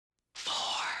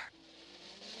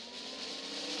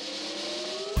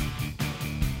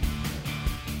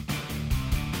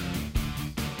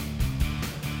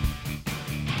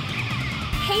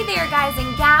Hey there, guys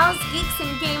and gals, geeks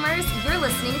and gamers. You're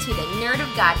listening to the Nerd of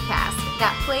Godcast,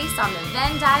 that place on the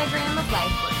Venn diagram of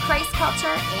life where Christ culture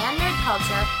and nerd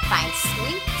culture find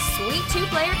sweet, sweet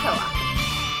two-player co-op.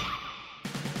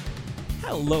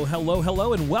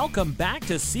 Hello, and welcome back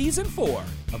to Season 4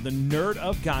 of the Nerd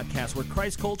of Godcast, where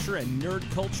Christ culture and nerd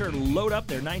culture load up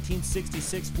their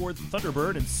 1966 Ford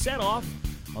Thunderbird and set off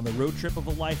on the road trip of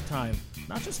a lifetime.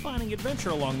 Not just finding adventure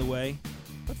along the way,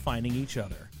 but finding each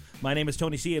other. My name is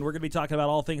Tony C, and we're going to be talking about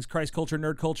all things Christ culture,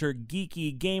 nerd culture,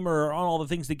 geeky, gamer, all the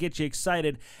things that get you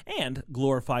excited and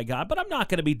glorify God. But I'm not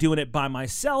going to be doing it by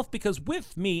myself, because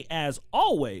with me, as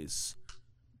always,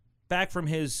 back from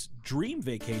his dream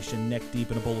vacation neck deep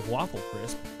in a bowl of Waffle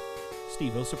Crisp,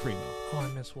 Steve-O Supremo. Oh, I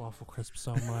miss Waffle Crisp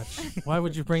so much. Why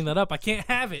would you bring that up? I can't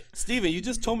have it. Steven, you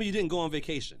just told me you didn't go on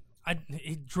vacation.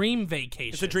 Dream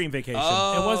vacation. It's a dream vacation.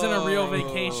 It wasn't a real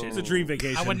vacation. It's a dream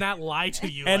vacation. I would not lie to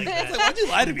you And- like that. Why'd you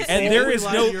lie to me? And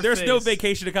Steven? there's no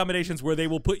vacation accommodations where they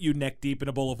will put you neck deep in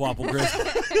a bowl of Waffle Crisp.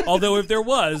 Although if there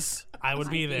was, I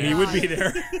would be there. he would be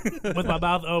there. With my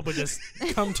mouth open, just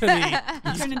come to me.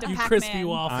 Turn into you Pac-Man. crispy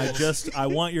waffles. I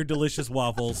want your delicious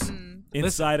waffles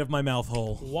inside of my mouth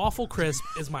hole. Waffle Crisp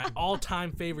is my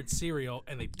all-time favorite cereal,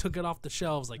 and they took it off the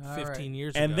shelves like 15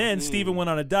 years ago. And then Steven went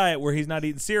on a diet where he's not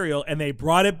eating cereal, and they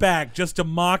brought it back just to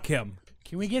mock him.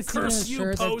 Can we get Steven a Curse you,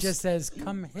 shirt that Post. just says,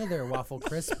 "Come hither, Waffle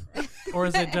Crisp"? Or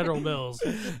is it General Mills?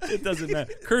 It doesn't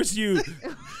matter. Curse you,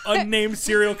 unnamed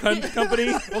cereal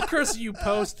company. Well, curse you,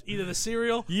 Post, either the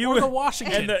cereal You or the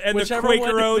Washington. and the whichever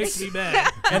Quaker one Oats. makes me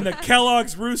mad. And the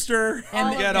Kellogg's Rooster.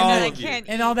 And, Get and all the- of you.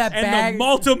 and all that And bag. the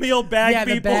Malto-Meal bag yeah,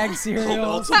 the people. bag cereal.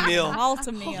 Ultimate meal.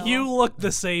 Malta meal. You look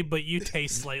the same, but you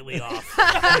taste slightly off.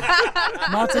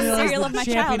 Malta meal is Cereal the of my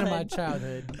champion of my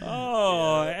childhood. childhood.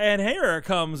 Oh, and here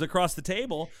comes across the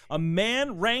table a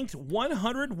man ranked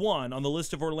 101 on the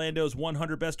list of Orlando's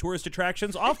 100 best tourist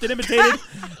attractions, often imitated,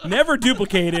 never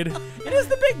duplicated. It is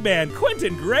the big man,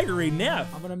 Quentin Gregory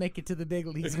Neff. I'm gonna make it to the big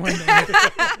leagues one day.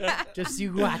 Just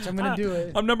you watch. I'm gonna do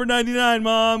it. I'm number 99,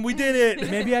 Mom. We did it.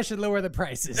 Maybe I should lower the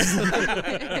prices.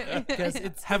 Because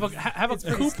it's Have a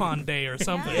coupon day or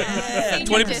something.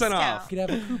 20% off. you could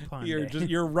have a coupon. day.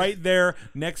 You're right there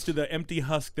next to the empty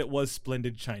husk that was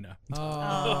Splendid China.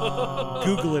 Oh,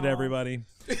 Google it, everybody.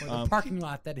 the parking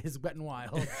lot that is Wet and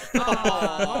Wild.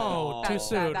 Oh, too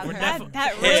soon. that We're hurt.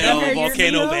 That Hell, really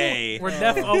Volcano Zero? Bay. Where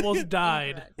Neff almost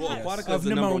died. Well, Aquatico Of is the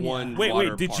number pneumonia. one Wait,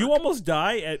 water did park. you almost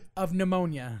die Of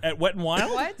pneumonia. at Wet and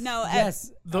Wild? What? No.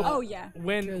 Yes. Oh yeah.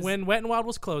 When Wet and Wild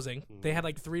was closing, they had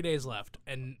like 3 days left,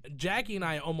 and Jackie and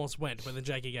I almost went, but then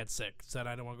Jackie got sick, said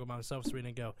I don't want to go by myself, so we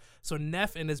didn't go. So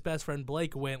Neff and his best friend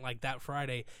Blake went like that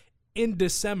Friday in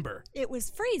December It was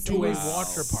freezing. to a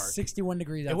water park. 61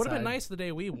 degrees outside. It would have been nice the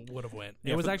day we would have went.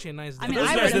 Yeah, It was for- actually a nice day. I mean, Those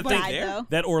I guys would have that think died there- though.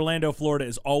 That Orlando, Florida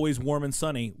is always warm and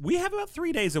sunny. We have about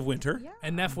 3 days of winter.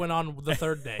 And Neff went on the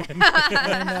third day.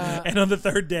 And on the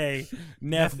third day,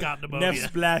 Neff got pneumonia. Neff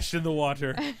splashed in the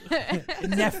water,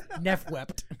 Neff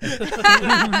wept.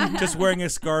 just wearing a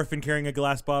scarf and carrying a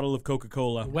glass bottle of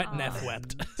Coca-Cola. Wet Neff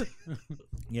wept.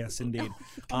 Yes, indeed.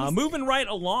 Moving right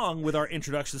along with our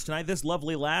introductions tonight, this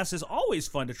lovely lass is always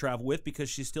fun to travel with because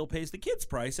she still pays the kids'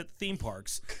 price at the theme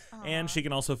parks. And she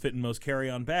can also fit in most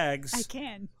carry-on bags. I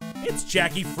can. It's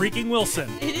Jackie freaking Wilson.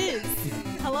 It is.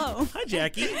 Hello. Hi,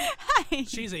 Jackie. Hi.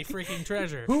 She's a freaking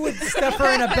treasure. Who would stuff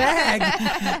her in a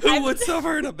bag? Who would stuff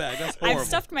her in a bag? That's horrible. I've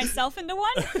stuffed myself into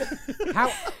one.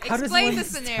 How does Explain one the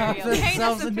stuff scenario. Paint us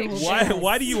themselves a into a picture. bag?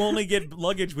 Why do you only get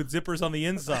luggage with zippers on the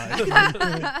inside?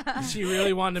 She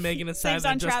really wanted to make it inside Saves that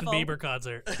on Justin travel. Bieber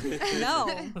concert.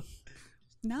 No.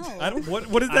 No. I don't.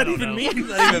 What does that don't even know. mean? What does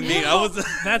that even mean? I was.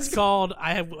 That's called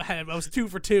I was 2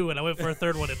 for 2 and I went for a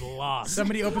third one and lost.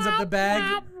 Somebody opens up the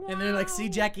bag and they're like, see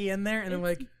Jackie in there, and they're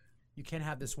like, you can't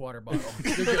have this water bottle.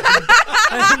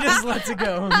 And he just lets it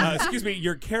go. Excuse me.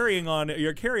 Your carry-on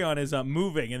is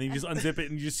moving, and then you just unzip it,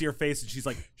 and you just see her face, and she's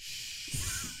like,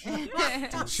 "Shh."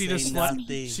 She just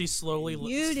nothing. she slowly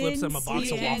You slips him a didn't box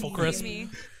see of Waffle it. Crisp. Zip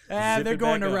They're it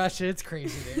going back to up. Russia. It's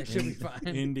crazy there. She'll be fine.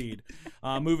 Indeed.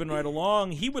 Moving right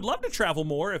along, he would love to travel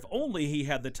more if only he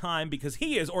had the time, because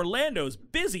he is Orlando's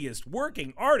busiest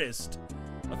working artist.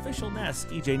 Official Nest,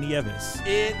 EJ Nieves.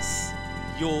 It's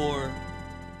your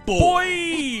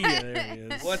Boy! There he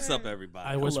is. What's up, everybody?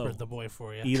 I whispered the boy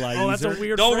for you. Eli Oh, that's a Easer.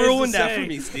 weird Don't phrase ruin to that say. for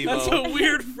me, Steve-O. That's a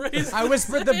weird phrase. I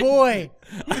whispered the boy.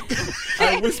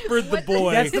 I whispered the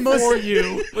boy. That's the most. for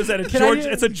you. Was that a Can I George? do-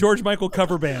 It's a George Michael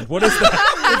cover band. What is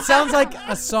that? It sounds like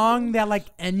a song that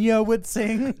like Enya would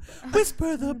sing.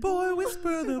 Whisper the boy,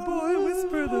 whisper the boy,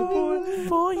 whisper the boy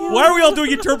for you. Why are we all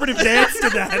doing interpretive dance to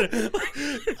that?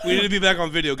 We need to be back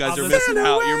on video, guys. You're Sail missing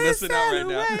out. You're missing out right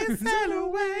now. Sail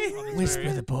away.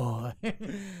 Whisper the boy. Good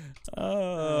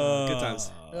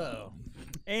times.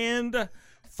 And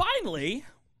finally,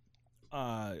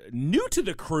 new to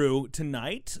the crew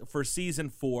tonight for season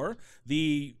 4,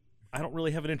 I don't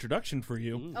really have an introduction for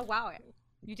you. Oh wow,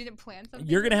 you didn't plan something.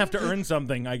 You're going to have to earn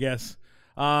something, I guess.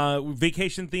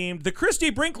 Vacation themed. The Christy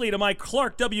Brinkley to my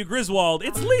Clark W. Griswold.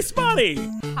 It's Lee Spotty.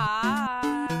 Hi.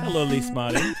 Hello, Lee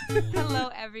Spotty. Hello,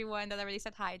 everyone that I already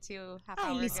said hi to half Hi,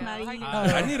 hour Miss ago. Maddie. How you doing?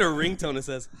 I need a ringtone that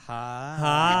says hi.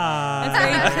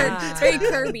 Hi. It's very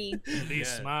Kirby.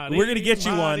 We're going to get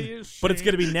you one, but it's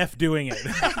going to be Neff doing it.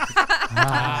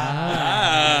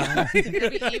 It's gonna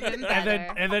be even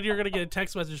better. And then you're gonna get a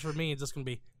text message from me. It's just gonna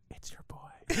be, "It's your boy."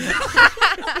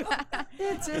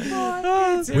 It's a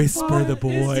boy. It's a Whisper boy. the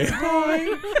boy. It's a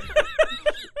boy.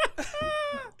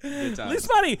 Good times. Lee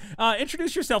Spotty,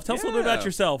 introduce yourself. Tell us a little bit about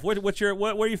yourself. Where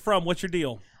are you from? What's your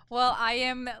deal? Well, I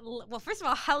am. Well, first of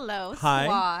all, hello, Hi.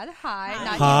 squad. Hi.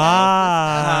 Not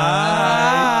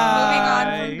Hi. Moving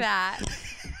on from that.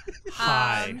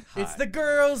 Hi. It's the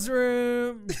girls'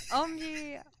 room.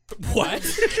 Yeah. What?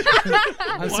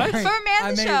 I'm sorry. From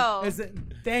Amanda Show.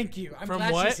 Thank you. I'm From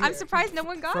glad what? she's here. I'm surprised no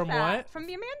one got From that. what? From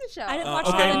the Amanda Show. I didn't watch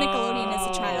okay. that on Nickelodeon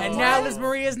as a child. And now Liz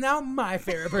Marie is now my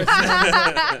favorite person.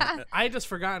 I had just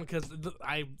forgotten because the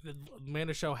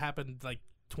Amanda Show happened like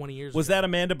 20 years Was ago. that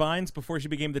Amanda Bynes before she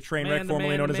became the train wreck, Amanda,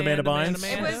 formerly known as Amanda Amanda, Bynes?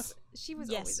 Amanda. It was. She was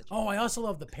Yes. always a Oh, I also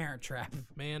love The Parent Trap.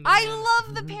 Man, I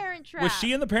love the Parent Trap. Was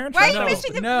she in the Parent Why are Trap? you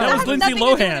mentioning the No. that That was has Lindsay nothing to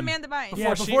do with Lohan. Amanda Bynes.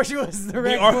 Yeah, before she was the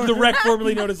wreck. The wreck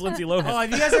formerly known as Lindsay Lohan. Oh,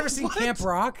 have you guys ever seen Camp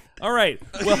Rock? All right.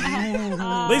 Well,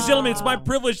 ladies and gentlemen, it's my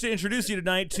privilege to introduce you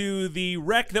tonight to the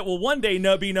wreck that will one day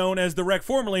be known as the wreck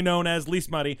formerly known as Lee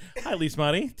Spotty. Hi, Lee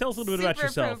Spotty. Tell us a little bit about Super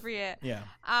yourself. appropriate. Yeah.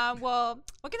 Well,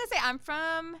 what can I say? I'm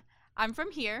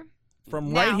from here.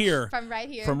 From Now. right here. From right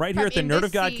here. From right here at the in Nerd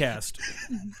this of seat Godcast.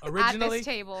 At originally. this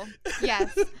table.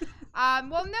 Yes.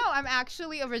 Well, no, I'm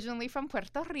actually originally from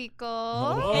Puerto Rico.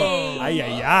 Oh, ay,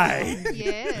 ay, ay.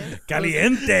 Yes.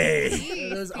 Caliente. If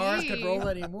those R's could roll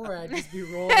anymore, I'd just be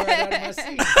rolling right out of my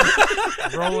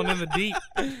seat. Rolling in the deep.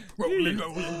 rolling,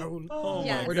 rolling, rolling. Oh,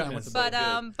 Yes. my We're done with goodness.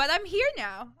 the But I'm here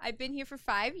now. I've been here for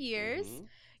 5 years.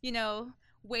 You know,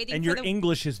 waiting And for your the.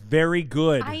 English is very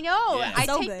good. I know. Yeah. I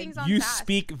So take good. things on You fast.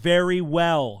 speak very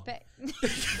well. But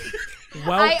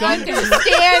I Welcome to,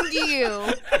 understand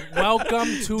you. welcome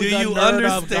to Do the you Nerd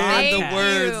of understand the Thank Godcast.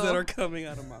 words you. that are coming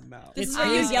out of my mouth? This is where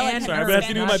you yell at Sorry, Sorry, him. but I have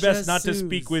to do my Not best just not to Suze.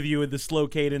 speak with you in the slow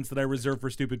cadence that I reserve for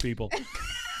stupid people.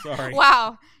 Sorry.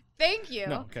 Wow. Thank you.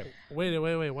 No, okay. Wait.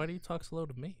 Why do you talk slow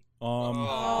to me?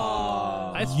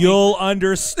 Oh. You'll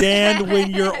understand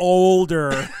when you're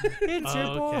older. It's your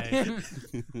Okay.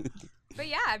 boy. But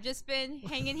yeah, I've just been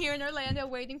hanging here in Orlando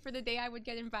waiting for the day I would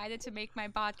get invited to make my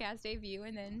podcast debut,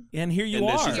 and then And here you And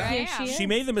then are. she's here I Here am. she She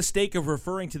made the mistake of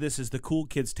referring to this as the cool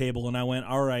kids table, and I went,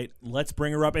 all right, let's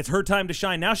bring her up. It's her time to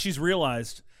shine. Now she's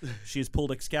realized she has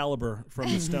pulled Excalibur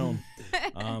from the stone.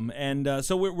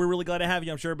 So we're really glad to have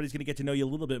you. I'm sure everybody's going to get to know you a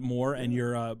little bit more and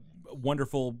your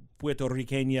wonderful Puerto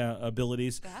Riqueña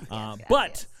abilities.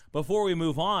 But before we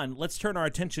move on, let's turn our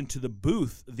attention to the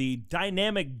booth, the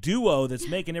dynamic duo that's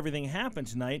making everything happen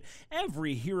tonight.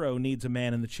 Every hero needs a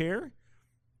man in the chair.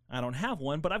 I don't have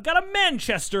one, but I've got a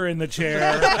Manchester in the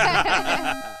chair.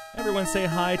 Everyone say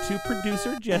hi to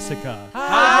producer Jessica.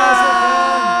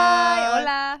 Hi,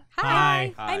 hola.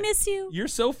 Hi. I miss you. You're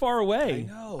so far away.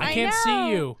 I can't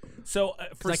see you. So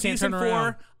for I can't season turn 4,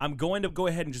 around. I'm going to go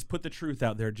ahead and just put the truth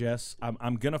out there, Jess.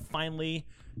 I'm going to finally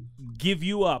give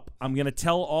you up. I'm going to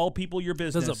tell all people your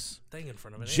There's business. a thing in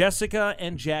front of it. Jessica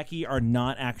and Jackie are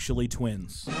not actually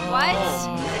twins. What?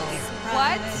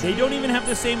 What? They don't even have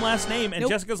the same last name, and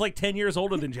Jessica's like 10 years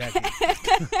older than Jackie.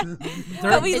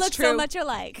 But we It's look so true. much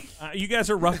alike. You guys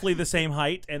are roughly the same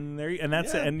height, and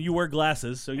that's it. And you wear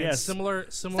glasses, so And yes. similar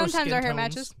Sometimes skin our hair tones.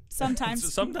 matches.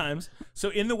 Sometimes. Sometimes. So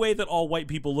in the way that all white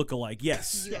people look alike,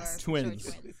 yes, You are twins.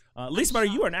 sure twins. Lisa,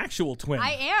 you are an actual twin.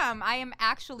 I am. I am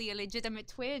actually a legitimate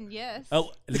twin. Yes. Oh,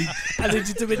 A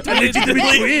legitimate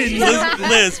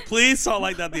Liz, please talk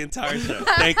like that the entire show.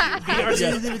 Thank you.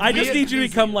 yes. I just need you to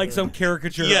become like some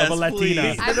caricature Yes, of a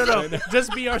Latina. please. No.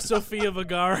 Just be our Sofia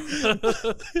Vergara.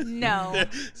 No.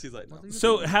 She's like, no.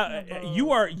 So how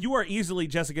you are easily,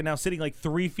 Jessica, now sitting like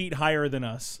 3 feet higher than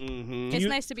us. Mm-hmm. It's you-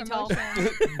 nice to be tall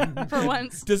for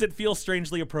once. Does it feel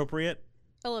strangely appropriate?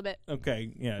 A little bit.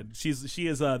 Okay, yeah, she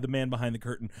is the man behind the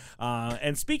curtain.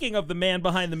 And speaking of the man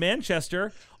behind the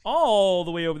Manchester, all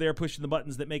the way over there pushing the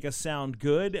buttons that make us sound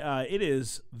good, it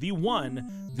is the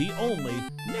one, the only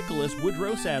Nicholas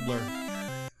Woodrow Sadler.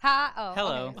 Hi. Oh,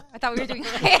 Hello. okay. I thought we were doing.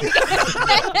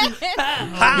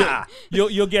 Ha!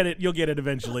 You'll get it. You'll get it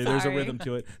eventually. There's a Sorry. rhythm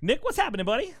to it. Nick, what's happening,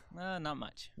 buddy? Not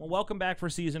much. Well, welcome back for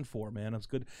season 4, man. It's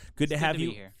good to have to you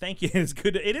be here. Thank you.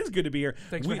 It is good to be here.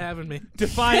 Thanks for having me.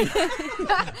 Defying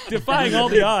all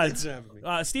the odds. Thanks for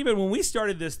having me. Stephen, when we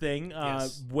started this thing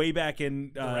Yes. way back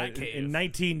in Rat Cave.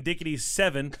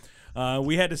 1997,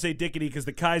 we had to say Dickety because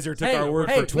the Kaiser took Hey, our word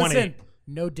hey, for 20. Listen,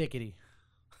 no dickety.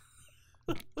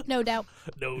 No doubt.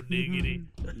 No diggity.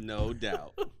 No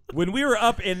doubt. When we were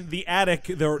up in the attic,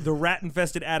 the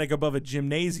rat-infested attic above a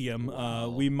gymnasium,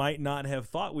 we might not have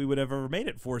thought we would have ever made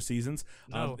it 4 seasons.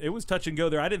 No. It was touch and go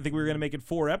there. I didn't think we were going to make it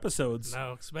 4 episodes.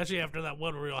 No, especially after that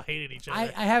one where we all hated each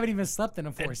other. I haven't even slept in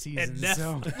a 4 And seasons. Neff-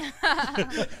 So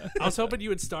I was hoping you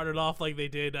would start it off like they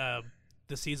did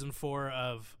the season 4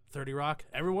 of 30 Rock.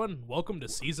 Everyone, welcome to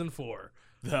season 4.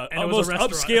 The And it was most a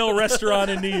restaurant. upscale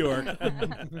restaurant in New York.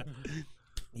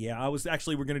 Yeah, we're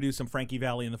going to do some Frankie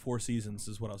Valley in the 4 seasons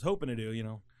is what I was hoping to do, you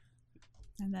know.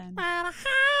 And then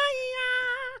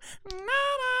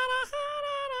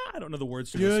I don't know the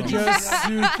words to you're the song. just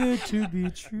too good to be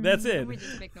true. That's it. We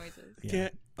just make noises. Yeah.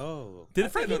 Oh. I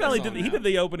Did Frankie know that Valley song he now. did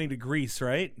the opening to Grease,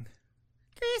 right?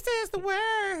 Grease is the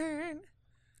word.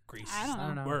 Grease I don't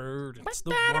is know. the word. It's the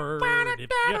word. If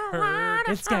you heard.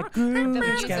 It's got groove. The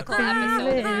It's got musical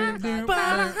episode. feeling.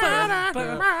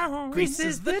 Grease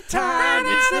is the time.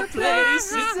 It's the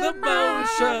place. It's the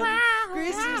motion.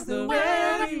 Grease is the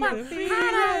way.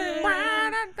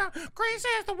 Grease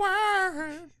is the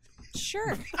word.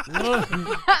 sure.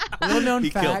 Little known He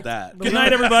fact. killed that. Good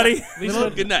night, everybody.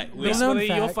 Good night. Little known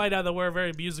You'll fact. find out that we're a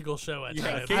very musical show at Yeah,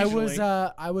 times. occasionally.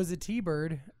 I was a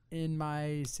T-bird in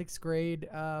my 6th grade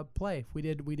play. We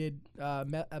did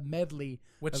a medley.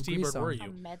 Which of T-bird Grease were songs.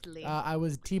 you? Medley. I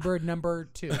was T-bird number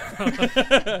 2. Right.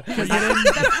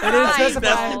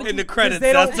 specify- In the credits,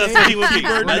 they don't- that's what he would be.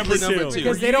 Bird Medley number number two. 2.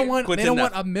 Because they don't want Quentin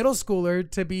Neff. a middle schooler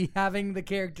to be having the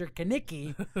character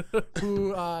Kaniki,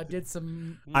 who did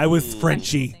some I was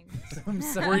Frenchie.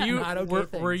 Were you not okay were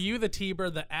things. you the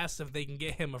T-bird that asked if they can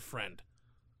get him a friend?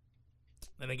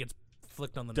 And it gets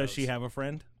flicked on the nose. Does she have a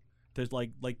friend? Does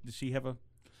does she have a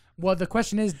Well, the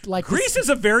question is like Grease is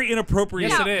a very inappropriate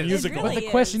Yes, it is. musical. But really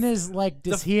the question is like,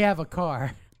 does he have a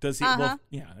car? Does he? Uh-huh. Well,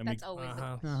 yeah. I mean, That's always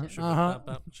Uh-huh. Should've been Uh-huh.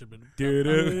 up, should've been-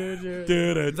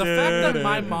 the The fact that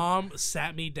my mom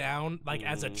sat me down like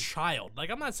as a child, like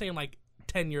I'm not saying like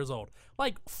 10 years old,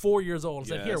 like 4 years old, and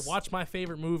said, "Here, Yes. watch my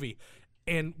favorite movie."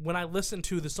 And when I listened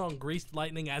to the song "Greased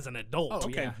Lightning" as an adult,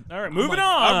 Okay. Yeah. All right. Moving like,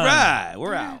 on. All right,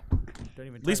 we're out. Don't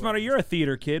even Lisa Motter, you're a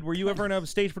theater kid. Were you ever in a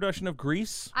stage production of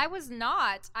Grease? I was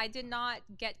not. I did not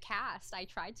get cast. I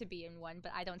tried to be in one,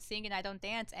 but I don't sing and I don't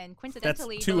dance. And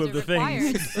coincidentally, two those of are the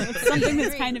things. required. Something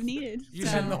that's kind of needed. you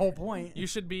That's should the whole point. you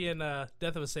should be in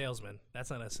Death of a Salesman. That's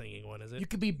not a singing one, is it? You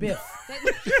could be Biff.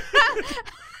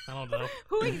 I don't know.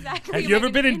 Who exactly? Have am you I ever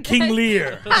gonna been in be King that?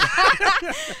 Lear?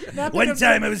 Not One that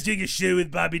time I was doing a show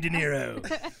with Bobby De Niro.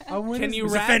 Can you It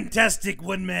was a rap? fantastic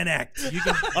one-man act.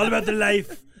 All about the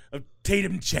life of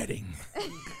Tatum Chetting.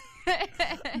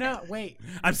 No, wait.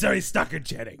 I'm sorry, Stockard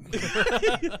Chetting.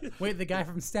 Wait, the guy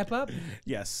from Step Up?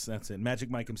 Yes, that's it. Magic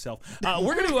Mike himself.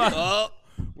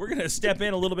 We're gonna step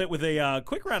in a little bit with a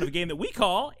quick round of a game that we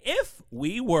call If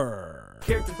We Were.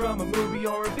 Character from a movie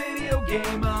or a video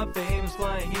game, a famous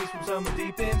flying geese from somewhere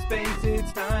deep in space.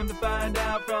 It's time to find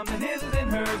out from the his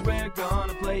and hers. We're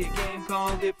gonna play a game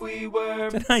called If We Were.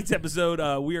 Tonight's episode,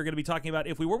 we are going to be talking about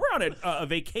if we were. We're on a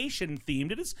vacation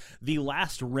themed. It is the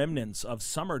last remnants of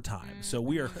summertime, so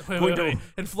we are going to.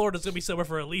 And Florida's gonna be somewhere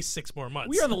for at least 6 more months.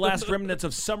 We are the last remnants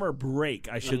of summer break,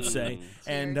 I should say,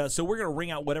 and so we're going to ring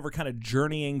out whatever kind of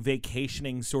journeying,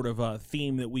 vacationing sort of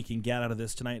theme that we can get out of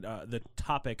this tonight. The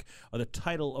topic, or the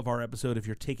title of our episode, if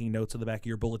you're taking notes on the back of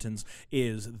your bulletins,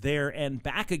 is There and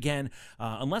Back Again,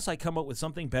 unless I come up with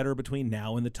something better between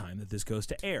now and the time that this goes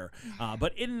to air.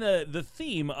 But in the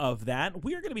theme of that,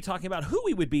 we are going to be talking about who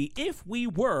we would be if we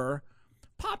were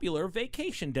popular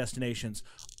vacation destinations.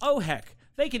 Oh, heck.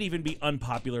 They could even be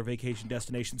unpopular vacation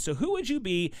destinations. So who would you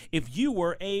be if you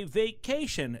were a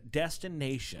vacation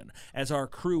destination? As our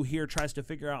crew here tries to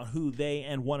figure out who they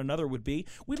and one another would be,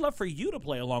 we'd love for you to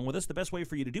play along with us. The best way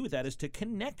for you to do that is to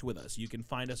connect with us. You can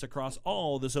find us across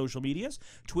all the social medias,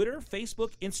 Twitter,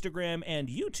 Facebook, Instagram, and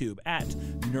YouTube at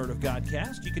Nerd of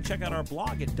Godcast. You can check out our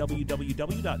blog at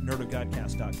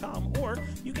www.nerdofgodcast.com, or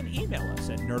you can email us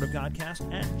at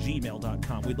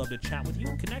nerdofgodcast@gmail.com. We'd love to chat with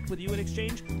you, connect with you, and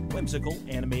exchange whimsical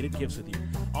animated gifts with you.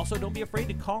 Also, don't be afraid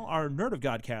to call our Nerd of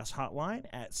Godcast hotline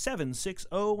at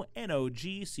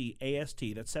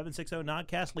 760-NOGCAST. That's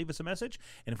 760-NOGCAST. Leave us a message,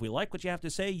 and if we like what you have to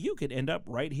say, you could end up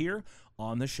right here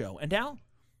on the show. And now,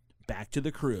 back to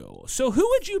the crew. So who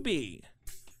would you be?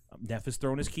 Neff has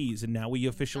thrown his keys, and now we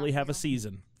officially have a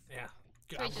season. Yeah.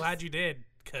 I'm glad you did,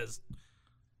 because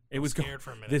It was scared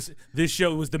for a minute. This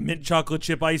show was the mint chocolate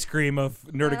chip ice cream of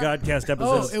Nerd of Godcast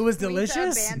episodes. Oh, it was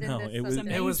delicious? No, it was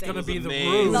It was going to be the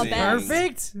amazing. rule.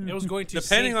 Perfect. It was going to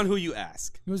Depending sink. on who you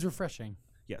ask. It was refreshing.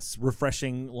 Yes,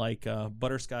 refreshing like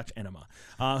butterscotch enema.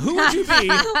 Who would you be?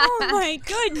 Oh my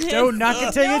goodness. Don't knock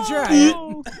it till you try it.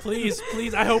 Please,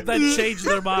 I hope that changed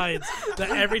their minds. That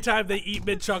every time they eat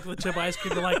mint chocolate chip ice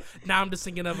cream, they're like, now I'm just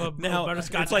thinking of a Now,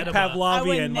 butterscotch it's like enema. I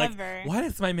would Pavlovian. Like, never. why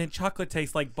does my mint chocolate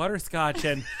taste like butterscotch?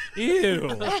 And ew.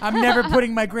 I'm never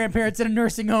putting my grandparents in a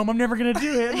nursing home. I'm never going to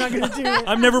do it. I'm not going to do it.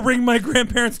 I'm never bringing my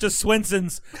grandparents to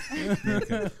Swenson's.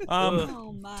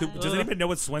 Oh my. Does anybody know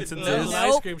what Swenson's It's is? an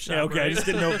ice cream shop. Yeah, okay, I right? just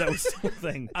didn't know if that was still a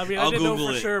thing. I mean, I'll I didn't know Google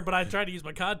for it. sure, but I tried to use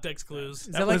my context clues.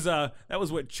 That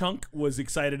was what Chunk was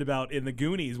excited about in the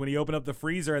Goonies when he opened up the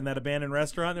freezer in that abandoned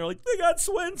restaurant. They're like, they got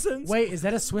Swenson's. Wait, is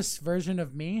that a Swiss version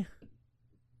of me?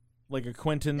 Like a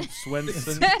Quentin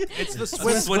Swenson. It's the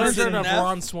Swiss Swenson version of Neff?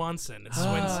 Ron Swanson. It's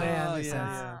Swinson. yeah, makes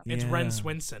yeah. sense. It's Yeah. Ren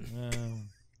Swinson.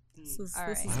 This is All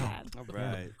this is right. bad. All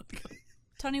right.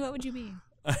 Tony, what would you be?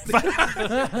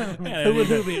 Who would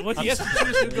who be? What the yes to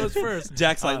choose who goes first?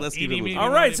 Jack's like, let's keep Eeny, it meeny, moving. All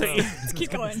right, so miny, mo. Let's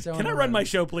keep going. can I run my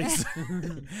show, please?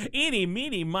 Eeny,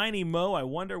 meeny, miny, mo. I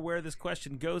wonder where this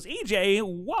question goes. EJ,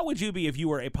 what would you be if you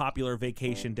were a popular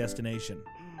vacation destination?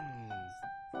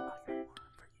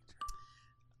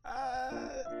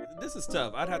 This is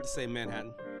tough. I'd have to say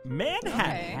Manhattan. Manhattan.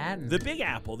 Manhattan. The Big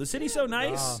Apple. The city's so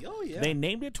nice. Oh, yeah. They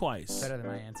named it twice. Better than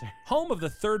my answer. Home of the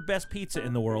third best pizza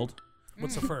in the world.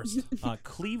 What's the first?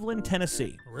 Cleveland,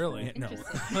 Tennessee. Really? No.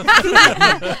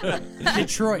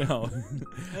 Detroit. No.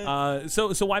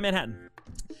 So why Manhattan?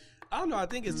 I don't know. I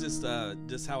think it's just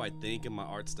how I think and my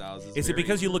art styles. Is it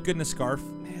because you look good in a scarf?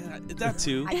 Man, that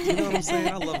too. You know what I'm saying?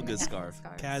 I love a good scarf.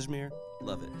 Cashmere.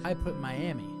 Love it. I put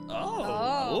Miami.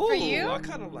 Oh, for you? I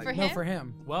kind of like For No, him? for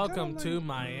him. Welcome to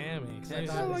Miami. I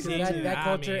thought like because it. that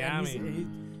culture, Miami.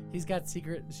 and he's got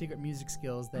secret music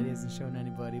skills that he hasn't shown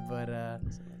anybody. But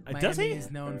Does Miami he?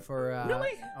 is known for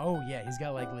Really? Oh yeah, he's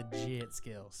got like legit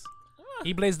skills.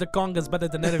 He plays the congas better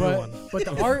than everyone. But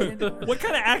the art, What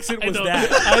kind of accent was I that?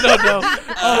 don't know.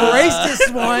 a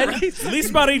racist one.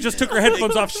 Lise Marie just took her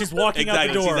headphones off. She's walking out the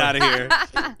Exactly. door. She's out of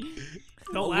here.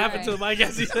 Don't laugh until my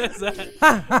guess he says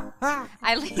that.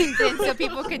 I leaned in so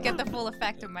people could get the full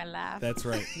effect of my laugh. That's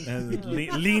right.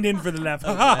 Lean in for the laugh.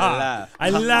 laugh. I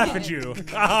laugh at you.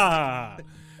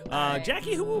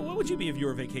 Jackie, what would you be if you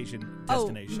were a vacation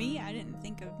destination? Oh, me? I didn't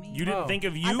think of me. You didn't Oh. think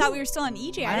of you? I thought we were still on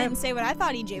EJ. I didn't say what I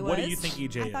thought EJ was. What do you think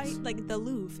EJ I thought is? like the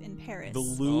Louvre in Paris. The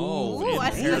Louvre. Ooh, in a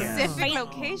Paris. specific Yeah.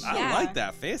 location. I Yeah. like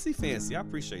that. Fancy. I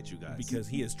appreciate you guys. Because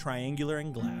he is triangular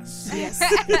in glass. Yes.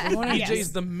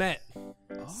 EJ's the Met.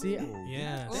 See,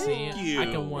 Yeah, Thank see, you. I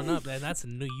can one up, and that's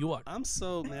in New York. I'm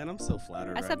so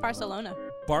flattered. I right said now. Barcelona.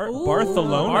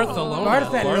 Barcelona. Barcelona.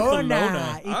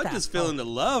 Barcelona. I'm just feeling the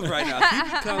love right now. Keep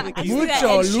it coming. I Keep see it, that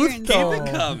Mucho Ed Sheeran luto. song. keep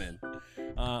it coming.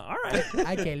 All right.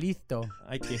 Ay, que listo.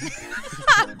 I can't.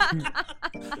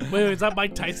 Wait, is that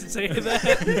Mike Tyson saying that?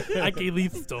 I can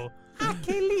listo.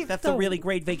 That's a really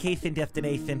great vacation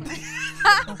destination.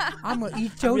 I'm gonna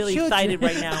eat I'm your really children. excited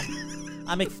right now.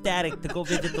 I'm ecstatic to go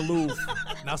visit the Louvre.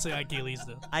 Now say I can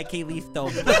listo. I can't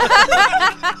listo.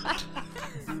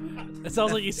 It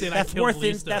sounds like you said I That's killed worse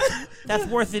than listo. that's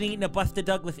worse than eating a Buster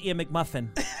Douglas Ian McMuffin.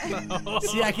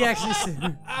 See, I can actually see.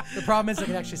 The problem is I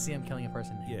can actually see him killing a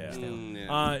person. Yeah.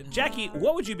 Still. Jackie,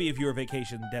 what would you be if you were a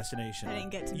vacation destination? I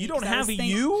didn't get to. You me don't 'cause I have was a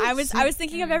think- you? I was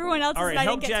thinking of everyone else. All right, and I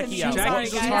help didn't get Jackie to out. me. Jackie's Sorry,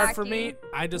 was guys. hard for me.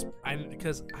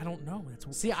 Because I don't know.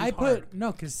 It's See, too I hard.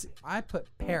 because I put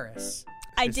Paris.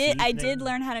 I This did evening.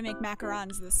 learn how to make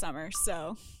macarons this summer.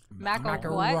 So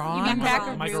Macaron. What? You mean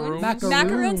Macaron. macaroons?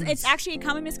 macaroons. It's actually a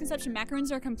common misconception. Macaroons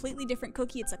are a completely different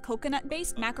cookie. It's a coconut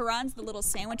based. Macarons, the little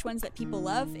sandwich ones that people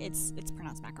love. It's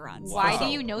pronounced macarons. Why do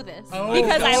you know this?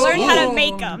 Because I learned how to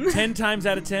make them. 10 times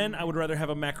out of 10, I would rather have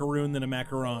a macaroon than a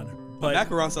macaron. But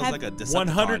Macaron sounds like a Decepticon.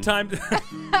 100 times.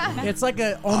 It's like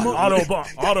a almost.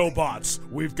 Autobots,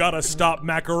 we've got to stop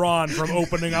Macaron from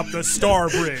opening up the Star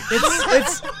Bridge.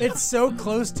 It's so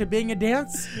close to being a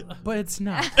dance, but it's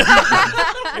not.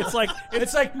 It's like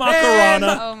like,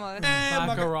 Macarona. Almost.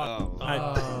 Macaron.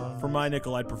 Oh. For my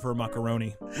nickel, I'd prefer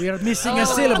macaroni. We are missing a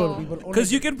syllable. We will only-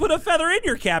 Because you can put a feather in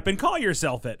your cap and call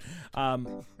yourself it.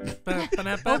 God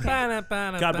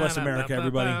bless America,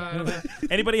 everybody.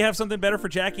 Anybody have something better for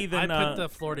Jackie than... I put the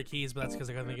Florida Keys, but that's because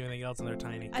I couldn't think of anything else and they're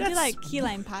tiny. I do like key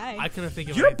lime pie. I couldn't think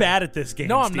of You're anything. bad at this game,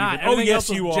 No, I'm Steven. not. Oh, Everything yes, else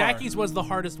was, you are. Jackie's was the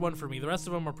hardest one for me. The rest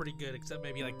of them are pretty good, except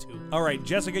maybe like 2. All right,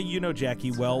 Jessica, you know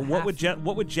Jackie well. What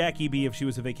would Jackie be if she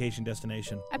was a vacation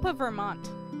destination? I put Vermont.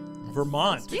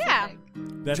 Vermont. Yeah.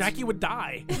 That's, Jackie would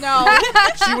die. No.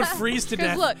 She would freeze to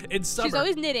death Look, in summer. she's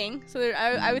always knitting, so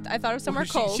I thought of somewhere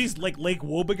cold. She's like Lake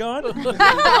Wobegon?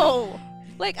 No.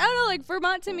 Like, I don't know, like,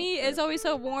 Vermont to me is always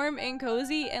so warm and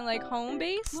cozy and, like,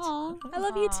 home-based. Aw, I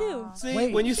love you too. See,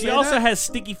 Wait, when you She say also that, has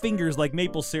sticky fingers like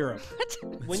maple syrup.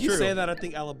 when you say that, I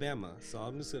think Alabama. So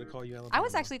I'm just gonna call you Alabama. I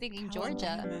was actually thinking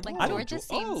Georgia. Like I don't- Georgia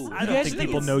seems. I don't guys think think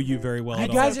people it's- know you very well You at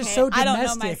all. guys are so I don't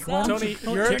know domestic. Why myself. don't you Tony,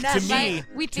 go you're- to to me,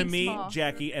 We to think me, small.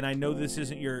 Jackie, and I know this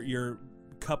isn't your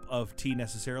cup of tea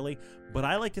necessarily, but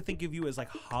I like to think of you as like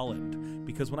Holland,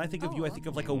 because when I think of you, I think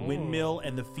of like a windmill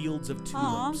and the fields of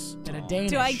tulips. and a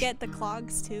Danish. Do I get the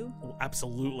clogs too? Oh,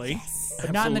 absolutely.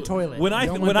 But not in the Absolutely. toilet. When You I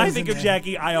don't want when I those think in of there.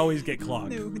 Jackie, I always get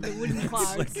clogged. The wooden It's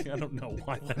clogs. like, I don't know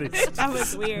why that is. That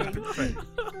was weird.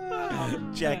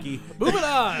 Jackie, Moving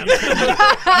on.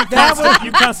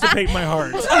 you constipate my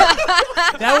heart.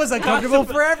 That was uncomfortable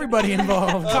for everybody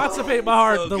involved. Constipate my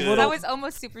heart. So The good. little That was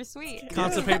almost super sweet.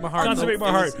 constipate my heart. Constipate my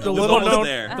heart. The The little Bon- known.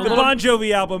 there. the Bon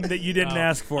Jovi album that you didn't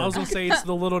ask for. I was gonna say it's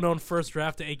the little known first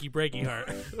draft to Achy Breaky Heart.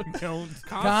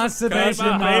 Constipation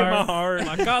Constipate my heart. heart.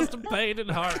 My constipated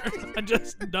heart. I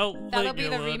just don't That'll think be the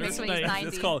you'll remix when he's understand.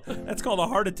 90. That's called a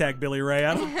heart attack, Billy Ray.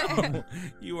 I don't know.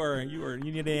 You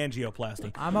need an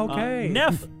angioplasty. I'm okay.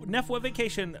 Neff, what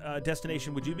vacation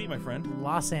destination would you be, my friend?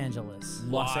 Los Angeles,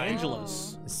 Los Why?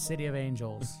 Angeles, the city of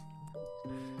angels.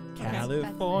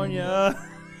 California.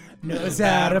 Knows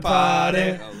how to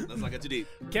party. Oh, let's not get too deep.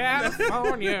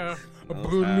 California. In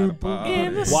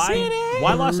the Why? city.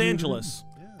 Why Los Angeles?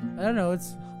 I don't know.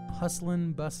 It's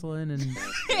hustling, bustling, and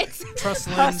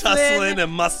Trustland. Tussling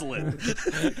and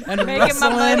muscling. and Making my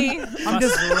rustling. money. I'm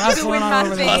just rustling all over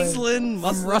the thing. place. Hustling,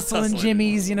 I'm rustling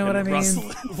jimmies. You know what I mean?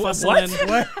 Fussling.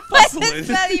 What? Hustling.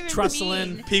 Not even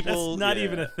Trustling. mean. People. That's not yeah.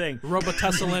 even a thing.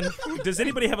 Robotusseling. Does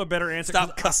anybody have a better answer? Stop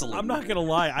 'Cause cussling. I'm not gonna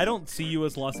lie. I don't see you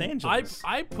as Los Angeles.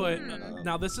 I put.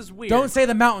 Now this is weird. Don't say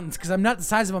the mountains, because I'm not the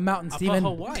size of a mountain, I put Steven.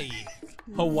 Hawaii.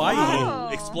 Hawaii. Oh.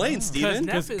 Explain, Steven.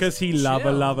 Neff is Because he chill.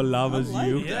 lovas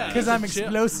you. Yeah, Because he's I'm chill.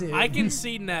 explosive. I can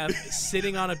see Neff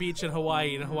sitting on a beach in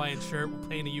Hawaii in a Hawaiian shirt,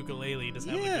 playing a ukulele, just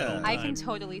having a good old I time. can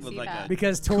totally With see like that.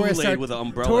 Because tourists Kool-Aid are with an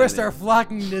umbrella tourists in it. are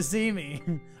flocking to see me.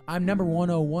 I'm number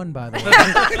 101, by the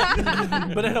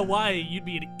way. But in Hawaii, you'd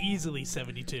be an easily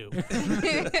 72.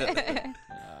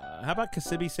 How about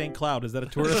Kissimmee St. Cloud? Is that a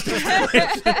tourist?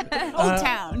 Old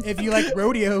Town. If you like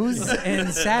rodeos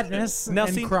and sadness Now,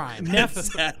 and see, crime. Neff,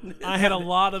 I had a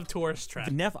lot of tourist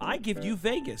traffic. Neff, I give you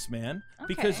Vegas, man,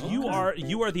 because Okay. you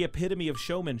are the epitome of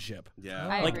showmanship. Yeah.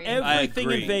 I Like agree. everything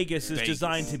agree. in Vegas is Vegas.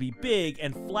 designed to be big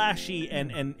and flashy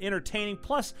and entertaining.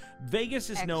 Plus, Vegas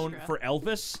is known Extra. for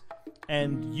Elvis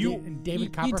and you And David You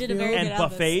Copperfield. did a very and good Elvis.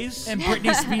 buffets. and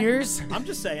Britney Spears. I'm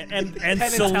just saying, and and Teller.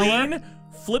 Celine,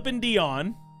 Flippin'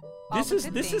 Dion. All This the is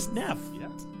good this is things. Neff.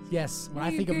 Yes, when I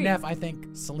I think of agree. Neff, I think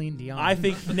Celine Dion. I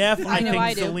think Neff. I know think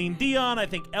I do. Celine Dion. I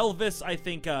think Elvis. I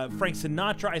think Frank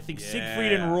Sinatra. I think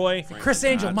Siegfried and Yeah. Roy. Chris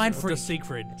Angel, mind The freak.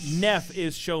 Siegfried. Neff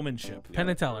is showmanship. Penn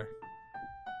and Teller.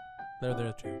 They're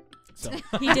there too. So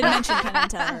He did mention Penn and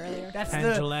Teller earlier. That's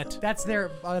Penn Gillette. That's their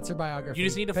biography. You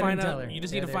just need to Penn find and out. Teller. You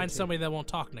just They're need to there find too. somebody that won't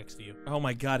talk next to you. oh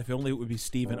my God, if only it would be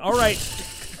Steven. All right.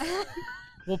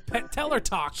 Well, Teller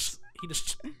talks. He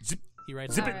just Zip, he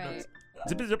writes zip down it.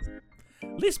 notes. zip, zip.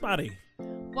 List body.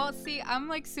 Well, see, I'm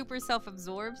like super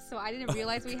self-absorbed, so I didn't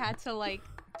realize we had to like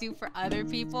do for other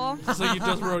people. So you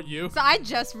just wrote you. So I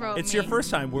just wrote It's me. your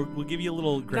first time. We'll give you a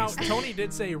little Now, grace. Tony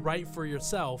did say write for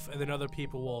yourself, and then other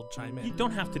people will chime You in.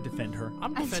 don't have to defend her.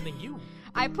 I'm defending you.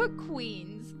 I put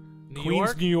Queens New Queens,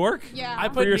 York. New York. Yeah. I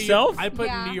put For yourself? I put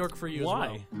Yeah. New York for you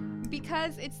Why? as well.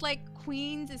 because it's like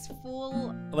Queens is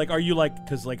full. Like, are you like,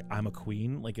 because like I'm a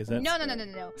queen? Like, is that? No.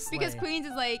 Because Slay. Queens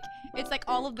is like it's like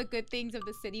all of the good things of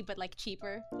the city, but like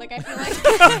cheaper. Like I feel like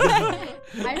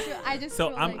I just So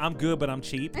feel I'm like, I'm good, but I'm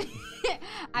cheap.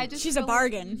 I just She's a feel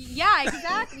bargain. Like, yeah,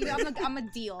 exactly. I'm a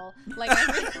deal. Like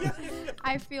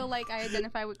I feel like I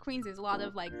identify with Queens. There's a lot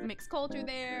of like mixed culture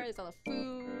there. There's a lot of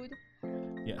food.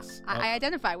 Yes. I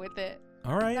identify with it.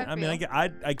 All right. Not I mean, real.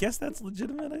 I guess that's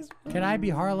legitimate. Can I be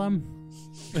Harlem?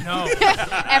 No.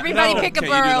 Everybody No. pick a Can you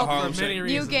do the borough. Harlem For many Shake? New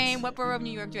reasons. game. What borough of New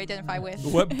York do you identify with?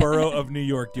 What borough of New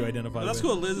York do you identify Well, that's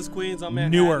with? cool. Liz is Queens. I'm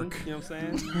Manhattan. Newark. You know what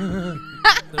I'm saying?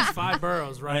 There's 5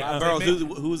 boroughs, right? Right, Boroughs. That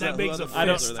Who's that that? makes Who a other I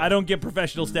boroughs fist. are there? don't get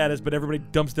professional status, but everybody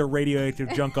dumps their radioactive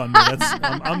junk on me.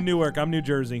 I'm Newark. I'm New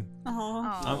Jersey. Aw.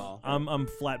 Aw. I'm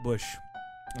Flatbush.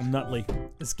 I'm Nutley.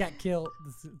 The scat kill.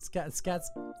 The scats.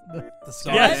 The Yes.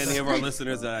 Yes. Any of our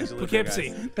listeners that actually live there, guys.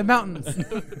 Poughkeepsie. The mountains.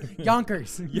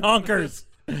 Yonkers. Yonkers.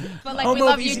 But like we Homo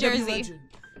love New VCW Jersey. legend.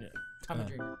 Time to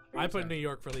drink. I put New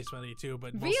York for least money too,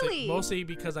 but Really? mostly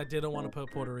because I didn't want to put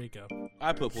Puerto Rico.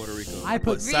 I put Puerto Rico. I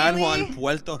put- San Really? Juan,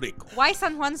 Puerto Rico. Why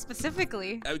San Juan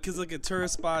specifically? Because like a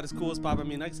tourist spot, it's cool spot. I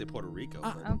mean, I can say Puerto Rico.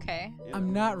 Okay.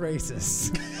 I'm not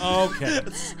racist. Okay.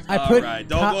 I All put. right,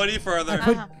 don't Ca- go any further. I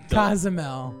put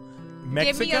Cozumel. Give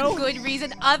me a Mexico. good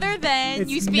reason other than It's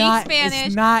you speak not, Spanish.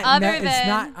 It's not. other It's than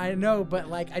not. I know, but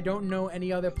like I don't know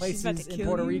any other She's about places to in kill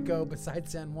Puerto you. Rico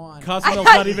besides San Juan. Cozumel's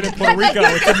not even in Puerto Rico.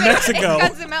 It's in Mexico. It's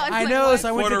Cozumel. It's I like, know, what? so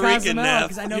I went Puerto to Rican, Cozumel Nev.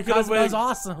 because I know You could've Cozumel's went-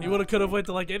 awesome. You could have went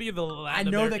to like any of the I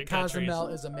Latin know American that countries. Cozumel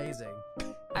is amazing.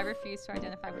 I refuse to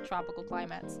identify with tropical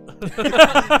climates.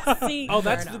 See, Oh,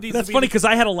 that's enough. needs That's to be funny because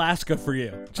I had Alaska for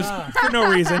you, just Ah. for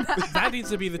no reason. that needs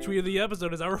to be the tweet of the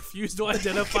episode. Is I refuse to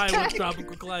identify with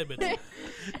tropical climates.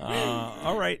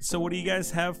 All right. So what do you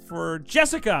guys have for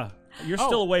Jessica? You're Oh.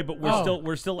 still away, but Oh.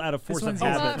 we're still out of force of one's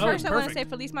habit. easy. First, I want to perfect. say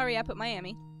Feliz Maria. I put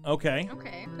Miami Okay.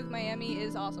 Okay. because Miami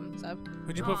is awesome. So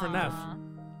Who'd you put for Neff? Aw.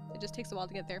 it just takes a while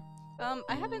to get there.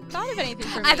 I haven't thought of anything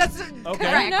for me. That's Okay.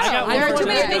 I know. correct. There are one too for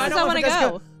many Neff. places I want to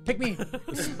go. Pick me.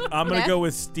 I'm gonna Neff? go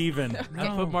with Steven. I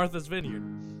No. put Martha's Vineyard.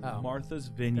 Oh, Martha's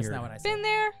that's Vineyard. not what I said. Been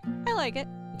there. I like it.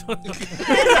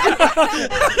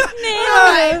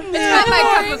 It's not my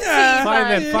cup of tea. Fine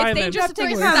then, but fine it's then. dangerous to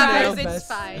take Nothing summers. was It's best.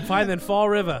 fine. Fine then, Fall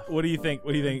River. What do you think?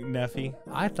 What do you think, Neffy?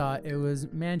 I thought it was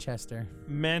Manchester.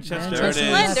 Manchester. There it is.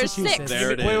 Glenn, there's Massachusetts. 6.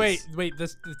 There it is. Wait. The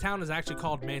town is actually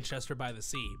called Manchester by the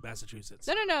Sea, Massachusetts.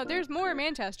 No. There's more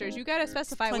Manchesters. You gotta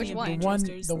specify plenty which of one.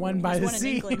 Manchesters. The one by There's the one in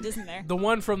sea. England, isn't there? The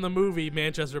one from the movie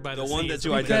Manchester by the The Sea. one that is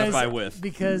you the identify with.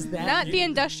 Because that. Not the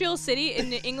industrial city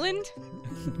in England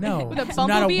No. with a I'm not a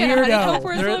bumblebee and a honeycomb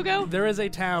for weirdo. its logo. There is a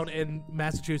town in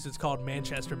Massachusetts called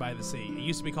Manchester by the Sea. It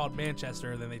used to be called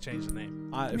Manchester, then they changed the name.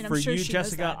 mean, I'm For sure you, she knows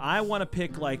Jessica, that. I want to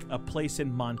pick like a place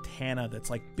in Montana that's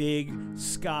like big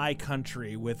sky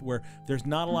country with where there's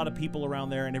not a lot of people around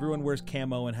there and everyone wears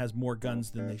camo and has more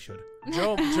guns than they should.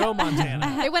 Joe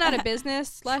Montana. They went out of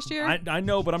business last year. I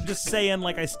know, but I'm just saying,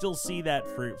 like I still see that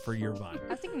for your vibe.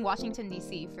 I was thinking Washington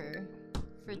D.C. for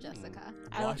Jessica.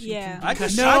 Yeah. I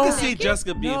could No. see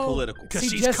Jessica being No. political. Because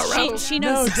she's Jess- corrupt. She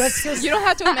No, knows. Jessica's, You don't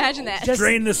have to imagine that.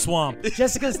 Drain the swamp.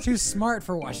 Jessica's too smart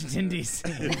for Washington, D.C.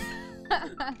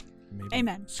 Maybe.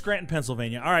 Amen. Scranton,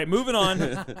 Pennsylvania. All right, moving on.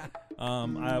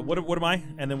 What am I?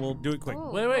 And then we'll do it quick.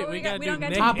 Oh. Wait, we we gotta we do don't got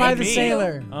Nick time. Popeye and the me.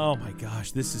 Sailor. Oh my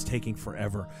gosh, this is taking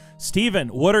forever. Steven,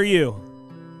 what are you?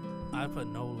 I put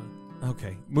Nolan.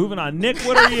 Okay, moving on. Nick,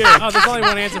 what are you? Oh, there's only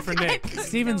one answer for Nick.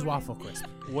 Steven's Waffle Crisp.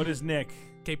 What is Nick?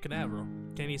 Cape Canaveral,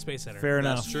 Kennedy Space Center. Fair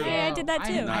enough. That's true. Hey, I did that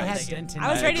too. I had Nice. Denton.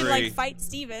 I was I ready to agree. like fight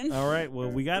Steven. All right, well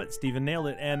we got it. Steven nailed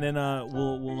it, and then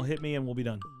we'll hit me and we'll be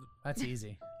done. That's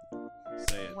easy.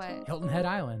 Say it. What? Hilton Head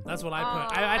Island. That's what I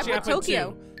put. I I put put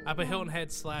Tokyo. two. I put Hilton Head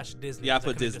 / Disney. Yeah, I 'cause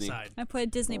put couldn't Disney. decide. I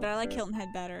put Disney, but I like Hilton Head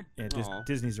better. Yeah, Aw.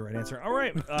 Disney's the right answer. All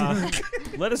right,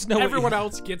 let us know. Everyone what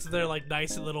else gets their like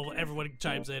nice little. Everyone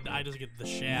chimes in. I just get the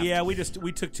shaft. Yeah, we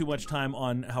took too much time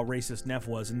on how racist Neff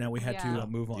was, and now we had Yeah. to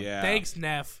move on. Yeah. Thanks,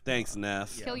 Neff. Thanks,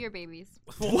 Neff. Kill your babies.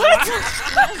 What?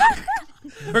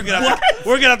 We're gonna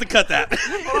have to cut that.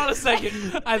 Hold on a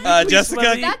second. I think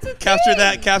Jessica, That's a capture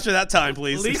thing. that time,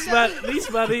 please. Least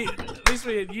money.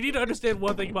 You need to understand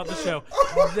one thing about the show.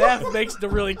 Neff makes the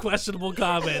really questionable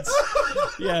comments.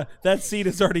 Yeah, that seat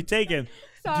is already taken.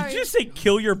 Sorry. Did you say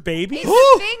kill your baby? It's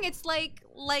the thing. It's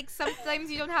like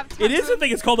sometimes you don't have time. It is a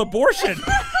thing. It's called abortion.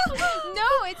 No,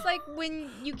 it's like when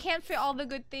you can't fit all the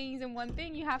good things in one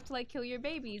thing, you have to like kill your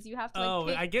babies. You have to like. Oh,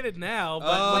 pick. I get it now. But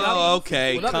Oh, without,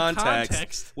 okay. without the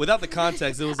Context. Without the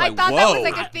context, it was I like, thought whoa. that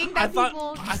was like a thing I that thought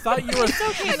people. I thought you were. I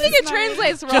think it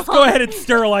translates wrong. Just go ahead and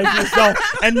sterilize yourself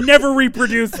and never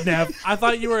reproduce, Neff. I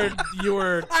thought you were.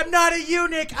 I'm not a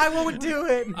eunuch. I won't do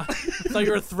it. I thought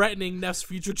you were threatening Neff's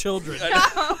future children.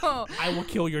 No. I will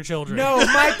kill your children. No,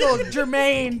 Michael,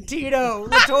 Jermaine, Tito,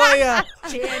 Latoya,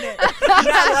 Janet.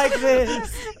 Not like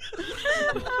this.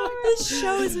 This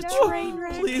show is a train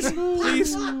wreck.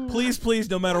 Please,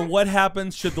 no matter what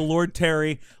happens, should the Lord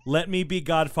tarry, let me be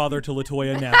godfather to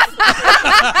Latoya Neff.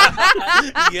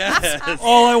 Yes.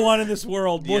 All I want in this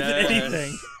world, more than Yes.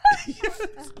 anything.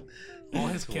 All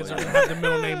his kids are gonna have the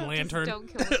middle name Lantern. Don't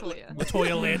kill Latoya.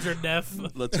 Latoya Lantern Neff.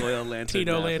 Latoya Lantern.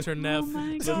 Tito Neff. Lantern Neff. Oh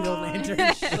my Tito God.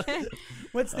 Lantern.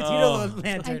 What's the Tito I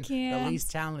Lantern? can't. The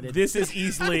least talented. This is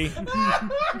easily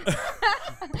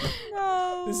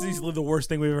No. this is easily the worst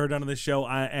thing we've ever done on this show,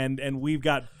 and we've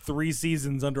got 3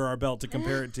 seasons under our belt to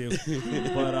compare it to.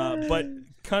 But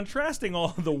contrasting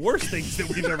all the worst things that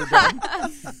we've ever done,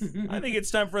 I think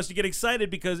it's time for us to get excited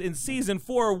because in season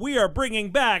 4 we are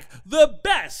bringing back the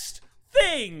best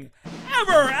thing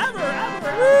ever.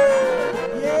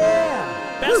 Yeah.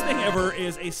 Best Thing Ever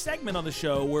is a segment on the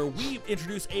show where we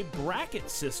introduce a bracket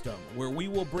system where we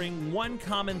will bring one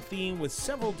common theme with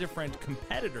several different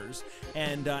competitors,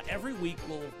 and every week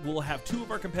we'll have 2 of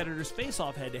our competitors face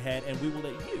off head to head, and we will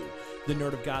let you, the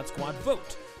Nerd of God Squad,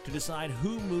 vote to decide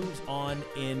who moves on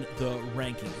in the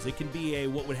rankings. It can be a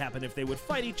what would happen if they would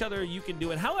fight each other. You can do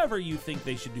it however you think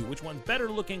they should do. Which one's better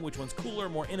looking, which one's cooler,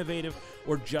 more innovative,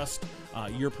 or just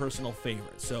your personal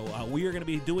favorite. So we are going to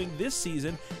be doing this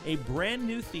season a brand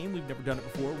new theme. We've never done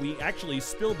it before. We actually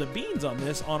spilled the beans on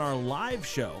this on our live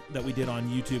show that we did on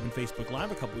YouTube and Facebook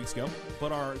Live a couple weeks ago.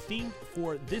 But our theme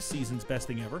for this season's Best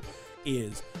Thing Ever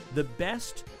is the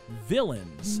best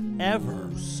villains ever.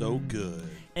 So good.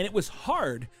 And it was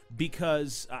hard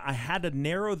because I had to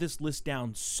narrow this list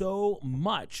down so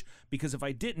much because if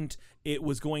I didn't, it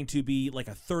was going to be like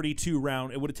a 32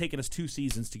 round. It would have taken us 2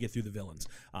 seasons to get through the villains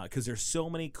because there's so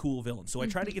many cool villains. So I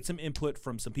tried to get some input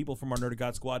from some people from our Nerd of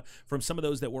God Squad, from some of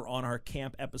those that were on our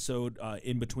camp episode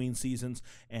in between seasons.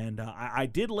 And I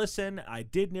did listen. I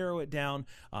did narrow it down.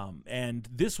 And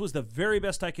this was the very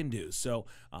best I can do. So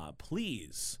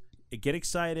please get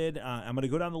excited. I'm going to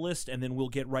go down the list, and then we'll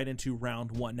get right into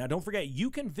round 1. Now, don't forget, you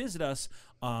can visit us.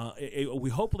 We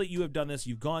hope that you have done this.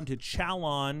 You've gone to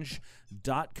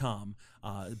challenge.com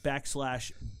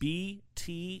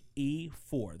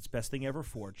 /BTE4. It's Best Thing Ever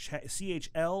 4.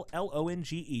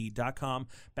 CHLLONGE.com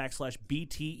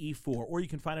 /BTE4. Or you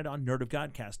can find it on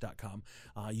nerdofgodcast.com.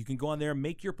 You can go on there,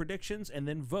 make your predictions, and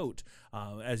then vote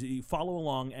as you follow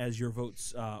along as your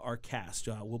votes are cast.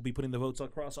 We'll be putting the votes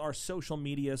across our social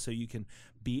media so you can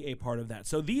be a part of that.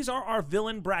 So these are our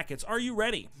villain brackets. Are you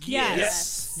ready?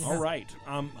 Yes. All right.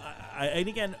 And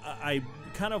again, I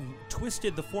kind of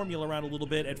twisted the formula around a little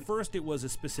bit. At first, it was a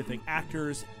specific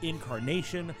actor's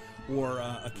incarnation or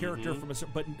a character from a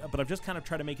but I've just kind of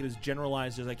tried to make it as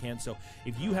generalized as I can. So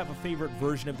if you have a favorite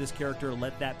version of this character,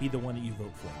 let that be the one that you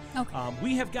vote for. Okay.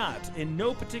 We have got, in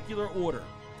no particular order,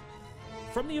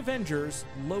 from the Avengers,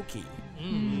 Loki.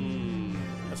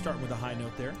 Let's start with a high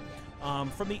note there.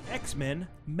 From the X-Men,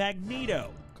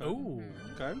 Magneto. Ooh.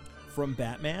 Okay. From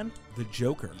Batman, the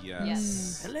Joker.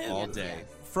 Yes. Hello. All day.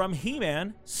 From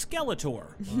He-Man,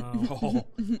 Skeletor. Oh.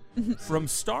 From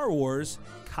Star Wars,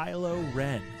 Kylo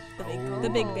Ren. The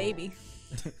big baby.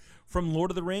 From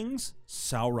Lord of the Rings,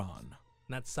 Sauron.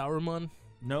 Not Sauron.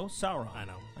 No, Sauron. I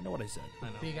know. I know what I said. I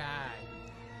know. Big eye.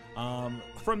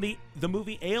 From the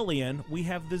movie Alien, we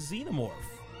have the Xenomorph.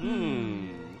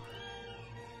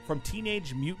 From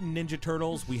Teenage Mutant Ninja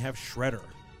Turtles, we have Shredder.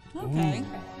 Okay.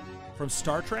 From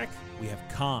Star Trek, we have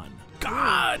Khan.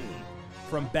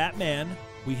 From Batman,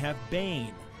 we have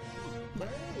Bane.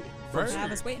 I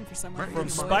was waiting for someone. From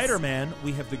Spider-Man,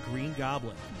 we have the Green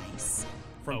Goblin. Nice.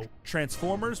 From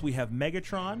Transformers, we have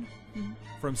Megatron.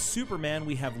 From Superman,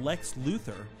 we have Lex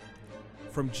Luthor.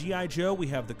 From G.I. Joe, we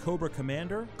have the Cobra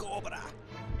Commander. Cobra.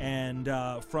 And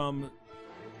from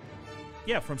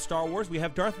Star Wars, we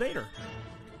have Darth Vader.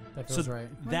 That feels right.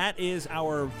 That is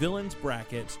our villains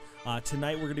bracket.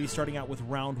 Tonight we're going to be starting out with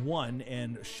round 1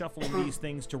 and shuffling these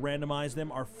things to randomize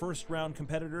them. Our first round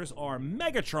competitors are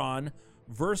Megatron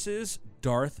versus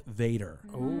Darth Vader.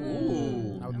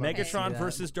 Ooh. I would love to see Megatron that.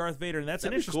 versus Darth Vader, and that's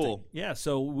That'd an be interesting. cool. Yeah,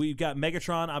 so we've got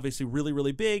Megatron, obviously really,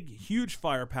 really big, huge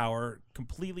firepower,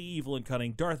 completely evil and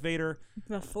cunning. Darth Vader,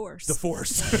 The Force. the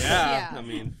Force. Yeah. Yeah. I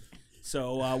mean,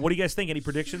 So what do you guys think? Any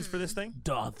predictions for this thing?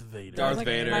 Darth Vader. Darth Like,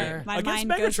 Vader. My Against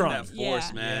mind goes to Megatron. That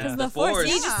Force, man. Because The the Force, Force.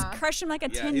 you just Yeah. crush him like a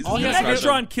Yeah, tin he's can. Yeah,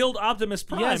 Megatron killed Optimus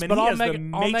Prime, Yes, and but he all has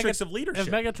the all matrix Mega- of leadership.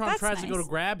 If Megatron That's tries to go nice. to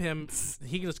grab him,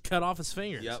 he can just cut off his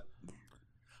fingers. Yep.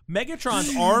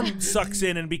 Megatron's arm sucks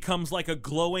in and becomes like a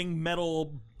glowing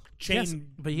metal chain Yes,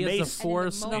 but he has the mace.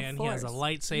 Force, And and he has a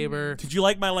lightsaber. Did you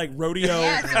like my rodeo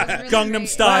Yes, that was really Gangnam great.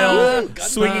 style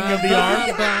swinging of the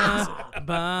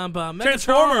arm?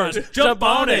 Transformers, jump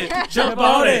on it, jump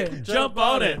on it, jump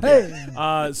on it. Hey.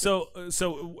 So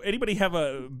anybody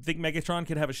think Megatron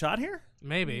could have a shot here?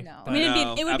 Maybe. No. I mean,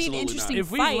 No, it would be an absolutely interesting If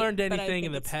we've fight, learned but I anything think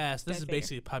in the it's past, this Darth is Vader.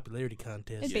 basically a popularity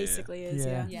contest. It basically is,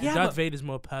 Yeah. yeah. Yeah, Darth but- Vader's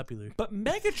more popular. But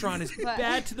Megatron is But-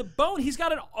 bad to the bone. He's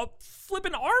got a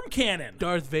flipping arm cannon.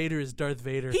 Darth Vader is Darth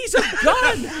Vader. He's a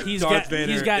gun. He's Darth got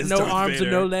Vader is no Darth arms and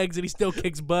Vader. no legs, and he still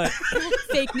kicks butt.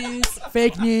 Fake news.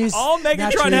 Fake news. All Not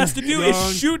Megatron true. has to do Wrong.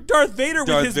 is shoot Darth Vader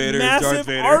Darth with his Vader is Darth massive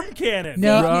Vader. arm cannon.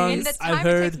 No. Wrong. In the I've time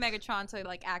it heard. takes Megatron to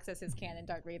like access his cannon,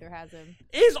 Darth Vader has him.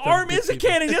 His arm is a people.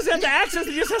 cannon. He doesn't have to access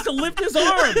it. He just has to lift his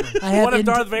arm. I have What if in-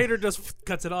 Darth Vader just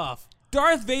cuts it off?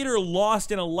 Darth Vader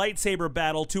lost in a lightsaber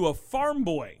battle to a farm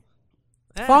boy.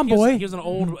 Farm he was, boy? He was an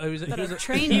old. He was a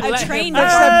trained- he a let him- trained Fetch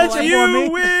that boy. picture for me.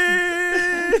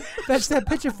 win. Fetch that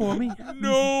picture for me.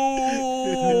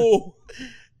 No.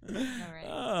 All right.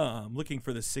 I'm looking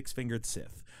for the six-fingered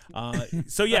Sith.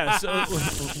 So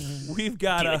we've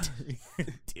got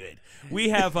dude. We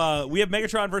have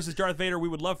Megatron versus Darth Vader. We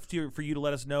would love for you to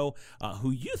let us know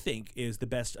who you think is the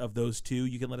best of those two.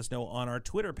 You can let us know on our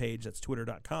Twitter page. That's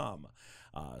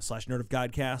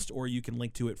twitter.com/nerdofgodcast, or you can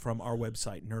link to it from our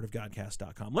website,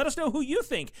 nerdofgodcast.com. Let us know who you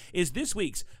think is this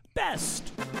week's best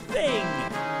thing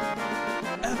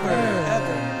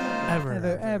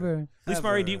Ever. Liz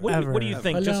Murray, what do you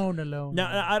think? Alone.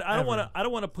 Now, I don't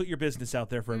want to put your business out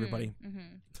there for everybody.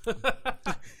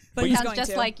 But he's Sounds going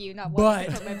just to. like you, not But-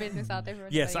 wanting to put my business out there for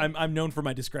Yes, everybody. I'm known for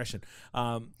my discretion.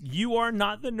 You are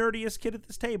not the nerdiest kid at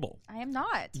this table. I am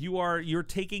not. You're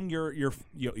taking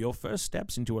your first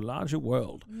steps into a larger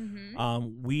world.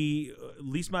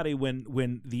 Lise Marie,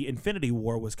 when the Infinity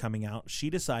War was coming out, she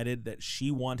decided that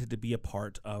she wanted to be a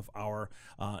part of our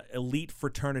elite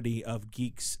fraternity of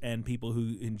geeks and people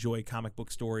who enjoy comic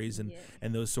book stories and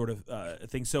those sort of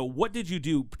things. So what did you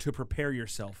do to prepare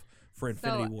yourself for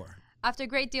Infinity War? After a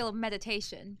great deal of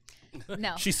meditation,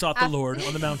 no. She sought the Lord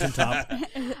on the mountaintop.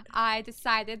 I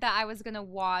decided that I was going to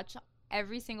watch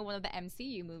every single one of the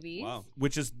MCU movies. Wow.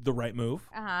 Which is the right move.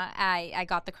 I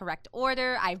got the correct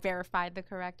order. I verified the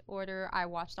correct order. I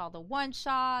watched all the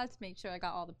one-shots, made sure I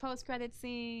got all the post-credit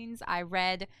scenes. I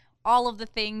read all of the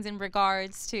things in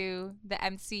regards to the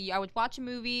MCU. I would watch a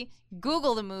movie,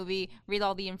 Google the movie, read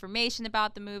all the information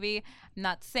about the movie. I'm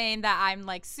not saying that I'm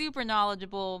like super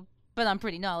knowledgeable, but I'm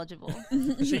pretty knowledgeable.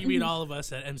 She can beat all of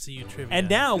us at MCU trivia. And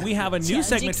now we have a new Challenge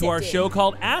segment to our accepted. show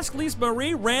called Ask Lise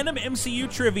Marie Random MCU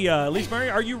Trivia. Lise Marie,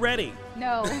 are you ready?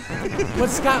 No.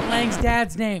 What's Scott Lang's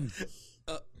dad's name?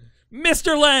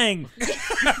 Mr. Lang!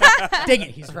 Dang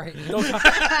it, he's right.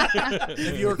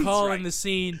 if you recall in the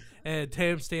scene, and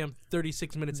timestamp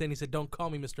 36 minutes in, he said, "Don't call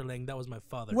me Mr. Lang. That was my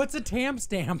father." What's a tam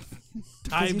stamp?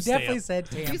 Because he Timestamp. definitely said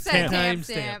tam You stamp. said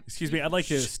Timestamp. timestamp. Excuse me, I'd like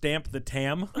to stamp the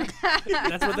TAM.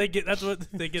 That's what they get. That's what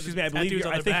they get. Excuse me, I believe tattoos you're,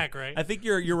 on I their think, back, right? I think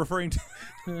you're referring to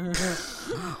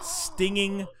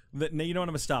stinging. No, you know what?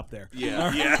 I'm gonna stop there.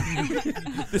 Yeah.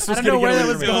 This I was don't know gonna where get that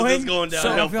really was real. going. This is going So I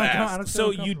downhill feel fast. I don't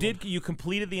So feel comfortable. you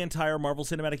completed the entire Marvel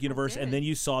Cinematic Universe, and then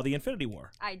you saw the Infinity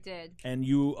War, I did. and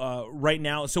you right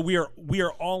now. So we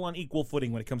are all on equal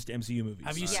footing when it comes to MCU movies.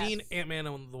 Have you Yes. seen Ant-Man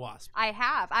and the Wasp? I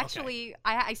have. Actually,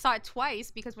 I saw it twice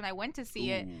because when I went to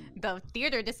see it, the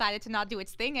theater decided to not do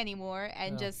its thing anymore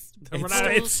and just We're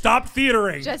not- It stopped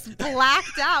theatering. just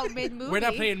blacked out mid-movie. We're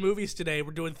not playing movies today.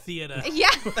 We're doing theater. Yeah.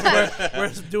 We're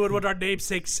doing what our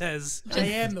namesake says. I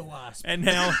am the wasp. And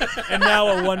now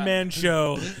a one-man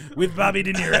show with Bobby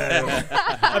De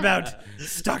Niro about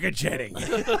stock and jetting.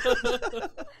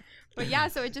 But yeah,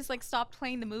 so it just like stopped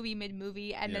playing the movie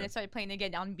mid-movie and then Yeah. it started playing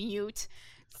again on mute.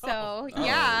 So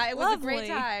yeah, it was a great Lovely.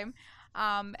 time.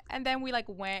 And then we like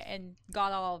went and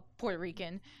got all Puerto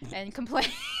Rican and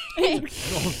complained.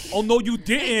 Oh no, you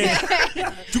didn't!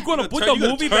 You're gonna put the you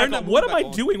gotta movie turn back the on. What movie am I back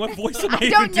on. doing? What voice am I even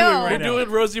don't doing know. right We're now? doing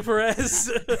Rosie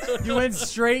Perez. You went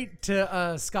straight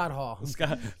to Scott Hall.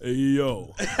 Scott, hey,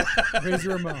 yo, Razor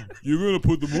Ramon. you're gonna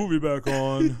put the movie back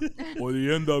on, or the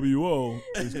NWO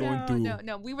is going to.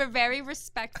 No. We were very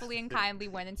respectfully and kindly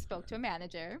went and spoke to a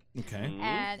manager Okay.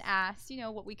 and asked,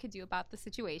 what we could do about the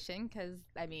situation because,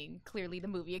 I mean, clearly the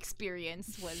movie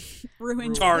experience was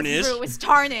Ruined. Tarnished. it was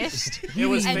tarnished. it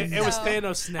was And it was so-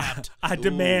 Thanos snapped. I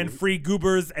demand free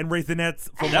goobers and raisinets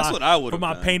for That's my, what I would've for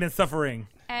my done. pain and suffering.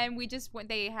 And we just went,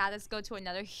 they had us go to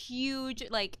another huge,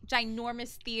 like,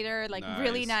 ginormous theater, like,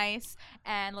 really nice,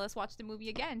 and let us watch the movie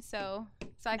again. So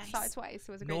I saw it twice.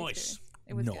 It was a great Nice. experience.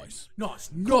 It was good. Nice.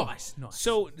 Nice.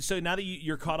 So now that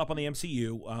you're caught up on the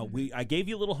MCU, I gave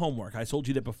you a little homework. I told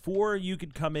you that before you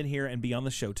could come in here and be on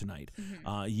the show tonight,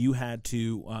 you had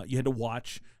to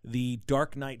watch the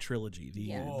Dark Knight trilogy,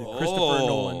 the Christopher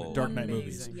Nolan Dark Knight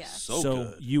movies. Yeah. So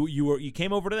good. you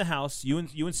came over to the house. You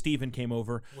and Steven came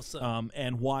over. What's up?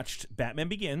 And watched Batman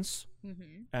Begins.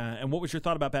 And what was your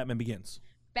thought about Batman Begins?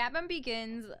 Batman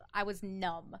Begins, I was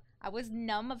numb. I was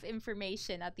numb of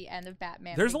information at the end of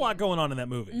Batman. There's a lot Begins. going on in that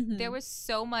movie. There was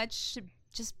so much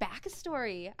just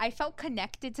backstory. I felt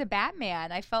connected to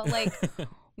Batman. I felt like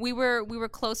we were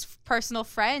close personal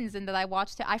friends, and that I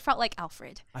watched it. I felt like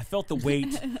Alfred. I felt the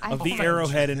weight of the felt-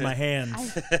 arrowhead in my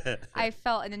hands. I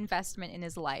felt an investment in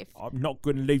his life. I'm not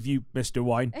going to leave you, Mr.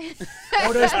 Wayne.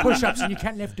 All those push-ups and you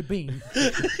can't lift a beam.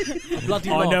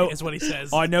 Bloody I log know- is what he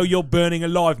says. I know you're burning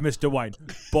alive, Mr. Wayne,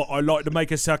 but I'd like to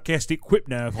make a sarcastic quip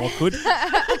now if I could.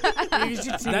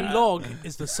 That log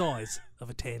is the size of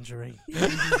a tangerine.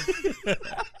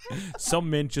 Some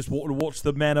men just want to watch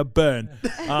the manor burn.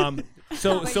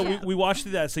 So we watched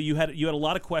through that. So you had a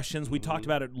lot of questions. We talked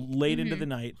about it late into the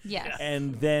night. Yes.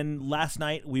 And then last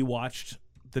night we watched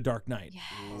The Dark Knight.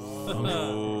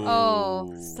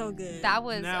 Oh, So good. that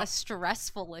was Now- a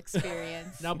stressful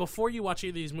experience. Now, before you watch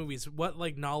either of these movies, what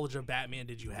knowledge of Batman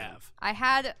did you have? I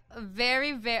had a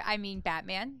very, I mean,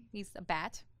 Batman. He's a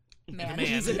bat. Man.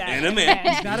 He's a bat. And a man.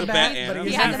 He's not a bat, and but a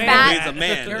he's He man. has a man. bat. He's a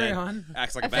man. Carry that on.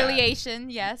 Acts like a bat. Affiliation,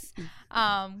 yes,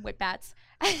 with bats.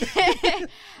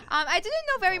 I didn't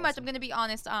know very much. I'm gonna be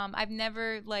honest. I've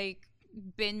never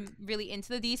been really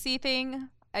into the DC thing.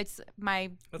 It's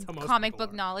my That's how most comic people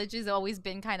book are. knowledge has always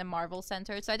been kind of Marvel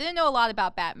centered, so I didn't know a lot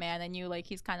about Batman. I knew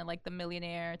he's kind of like the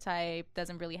millionaire type,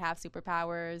 doesn't really have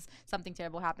superpowers. Something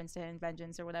terrible happens to him,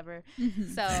 vengeance or whatever.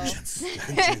 So That's a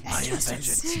I am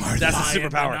the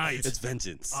superpower. knight. It's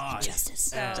vengeance. Justice.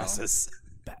 so- Justice.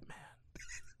 Batman.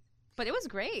 But it was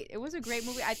great. It was a great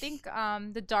movie. I think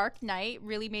The Dark Knight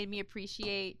really made me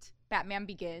appreciate Batman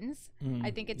Begins.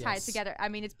 I think it tied yes. together. I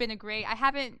mean, it's been a great. I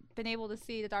haven't been able to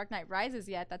see The Dark Knight Rises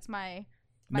yet. That's my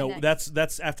No, next.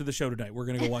 that's after the show tonight. We're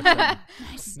gonna go watch that.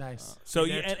 Nice. So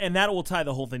and that will tie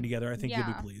the whole thing together. I think you'll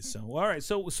Yeah. be pleased. So all right.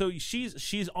 So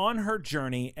she's on her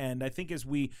journey, and I think as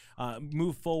we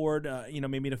move forward,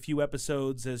 maybe in a few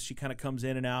episodes, as she kind of comes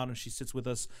in and out, and she sits with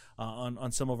us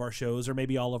on some of our shows, or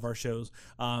maybe all of our shows,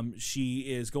 she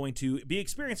is going to be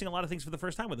experiencing a lot of things for the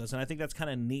first time with us, and I think that's kind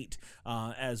of neat.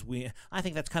 I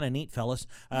think that's kind of neat, fellas.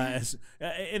 As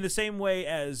in the same way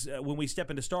as when we step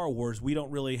into Star Wars, we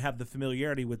don't really have the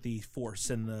familiarity with the Force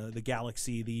and the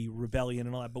galaxy, the rebellion,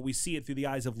 and all that, but we see it through the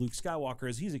eyes of Luke Skywalker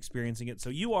as he's experiencing it. So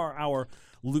you are our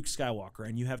Luke Skywalker,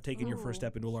 and you have taken your first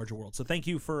step into a larger world. So thank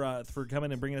you for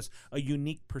coming and bringing us a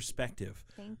unique perspective.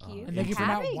 Thank you. And thank you for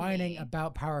not having whining me.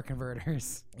 about power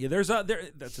converters. Yeah, that's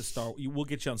a Star. We'll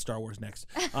get you on Star Wars next.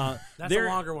 That's there- a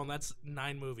longer one. That's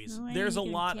 9 movies. There's a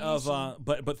lot of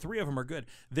but 3 of them are good.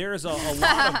 There's a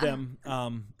lot of them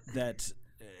that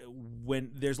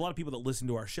when there's a lot of people that listen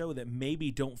to our show that maybe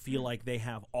don't feel like they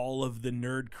have all of the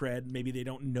nerd cred, maybe they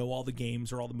don't know all the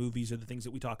games or all the movies or the things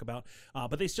that we talk about,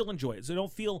 but they still enjoy it. So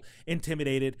don't feel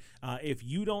intimidated. If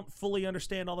you don't fully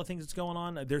understand all the things that's going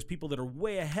on, there's people that are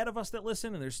way ahead of us that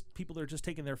listen, and there's people that are just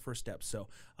taking their first steps. So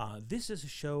this is a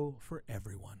show for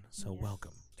everyone. So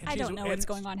welcome. And I she's- don't know what's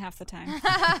going on half the time.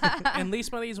 And Lee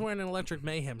Smiley's wearing an Electric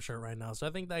Mayhem shirt right now, so I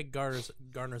think that garners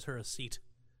her a seat.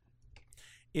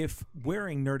 If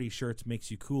wearing nerdy shirts makes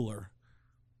you cooler,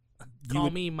 Call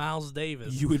me Miles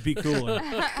Davis. you would be cooler.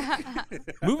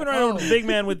 Moving right over to the big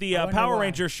man with the wonder Power why.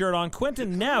 Ranger shirt on,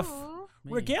 Quentin Neff.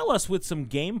 Regale us with some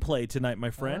gameplay tonight, my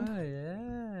friend. Oh, yeah.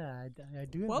 I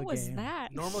do have What a was game.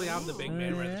 that? Normally, I'm the big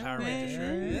man wearing the Power Ranger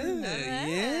shirt.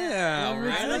 Yeah,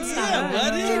 right. Let's Yeah,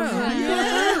 buddy.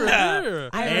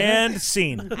 And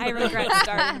scene. I regret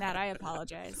starting that. I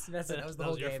apologize. That's it. That was the That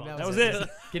whole was your game. fault. That was it.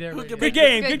 Get it. Good Good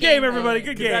game. Good Good game, game, everybody. though.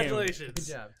 Good game. Congratulations. Good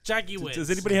job. Jackie wins.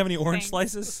 Does anybody have any orange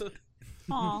Thanks. slices?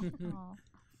 Aw. All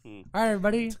right,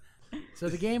 everybody. So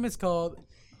the game is called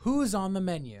Who's on the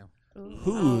Menu?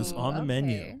 Who's on the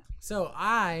menu? Okay. So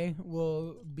I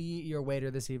will be your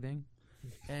waiter this evening,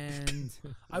 and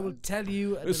I will tell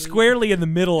you Squarely in the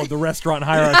middle of the restaurant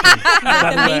hierarchy.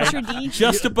 by the way. Maitre d'.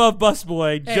 Just above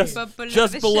busboy, just But below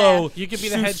just the below. chef. You could be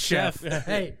the sous head chef.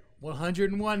 Hey,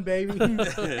 101,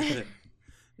 baby.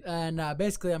 And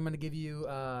basically, I'm going to give you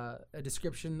a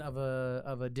description of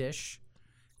a dish,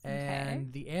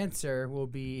 and the answer will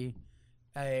be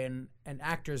an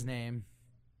actor's name,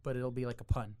 but it'll be like a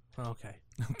pun. Okay.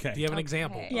 Okay. Do you have an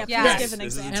example? Okay. Yeah, Yes. please give an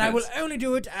This is example. And I will only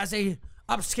do it as a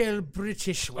upscale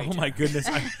British waiter. Oh my goodness!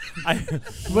 I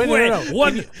Wait, no.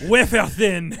 one wafer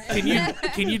thin.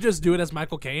 Can you just do it as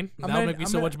Michael Caine? That would make me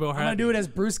so much more I'm going to happy. do it as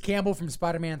Bruce Campbell from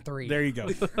Spider-Man 3. There you go.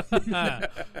 All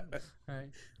right.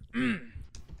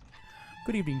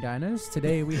 Good evening, diners.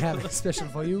 Today we have a special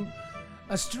for you.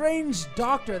 A strange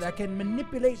doctor that can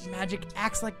manipulate magic,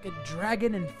 acts like a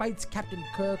dragon, and fights Captain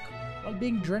Kirk while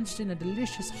being drenched in a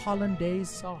delicious hollandaise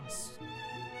sauce.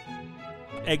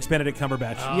 Eggs Benedict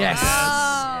Cumberbatch. Yes.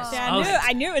 Oh. See,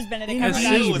 I knew it was Benedict Indeed.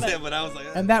 I knew it Cumberbatch. was but- him, but I was like,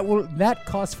 And that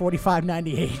costs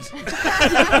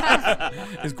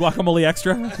 $45.98. Is guacamole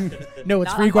extra? No, it's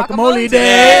Not free on guacamole Guacamole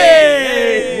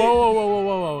day.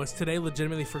 Whoa! Is today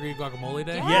legitimately free guacamole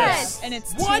day? Yes. And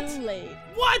it's What? too late.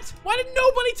 What? Why did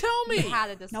nobody tell We me? had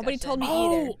a discussion. Nobody told me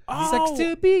either. Sucks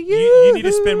to be you. You need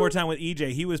to spend more time with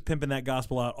EJ. He was pimping that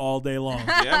gospel out all day long.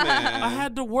 yeah, man. I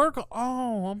had to work.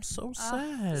 Oh, I'm so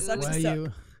sad. Sucks Well, to suck.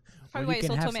 you. Probably well, why you you can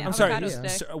sold have told me some- I'm sorry, avocados today.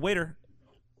 sir, waiter.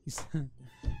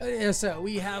 So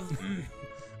we have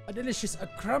a delicious, a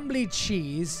crumbly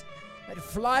cheese that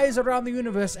flies around the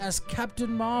universe as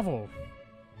Captain Marvel.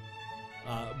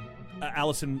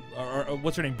 Allison, or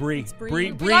what's her name? Brie. It's Brie.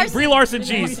 Brie Brie Larson. Brie Larson Brie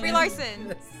cheese. Brie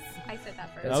Larson. I said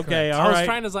that first. That's Okay, correct. all I was right.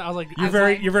 trying to. I was like,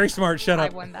 You're very smart. Shut I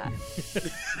up. won that.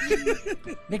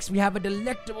 Next, we have a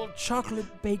delectable chocolate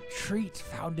baked treat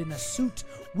found in a suit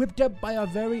whipped up by our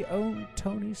very own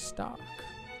Tony Stark.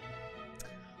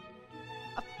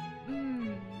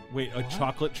 Wait, a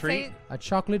chocolate treat? Say- A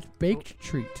chocolate baked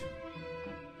treat.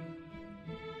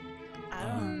 I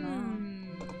don't know.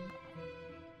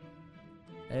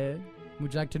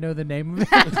 Would you like to know the name of it?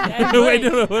 I Wait,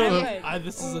 would. no, wait, I wait. would.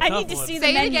 this is a I tough need to one. see the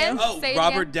Say it menu. again. Oh, Say it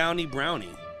Robert again. Downey Brownie.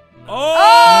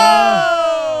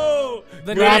 Oh!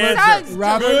 The Good name- answer. Sounds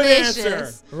Robert- Good delicious.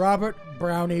 answer. Robert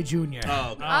Brownie Jr.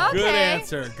 Oh, Good Okay.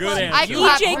 answer. Good Well, answer. I You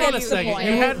clap EJ for Hold on a gets you. the second. point.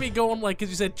 You had me going like because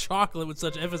you said chocolate with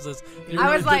such emphasis. You I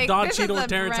were was like, Don this Cheadle is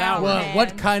and a Terrence brown Howard. Well, man.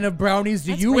 what kind of brownies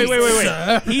do you Wait, eat? wait.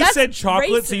 sir? He That's said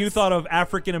chocolate, so you racist. thought of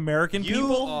African American you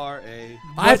people? are a.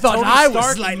 I thought Tony I was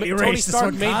Stark- slightly Tony racist Stark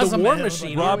on made the Cosmo, War but Machine.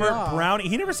 here we Robert are. Brownie.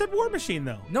 He never said War Machine,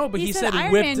 though. No, but he, said said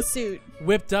Iron whipped, Man suit.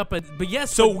 whipped up. But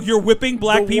yes. So but you're whipping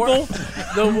black the war- people?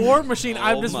 the War Machine.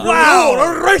 I'm Oh just my. really, Wow,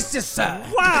 a racist, sir.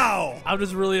 Wow! I'm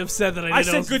just really upset that I I didn't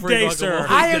know said it was good free day, guacamole sir.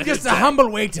 I am day. just a humble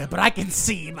waiter, but I can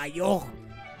see by your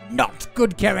not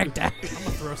good character. I'm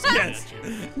gonna throw some at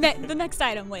you. The next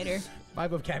item later. My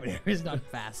vocabulary is not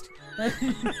fast.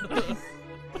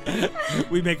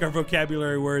 We make our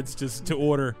vocabulary words just to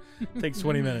order. Takes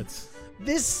 20 minutes.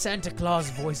 This Santa Claus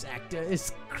voice actor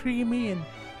is creamy and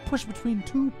pushed between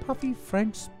two puffy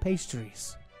French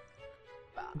pastries.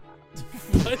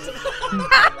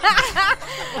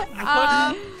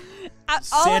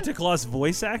 Santa Claus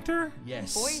voice actor?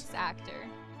 Yes. Voice actor.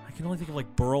 I can only think of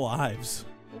like Burl Ives.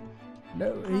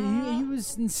 No, he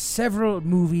was in several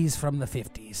movies from the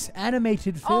 50s,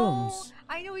 animated films. Oh,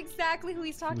 I know exactly who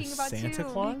he's talking Who's about Santa too.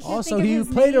 Claus? Also, think of he his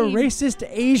played a name. racist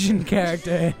Asian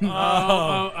character. in-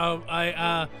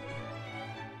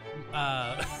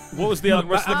 What was the other?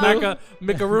 What's the clue?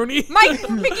 Macaroni.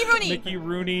 Mickey Rooney. Mickey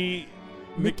Rooney.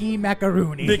 Mickey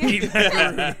Macaroni. Mickey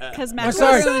Macaroni. Because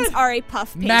sorry. macaroons are a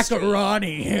puff pastry.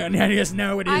 Macaroni. And I just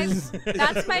know it is.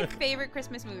 That's my favorite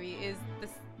Christmas movie. Is the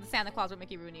Santa Claus with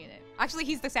Mickey Rooney in it. Actually,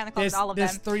 he's the Santa Claus in all of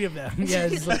There's them. 3 of them. Yeah,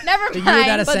 it's like Never the year mind,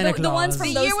 without a but Santa the Claus. ones from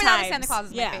The those Year Without a times. Santa Claus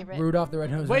is Yeah. my favorite. Rudolph the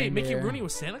Red-Nosed Wait, Mickey Reindeer. Rooney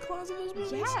was Santa Claus in those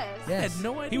movies? Yes. I Yes. had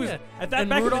no idea. He was at that And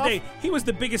back Rudolph? in the day. He was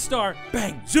the biggest star.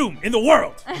 Bang, zoom in the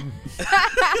world. I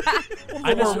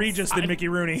More just- Regis than Mickey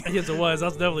Rooney. Yes, it was. I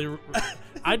was definitely.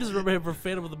 I just remember him for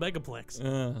Phantom of the Megaplex.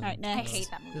 All right, I next. hate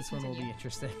that movie. This one will be Continue.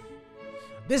 interesting.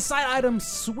 This side item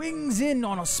swings in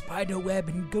on a spider web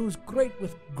and goes great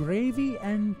with gravy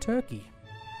and turkey.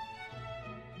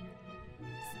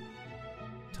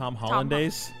 Tom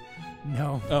Hollandaise.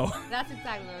 No, Oh, That's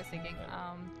exactly what I was thinking.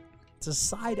 it's a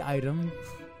side item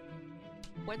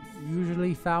What's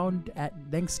usually found at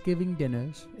Thanksgiving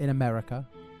dinners in America.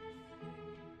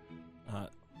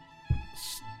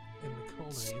 In the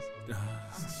colonies.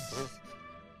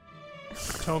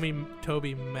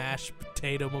 Toby mashed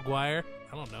potato McGuire.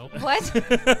 I don't know. what?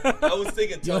 I was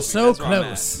thinking Toby. You're so that's where I'm at.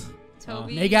 close.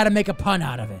 Toby. They got to make a pun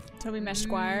out of it. Toby Mesh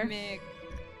Squire. Chicken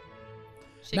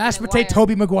Mashed and potato wire.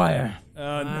 Toby Maguire.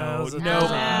 no, was a- no,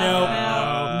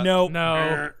 No. no,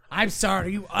 No. I'm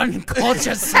sorry, you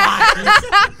uncultured swine.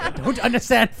 Don't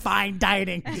understand fine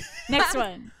dining. Next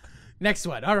one. Next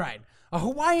one. All right. A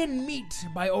Hawaiian meat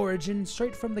by origin,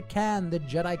 straight from the can, the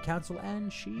Jedi Council,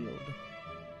 and Shield.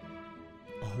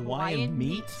 Hawaiian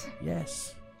meat.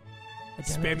 Yes. A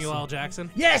Samuel L. delicacy.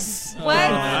 Jackson. Yes. What?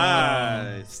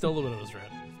 Nice. Still a little bit of his red.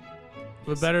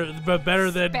 But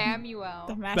better than Samuel.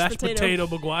 The mashed potato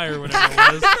McGuire, whatever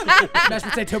it was. Mashed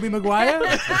potato Toby Maguire.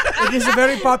 It is a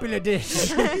very popular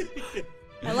dish.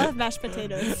 I love mashed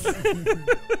potatoes.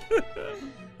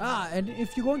 And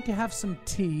if you're going to have some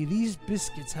tea, these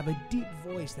biscuits have a deep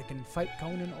voice that can fight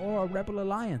Conan or a Rebel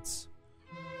Alliance.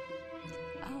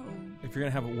 Oh. If you're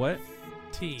gonna have a what?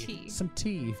 Tea. Tea. Some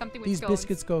tea. Something with These scones.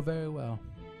 biscuits go very well.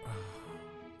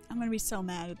 I'm going to be so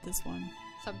mad at this one.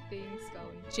 Something scone.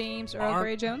 James Earl Ar-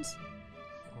 Grey Jones.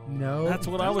 No. That's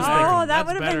what I was Oh, thinking. that That's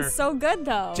would have better. been so good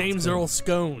though. James Earl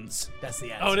Scones. That's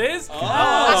the answer. Oh, it is? Oh.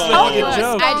 that's Oh, a good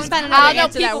joke. I just found I another don't know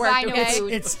answer that people worked. I know Okay.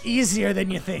 food. It's easier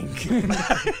than you think.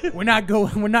 We're not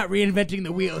reinventing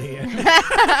the wheel here.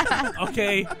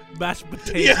 Okay, mashed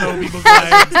potato Toby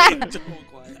Maguire.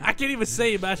 I can't even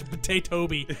say mashed potato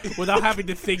Toby without having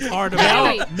to think hard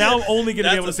about it. Now I'm only going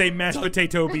to be That's able to say mashed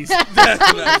potato bees.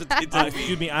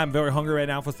 Excuse me, I'm very hungry right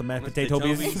now for some mashed potato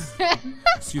bees.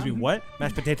 Excuse me, what?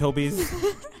 Mashed potato bees?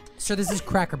 So this is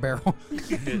Cracker Barrel.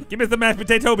 Give me some mashed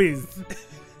potato bees.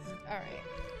 All right.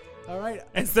 All right.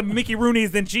 And some Mickey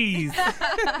Rooney's and cheese.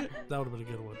 That would have been a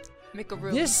good one.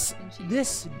 Macaroons This and cheese.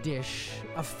 this dish,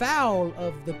 a fowl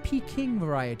of the Peking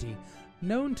variety,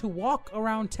 known to walk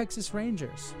around Texas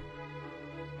Rangers.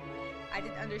 I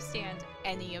didn't understand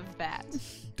any of that.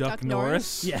 Duck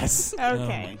Norris? Yes.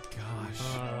 Okay. Gosh.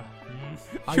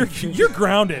 Are You're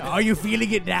grounded. Are you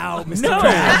feeling it now, Mr. No.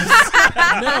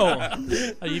 Krabs?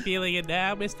 No. Are you feeling it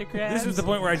now, Mr. Krabs? This is the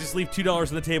point where I just leave $2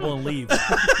 on the table and leave.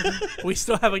 We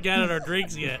still haven't gotten our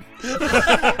drinks yet.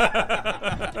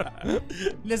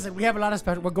 Listen, we have a lot of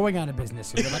special. We're going out of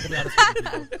business here. We're not gonna be honest with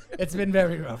you people. It's been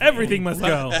very rough. Everything must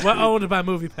go. We're owned by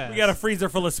MoviePass. We got a freezer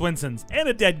full of Swinsons and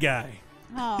a dead guy.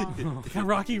 Oh.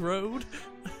 Rocky Road.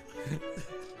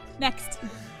 Next.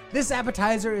 This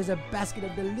appetizer is a basket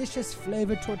of delicious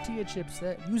flavored tortilla chips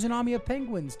that use an army of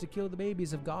penguins to kill the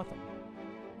babies of Gotham.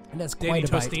 And that's Danny quite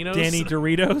a bite. Tostinos. Danny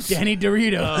Doritos. Danny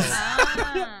Doritos.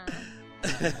 Ah.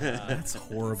 That's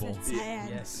horrible. Sad.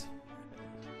 Yes.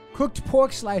 Cooked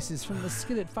pork slices from the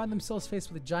skillet find themselves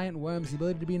faced with giant worms, the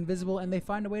ability to be invisible, and they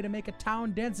find a way to make a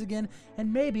town dance again,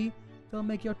 and maybe they'll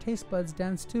make your taste buds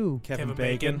dance too. Kevin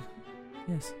Bacon.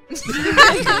 Yes.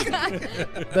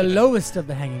 The lowest of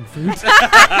the hanging fruit.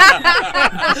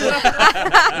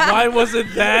 Why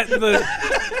wasn't that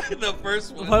the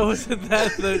first one. Why wasn't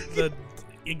that the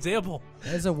example?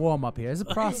 There's a warm up here. There's a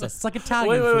process. It's like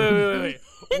Italian Wait, food. wait.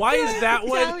 Why is that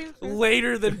one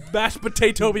later than mashed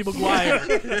potato Toby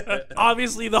Maguire?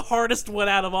 Obviously, the hardest one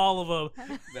out of all of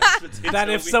them. That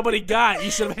if somebody got, you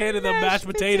should have handed them mashed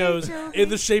potatoes in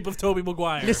the shape of Toby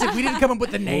Maguire. Listen, we didn't come up with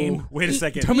the name. Oh, wait a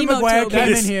second. Toby Emo Maguire Toby. came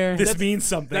This, in here. this means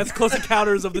something. That's Close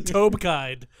Encounters of the Tobe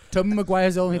kind. Toby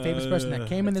Maguire's the only famous person that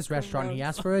came in this restaurant. He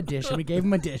asked for a dish, and we gave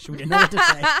him a dish. We didn't know what to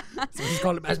say, so we just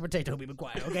called it mashed potato Toby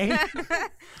Maguire. Okay, All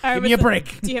right, give me a what's the- break.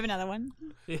 Do you have another one?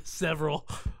 Yeah, several.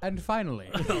 And finally,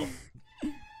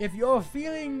 if you're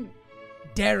feeling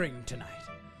daring tonight,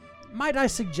 might I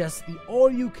suggest the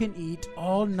all-you-can-eat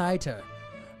all-nighter?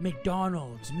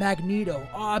 McDonald's, Magneto,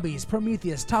 Arby's,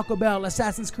 Prometheus, Taco Bell,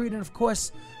 Assassin's Creed, and of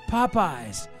course,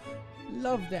 Popeyes.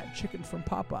 Love that chicken from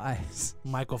Popeyes.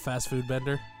 Michael Fast Food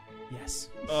Bender. Yes.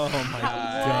 Oh my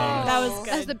god. That was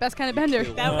That's good. the best kind of bender.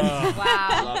 That was,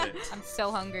 Wow. Love it. I'm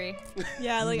so hungry.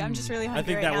 yeah, like I'm just really hungry I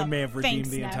think right that now. one may have redeemed Thanks,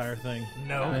 the Neff. entire thing.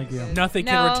 No. Thank you. Nothing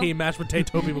No. can redeem mashed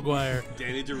potato Toby Maguire.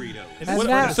 Danny Doritos. And What-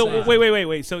 that- so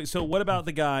wait. So what about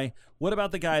the guy? What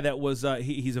about the guy that was?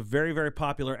 He's a very very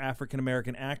popular African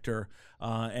American actor,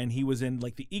 and he was in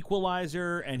like The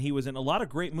Equalizer, and he was in a lot of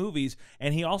great movies,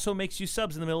 and he also makes you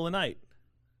subs in the middle of the night.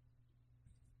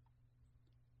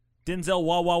 Denzel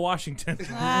Wawa Washington. You're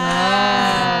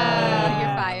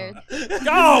fired.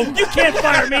 Oh, you can't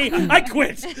fire me! I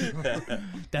quit.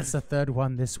 That's the third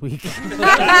one this week. This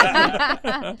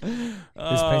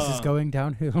place is going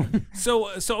downhill. So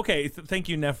okay. Thank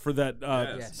you, Neff, for that.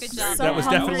 Yes. Good job. So That was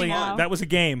hungry definitely now. that was a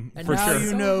game And for now sure. you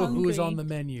So know who's hungry. on the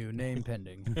menu. Name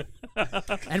pending.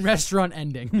 And restaurant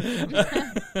ending.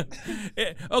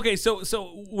 Okay,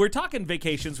 so we're talking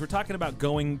vacations. We're talking about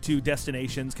going to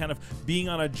destinations, kind of being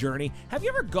on a journey. Have you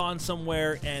ever gone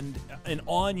somewhere and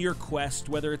on your quest,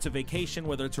 whether it's a vacation,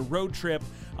 whether it's a road trip,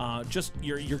 just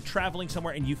you're traveling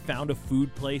somewhere and you found a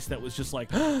food place that was just like,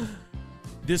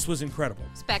 this was incredible.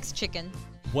 Specs chicken.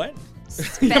 What?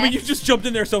 I mean, you just jumped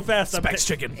in there so fast. I'm- Specs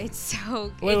chicken. It's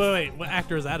so Wait. What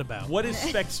actor is that about? What is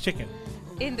Specs Chicken?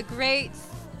 in the great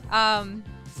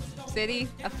city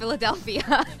of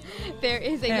Philadelphia. There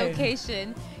is a Hey.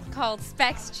 location called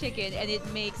Specs Chicken, and it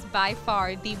makes by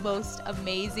far the most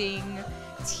amazing,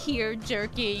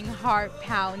 tear-jerking,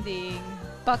 heart-pounding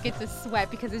buckets of sweat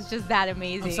because it's just that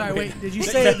amazing. I'm sorry, wait, did you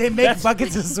say they make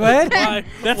buckets of sweat? Why?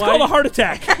 That's why, called a heart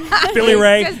attack, Billy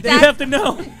Ray. 'Cause You that's- have to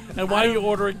know. And why are you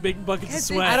ordering big buckets of Because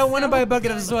sweat? I don't want to buy a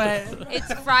bucket of sweat.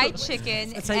 It's fried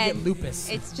chicken. That's how you get and lupus.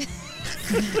 It's just.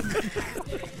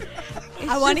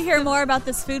 I want to hear more about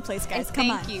this food place, guys. Come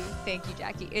on. Thank you,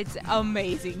 Jackie. It's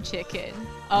amazing chicken.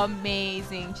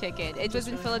 Amazing chicken. It was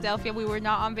in Philadelphia. We were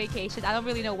not on vacation. I don't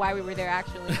really know why we were there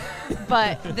actually,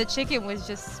 but the chicken was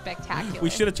just spectacular. We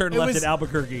should have turned It left was- at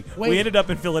Albuquerque. Wait. We ended up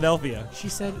in Philadelphia. She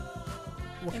said,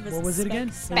 It was What was it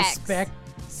again? Specs. Specs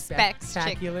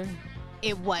Spectacular.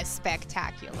 It was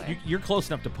spectacular. You're close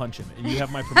enough to punch him, and you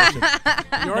have my permission.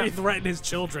 You already threatened his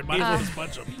children. Might as well just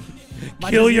punch him.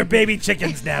 Kill your baby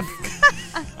chickens, Neff.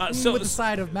 With the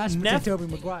side of mashed Neff- potato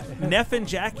Tobey Maguire. Neff and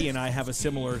Jackie and I have a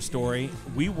similar story.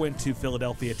 We went to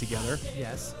Philadelphia together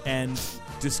Yes. and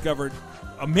discovered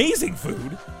amazing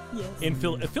food. Yes. In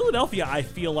Philadelphia, I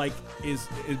feel like is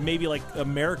maybe like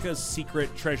America's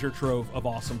secret treasure trove of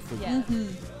awesome food. Yeah.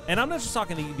 And I'm not just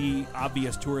talking the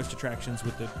obvious tourist attractions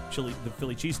with the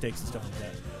Philly cheesesteaks and stuff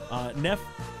like that. Neff,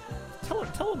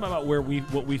 tell him about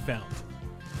what we found.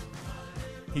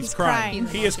 He's crying.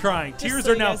 He is crying. Just Tears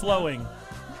so are you now guys know. flowing.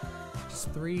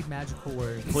 Just 3 magical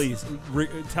words. Please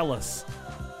tell us.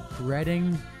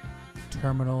 Reading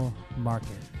Terminal Market.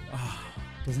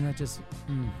 Doesn't that just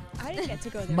I didn't get to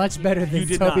go there. much better than You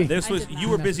did Toby? not. This I was did you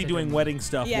not. were busy doing wedding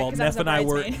stuff Yeah, while 'cause I was Neff and a I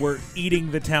bridesmaid. were eating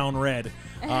the town red.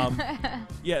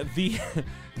 Yeah, the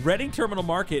Reading Terminal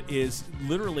Market is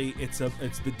literally it's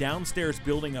the downstairs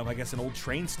building of I guess an old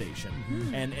train station,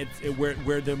 and it's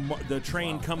where the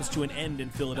train comes to an end in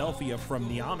Philadelphia from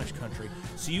the Amish country.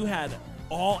 So you had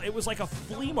it was like a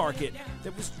flea market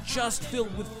that was just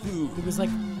filled with food. It was like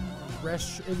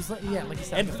it was like like you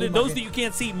said. And the for flea those market. that you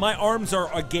can't see, my arms are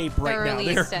agape right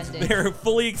Thoroughly now. extended. They're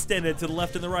fully extended to the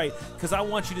left and the right because I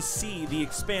want you to see the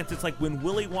expanse. It's like when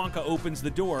Willy Wonka opens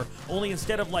the door, only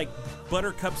instead of like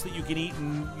buttercups that you can eat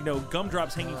and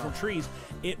gumdrops hanging from trees,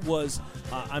 it was,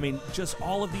 just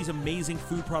all of these amazing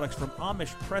food products from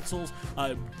Amish pretzels,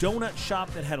 a donut shop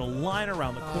that had a line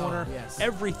around the corner, yes.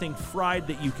 everything fried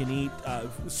that you can eat,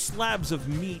 slabs of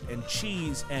meat and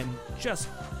cheese, and just,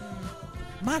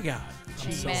 my God.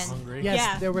 I'm so Man. hungry. Yes,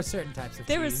 Yeah. there were certain types of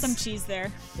There cheese. was some cheese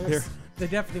there. There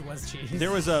definitely was cheese.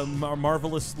 There was a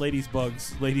marvelous ladies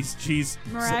cheese.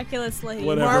 Miraculous lady.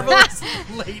 Whatever. marvelous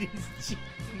ladies cheese.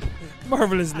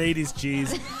 Marvelous ladies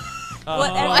cheese.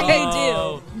 Whatever you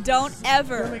do, don't Don't make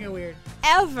ever, it weird.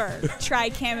 ever try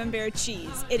camembert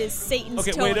cheese. It is Satan's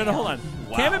Okay, toenail. wait, no, hold on.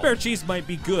 Camembert cheese might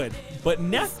be good, but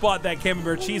Neff bought that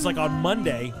camembert cheese like on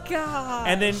Monday God.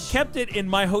 and then kept it in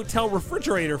my hotel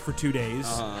refrigerator for 2 days.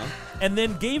 And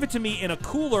then gave it to me in a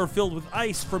cooler filled with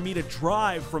ice for me to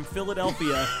drive from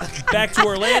Philadelphia back to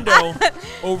Orlando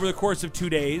over the course of 2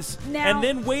 days. Now- and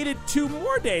then waited 2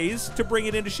 more days to bring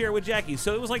it in to share with Jackie.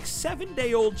 So it was like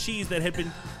 7-day-old cheese that had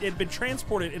been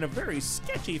transported in a very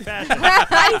sketchy fashion.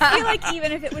 I feel like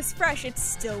even if it was fresh, it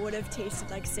still would have tasted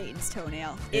like Satan's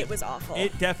toenail. It was awful.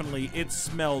 It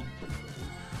smelled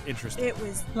interesting. It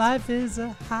was Life is a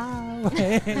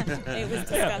highway. it was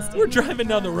disgusting. We're driving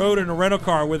down the road in a rental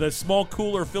car with a small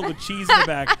cooler filled with cheese in the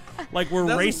back, like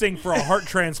we're racing for a heart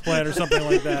transplant or something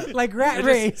like that. like Rat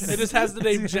Race. It just has the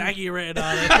name Jackie written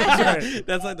on it. That's right.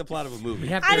 That's like the plot of a movie. We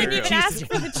have I to didn't get even cheese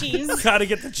ask for the cheese. Gotta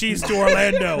get the cheese to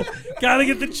Orlando. Gotta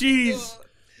get the cheese.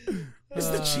 It's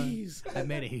the cheese. I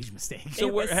made a huge mistake. So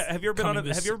It was have you ever been on coming a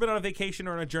this- have you ever been on a vacation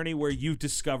or on a journey where you've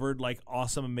discovered like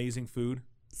awesome, amazing food?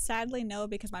 Sadly, no,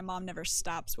 because my mom never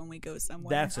stops when we go somewhere.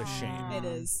 That's a shame. It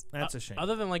is. That's a shame.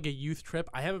 Other than like a youth trip,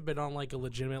 I haven't been on like a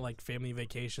legitimate like family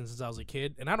vacation since I was a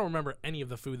kid, and I don't remember any of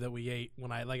the food that we ate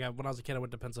when I was a kid. I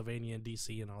went to Pennsylvania and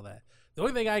DC and all that. The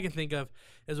only thing I can think of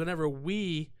is whenever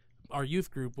our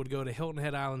youth group, would go to Hilton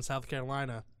Head Island, South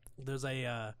Carolina. There's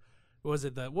a what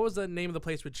was the name of the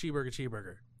place with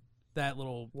Cheeseburger? That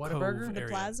little Whataburger? cove The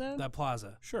area. plaza? That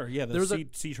plaza. Sure, yeah, There was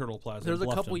Sea Turtle Plaza. There was a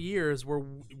in couple Bluffton. years where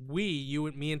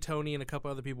me and Tony and a couple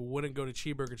other people wouldn't go to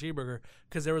Cheeseburger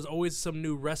because there was always some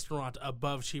new restaurant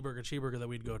above Cheeseburger that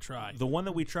we'd go try. The one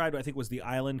that we tried, I think, was the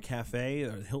Island Cafe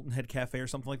or Hilton Head Cafe or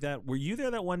something like that. Were you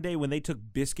there that one day when they took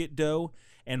biscuit dough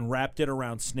and wrapped it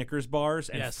around Snickers bars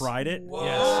and Yes. fried it? Yes.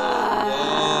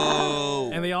 Whoa.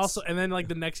 And then like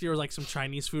the next year was like some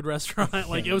Chinese food restaurant.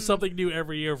 Like it was something new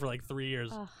every year for like 3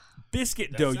 years.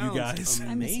 Biscuit dough, you Sounds guys.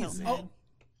 I miss Hilton amazing. Head.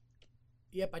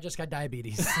 Yep, I just got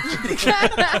diabetes.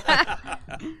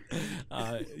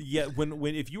 Yeah,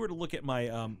 when if you were to look at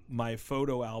my my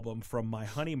photo album from my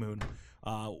honeymoon,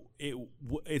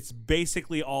 it's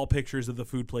basically all pictures of the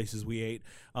food places we ate.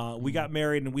 We got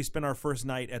married and we spent our first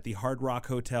night at the Hard Rock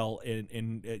Hotel at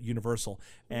Universal,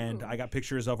 and I got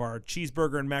pictures of our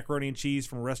cheeseburger and macaroni and cheese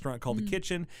from a restaurant called The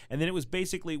Kitchen. And then it was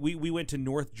basically we went to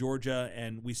North Georgia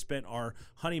and we spent our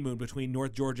honeymoon between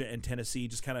North Georgia and Tennessee.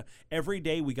 Just kind of every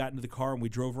day we got into the car and we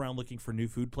drove around looking for new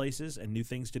food places and new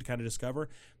things to kind of discover.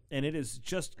 And it is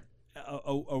just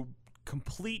a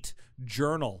complete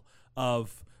journal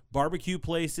of barbecue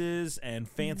places and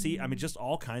fancy. I mean, just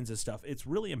all kinds of stuff. It's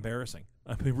really embarrassing.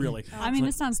 I mean, really. I mean,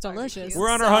 it sounds delicious. We're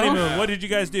on our honeymoon. What did you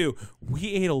guys do?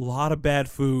 We ate a lot of bad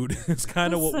food. It's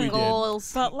kind of what we did.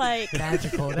 But like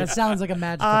magical. That sounds like a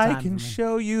magical time. I can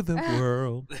show you the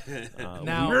world.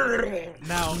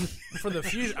 Now, for the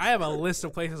future, I have a list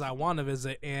of places I want to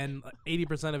visit, and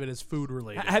 80% of it is food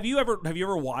related. Have you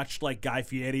ever watched like Guy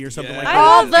Fieri or something like I that?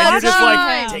 love that. And you're just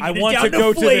like, Take I want to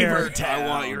go to there. I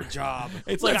want your job.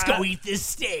 It's like, Let's go eat this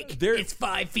steak. It's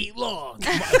 5 feet long.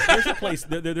 There's a place.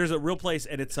 There's a real place,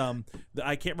 and it's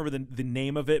I can't remember the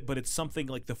name of it, but it's something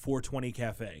like the 420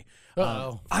 Cafe.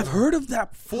 I've heard of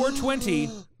that. 420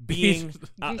 being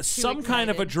some kind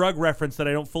of a drug reference that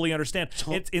I don't fully understand.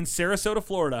 It's in Sarasota,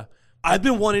 Florida. I've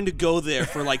been wanting to go there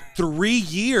for like 3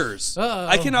 years.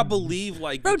 I cannot believe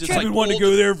like I've been wanting to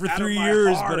go there for 3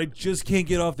 years, but I just can't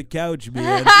get off the couch,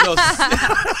 man.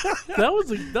 That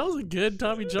was a good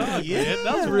Tommy John. Man.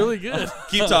 That was really good.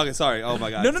 Keep talking. Sorry. Oh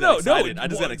my God. No. I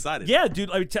just got excited. Yeah,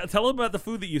 dude. I mean, tell them about the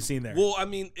food that you've seen there. Well, I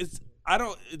mean,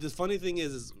 the funny thing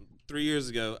is 3 years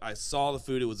ago, I saw the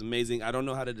food. It was amazing. I don't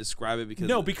know how to describe it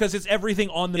because it's everything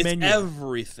on the menu.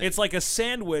 Everything. It's like a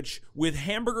sandwich with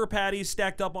hamburger patties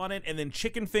stacked up on it, and then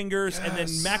chicken fingers, and then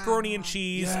macaroni and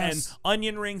cheese, and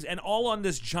onion rings, and all on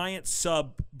this giant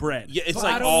sub bread. Yeah, it's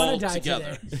like all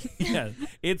together. Yeah,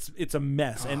 it's a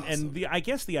mess. Awesome. And I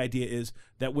guess the idea is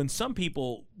that when some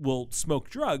people will smoke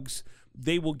drugs,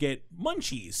 they will get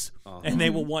munchies, and they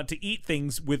will want to eat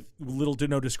things with little to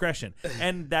no discretion,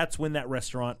 and that's when that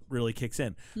restaurant really kicks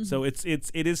in. So it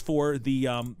is for the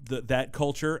that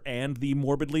culture and the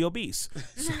morbidly obese.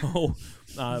 So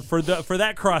for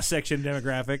that cross section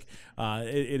demographic,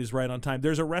 it is right on time.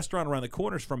 There's a restaurant around the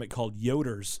corners from it called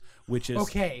Yoder's, which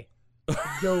is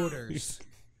Yoder's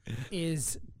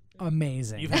is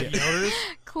amazing. You've had Yoder's?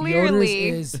 Clearly.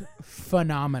 Yoder's is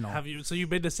phenomenal. So you've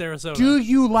been to Sarasota? Do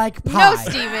you like pie? No,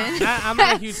 Steven. I'm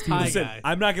not a huge pie guy.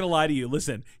 I'm not going to lie to you.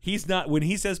 Listen, he's not. When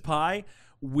he says pie,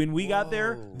 when we got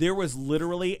there was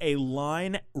literally a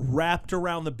line wrapped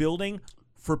around the building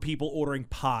for people ordering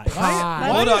pie.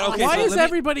 Hold on. Okay, why so is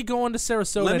everybody going to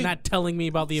Sarasota and not telling me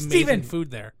about the amazing food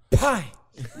there? Pie.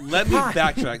 Let me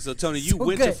backtrack. So, Tony, you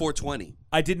went to 420.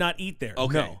 I did not eat there.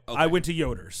 Okay. No. I went to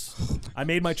Yoder's. I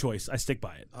made my choice. I stick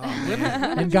by it.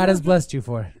 And God has blessed you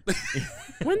for it.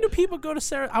 When do people go to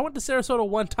Sarasota? I went to Sarasota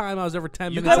one time. I was there for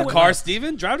 10 minutes. You got a car,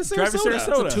 Steven? Drive to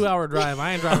Sarasota. It's a 2-hour drive.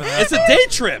 I ain't driving that. It's a day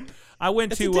trip. I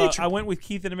went with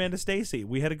Keith and Amanda Stacy.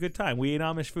 We had a good time. We ate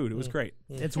Amish food. It was great.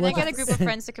 Can I get a group of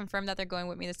friends to confirm that they're going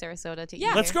with me to Sarasota to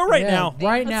eat? Let's go right now.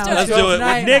 Right now. Let's do it.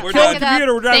 Nick, kill the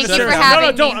computer. We're driving to Thank you for Sarasota. having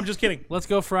No, don't. me. I'm just kidding. Let's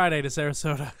go Friday to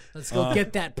Sarasota. Let's go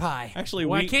get that pie.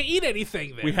 Actually, I can't eat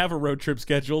anything there. we have a road trip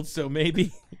scheduled, so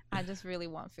maybe. I just really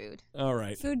want food. All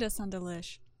right. Food does sound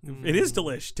delish. It is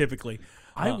delish, typically.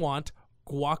 I want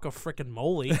guaca frickin'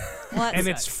 moly, and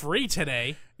it's free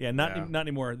today. Yeah, not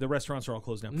anymore. The restaurants are all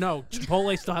closed now. No,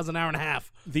 Chipotle still has an hour and a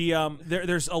half.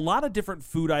 There's a lot of different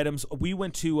food items. We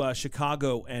went to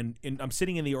Chicago, and I'm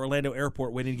sitting in the Orlando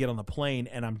airport waiting to get on the plane,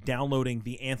 and I'm downloading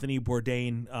the Anthony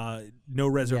Bourdain No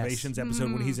Reservations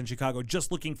episode when he's in Chicago,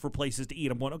 just looking for places to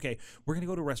eat. I'm going, okay, we're going to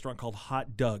go to a restaurant called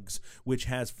Hot Doug's, which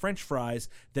has French fries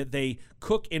that they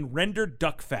cook in rendered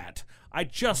duck fat. I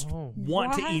just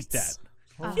want to eat that.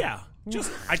 Yeah,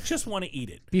 I just want to eat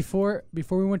it. Before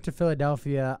we went to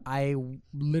Philadelphia, I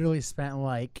literally spent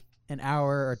like an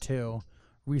hour or two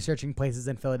researching places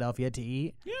in Philadelphia to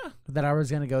eat. Yeah. That I was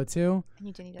going to go to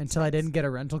until I didn't get a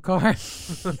rental car.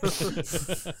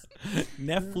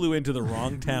 Neff flew into the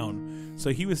wrong town,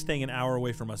 so he was staying an hour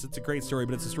away from us. It's a great story,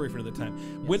 but it's a story for another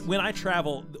time. Yes. When I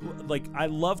travel, like, I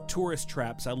love tourist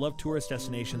traps. I love tourist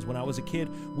destinations. When I was a kid,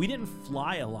 we didn't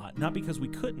fly a lot, not because we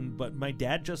couldn't, but my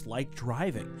dad just liked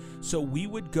driving. So we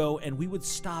would go and we would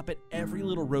stop at every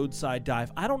little roadside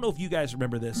dive. I don't know if you guys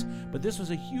remember this, but this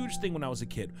was a huge thing when I was a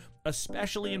kid,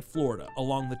 especially in Florida,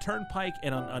 along the turnpike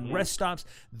and on rest stops.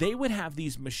 They would have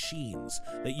these machines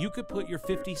that you could put your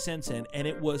 50 cents in, and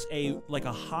it was like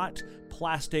a hot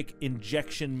plastic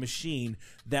injection machine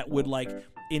that would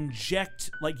inject,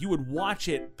 you would watch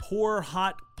it pour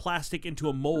hot plastic into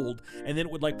a mold, and then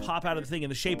it would pop out of the thing in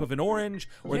the shape of an orange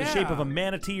or the shape of a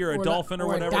manatee or a dolphin or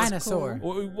whatever. A dinosaur.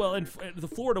 Well, and the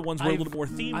Florida ones were a little bit more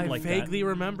themed like that. I vaguely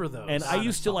remember those. And I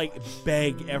used to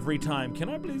beg every time, can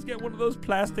I please get one of those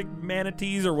plastic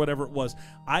manatees or whatever it was?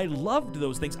 I loved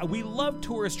those things. We loved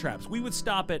tourist traps. We would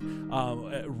stop at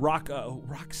Rock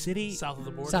City. South of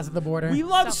the border. South of the border. We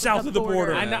loved South of the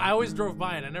border. I always drove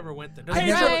by it. I never went there.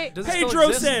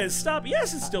 Pedro says, stop.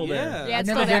 Yes, it's still there. Yeah, it's I've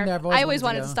never still been there. there. I always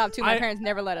wanted to stop too. My parents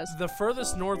never let us. The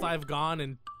furthest north I've gone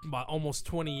in almost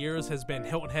 20 years has been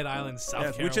Hilton Head Island, South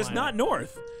Carolina. Which is not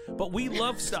north. But we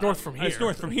love stopping. north from here. It's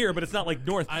north from here, but it's not like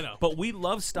north. I know. But we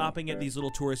love stopping at these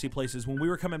little touristy places. When we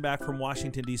were coming back from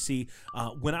Washington, D.C.,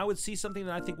 when I would see something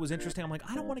that I think was interesting, I'm like,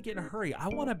 I don't want to get in a hurry. I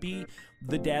want to be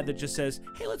the dad that just says,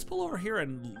 hey, let's pull over here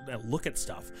and look at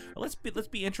stuff. Let's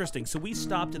be interesting. So we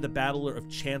stopped at the Battle of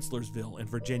Chancellorsville in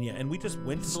Virginia, and we just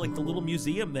went to like the little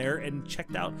museum there and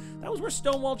checked out. That was where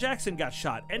Stonewall Jackson got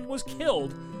shot and was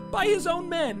killed by his own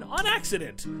men on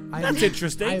accident. That's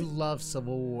interesting. I love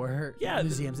Civil War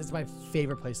museums. It's my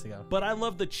favorite place to go. But I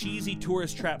love the cheesy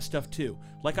tourist trap stuff too.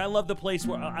 Like I love the place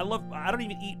where I don't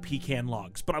even eat pecan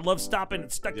logs, but I love stopping at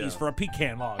Stuckey's for a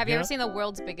pecan log. Have you ever seen the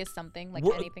world's biggest something? Like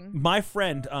anything? My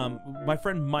friend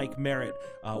Mike Merritt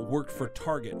worked for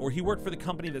Target, or he worked for the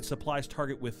company that supplies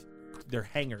Target with their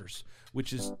hangers,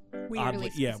 which is weirdly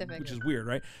specific. Which is weird,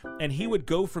 right? And he would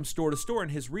go from store to store in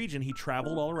his region. He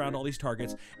traveled all around all these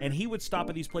Targets, and he would stop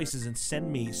at these places and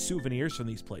send me souvenirs from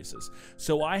these places.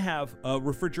 So I have a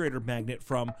refrigerator magnet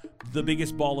from the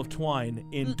biggest ball of twine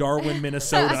in Darwin,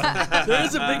 Minnesota. There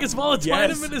is a biggest ball of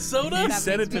twine in Minnesota? He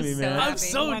sent it to me, man. I'm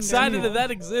so excited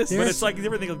that exists. But it's like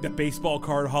everything like the Baseball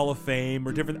Card Hall of Fame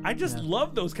or different. I just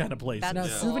love those kind of places. No,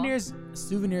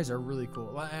 souvenirs are really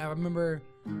cool. I remember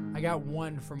I got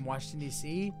one from Washington,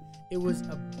 D.C. It was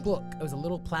a book. It was a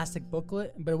little plastic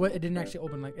booklet, but it didn't actually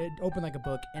open like it opened like a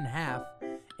book in half,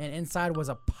 and inside was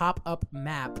a pop-up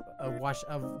map of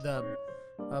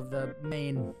the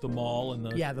main mall and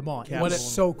the mall. What It's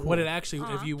so cool. What it actually,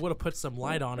 if you would have put some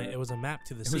light on it, it was a map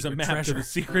to the secret treasure. It was a map to the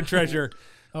secret treasure.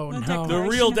 Oh no! The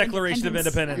real Declaration of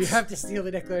Independence. You have to steal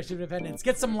the Declaration of Independence.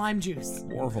 Get some lime juice.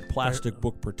 More of a plastic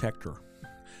book protector.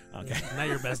 Okay. Not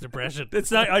your best impression.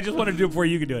 It's not. I just wanted to do it before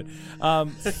you could do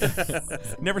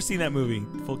it. Never seen that movie.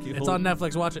 It's on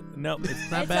Netflix. Watch it. No,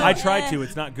 it's not bad. I tried to.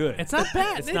 It's not good. It's not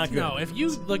bad. It's not good. No, if you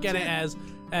look at it as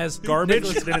garbage,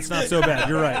 then it's not so bad.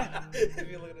 You're right. If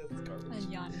you look at it as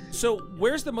garbage. So,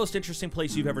 where's the most interesting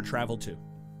place you've ever traveled to?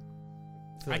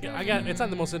 I got. It's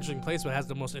not the most interesting place, but it has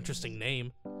the most interesting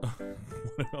name.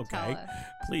 Okay,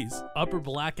 please. Upper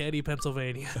Black Eddy,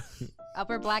 Pennsylvania.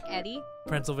 Upper Black Eddy?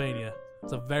 Pennsylvania.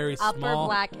 It's a very Upper small,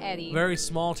 Black Eddy. very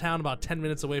small town, about 10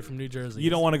 minutes away from New Jersey. You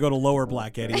don't want to go to Lower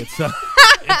Black Eddy. It's a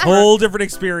whole different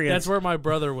experience. That's where my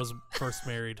brother was first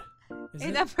married.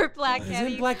 In Upper Black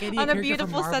Eddy on a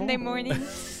beautiful Sunday morning.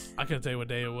 I couldn't tell you what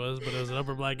day it was, but it was in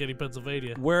Upper Black Eddy,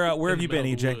 Pennsylvania. Where have you been,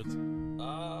 EJ?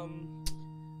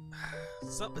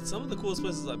 Some of the coolest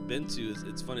places I've been to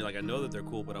it's funny. Like I know that they're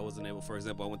cool, but I wasn't able. For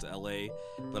example, I went to LA,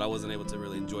 but I wasn't able to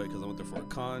really enjoy it because I went there for a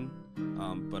con.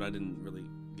 But I didn't really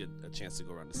get a chance to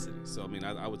go around the city. So I mean,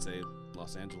 I would say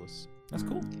Los Angeles. That's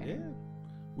cool. Yeah.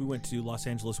 We went to Los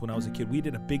Angeles when I was a kid. We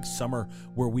did a big summer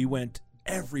where we went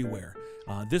everywhere.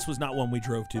 This was not one we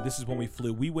drove to. This is when we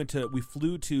flew. We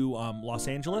flew to Los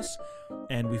Angeles,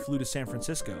 and we flew to San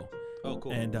Francisco. Oh,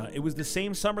 cool. And it was the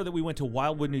same summer that we went to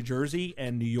Wildwood, New Jersey,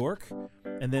 and New York.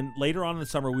 And then later on in the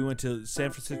summer, we went to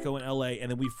San Francisco and L.A., and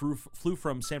then we flew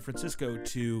from San Francisco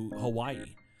to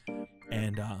Hawaii.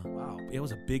 And wow, it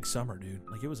was a big summer, dude.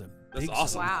 Like it was a That's big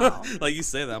awesome. Wow. Like you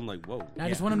say that, I'm like, whoa. I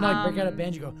just want him to like break out a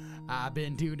band. You go, I've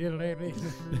been to diddly.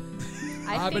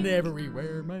 I've been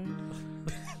everywhere, man.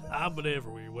 I've been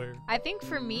everywhere. I think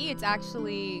for me, it's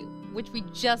actually, which we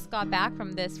just got back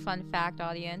from this fun fact,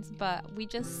 audience, but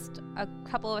a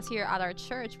couple of us here at our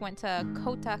church went to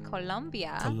Cota,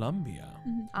 Colombia. Colombia.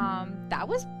 That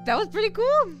was pretty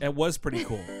cool. It was pretty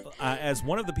cool. As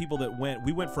one of the people that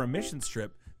we went for a missions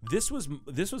trip. This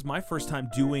was my first time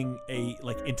doing a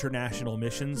like international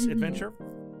missions adventure,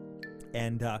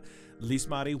 and Liz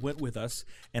Mari went with us.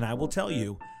 And I will tell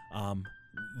you,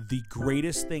 the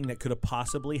greatest thing that could have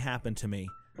possibly happened to me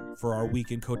for our week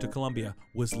in Cota, Colombia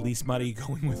was Liz Mari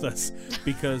going with us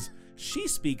because she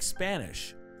speaks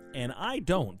Spanish. And I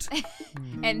don't.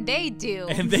 And they do.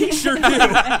 And they sure do.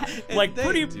 Like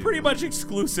pretty much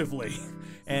exclusively.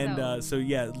 And so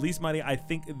yeah, Liz Mari, I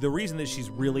think the reason that she's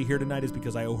really here tonight is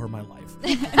because I owe her my life.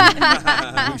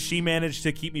 She managed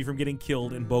to keep me from getting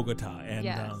killed in Bogota, and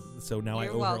so now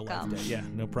You're I owe welcome. her a life. Yeah,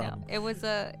 no problem. No, it was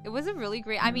a really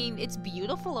great. I mean, it's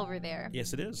beautiful over there.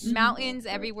 Yes, it is. Mountains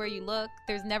everywhere you look.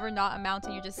 There's never not a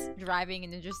mountain. You're just driving,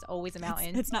 and there's just always a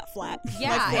mountain. It's not flat.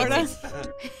 Yeah, like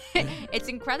Florida. It's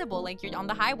incredible. Like you're on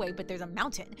the highway, but there's a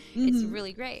mountain. It's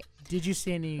really great. Did you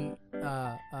see any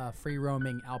free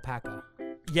roaming alpaca?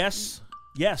 Yes.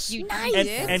 You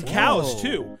and cows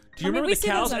too. Do you remember the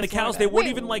cows? And the cows, they weren't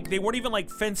even like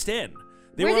fenced in.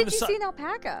 They Where were on did the you see an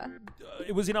alpaca?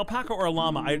 It was an alpaca or a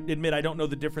llama. I admit I don't know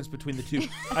the difference between the two.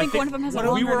 I think one of them has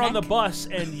a we were longer on the neck. bus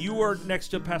and you were next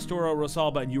to Pastora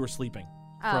Rosalba and you were sleeping.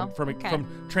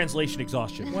 from translation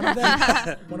exhaustion. One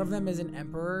of them is an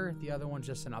emperor. The other one's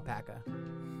just an alpaca.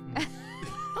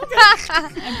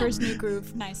 Emperor's New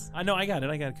Groove. Nice. I know. I got it.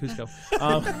 Cusco.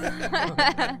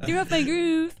 Do up my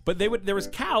groove. But there was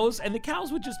cows, and the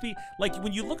cows would just be like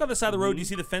when you look on the side of the road, you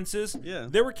see the fences. Yeah.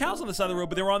 There were cows on the side of the road,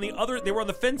 but they were on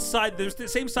the fence side. There's the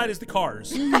same side as the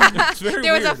cars. It's very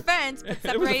There was weird. a fence There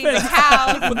was a separating fence. the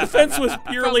cows. But the fence was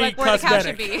purely like where the cow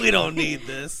should cosmetic. be. We don't need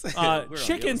this. We're on the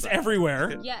Chickens other side.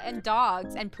 everywhere. Yeah, and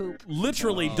dogs and poop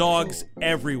Literally dogs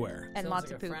everywhere. and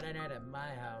lots of poop. Friday night at my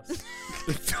house.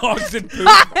 Dogs and poop.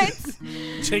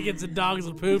 Chickens and dogs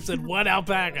and poops and one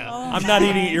alpaca. I'm not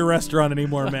eating at your restaurant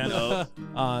anymore, man. No.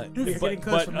 getting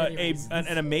close for many reasons.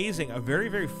 An amazing, a very,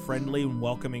 very friendly and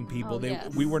welcoming people. Oh,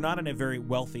 yes. We were not in a very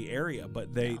wealthy area,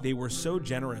 but they were so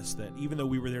generous that even though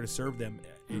we were there to serve them,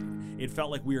 it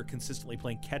felt like we were consistently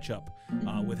playing catch up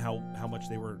with how much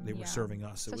they were serving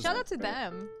us. So shout out to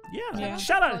them. Yeah,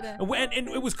 shout out. Oh, And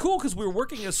it was cool because we were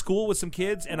working at a school with some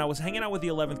kids, and I was hanging out with the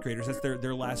 11th graders. That's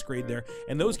their last grade there.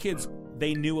 And those kids,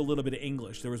 they knew a little bit of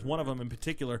English. There was one of them in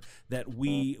particular that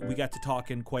we got to talk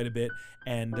in quite a bit,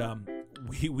 and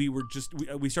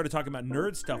we started talking about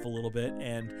nerd stuff a little bit,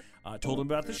 and told them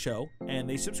about the show, and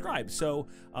they subscribed. So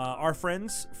our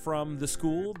friends from the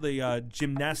school, the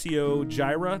Gimnasio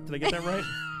Gyra, did I get that right?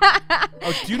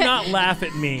 Oh, do not laugh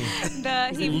at me. The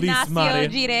Lismaria.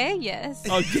 Gimnasio Gire, yes.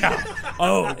 Oh, yeah.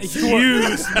 Oh,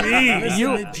 excuse me.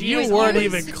 You weren't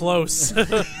even close.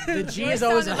 The G is It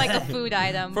always sounded like a food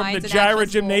item. From Mine's the an actual Gyra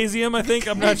school. Gymnasium, I think.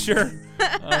 I'm not sure.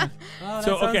 that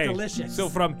So, sounds okay. delicious. So,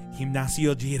 from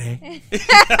Gimnasio Gire.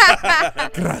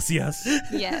 Gracias.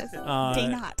 Yes. Day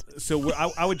not. So,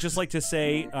 I would just like to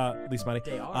say,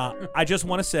 Lismari, I just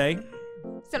want to say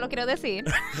Se lo quiero decir.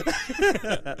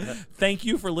 thank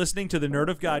you for listening to the Nerd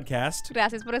of Godcast.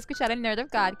 Gracias por escuchar el Nerd of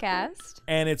Godcast.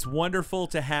 And it's wonderful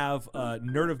to have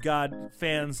Nerd of God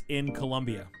fans in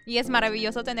Colombia. Y es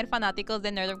maravilloso tener fanáticos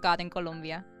de Nerd of God en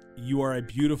Colombia. You are a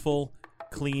beautiful,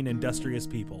 clean, industrious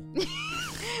people.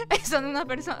 Son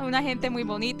una gente muy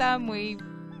bonita, muy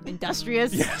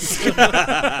industrious. Yes.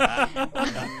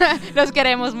 Los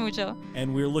queremos mucho.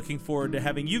 And we're looking forward to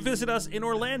having you visit us in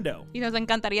Orlando, Y nos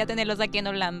encantaría tenerlos aquí en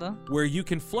Orlando. where you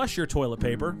can flush your toilet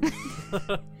paper.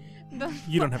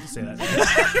 You don't have to say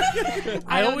that.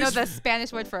 I don't know always- the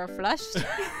Spanish word for a flush.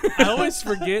 I always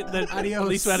forget that Adios.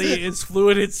 Lismari is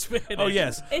fluent in Spanish. Oh,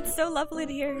 yes. It's so lovely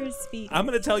to hear her speak. I'm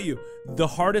going to tell you, the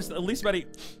hardest, at least, buddy,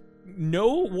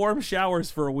 no warm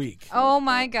showers for a week. Oh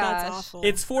my gosh. That's awful.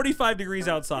 It's 45 degrees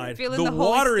outside. Feeling The the Holy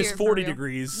water is Spirit for 40 real.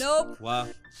 degrees. Nope. Wow.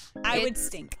 I would It's-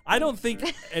 stink. I don't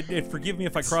think, and forgive me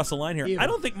if I cross the line here, Ew. I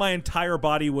don't think my entire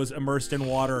body was immersed in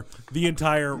water the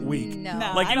entire week. No.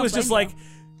 No. Like, I it don't was just blame like,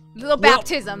 Little well,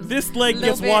 baptisms. this leg Little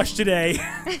gets bit. washed today.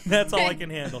 That's all I can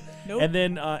handle. Nope. And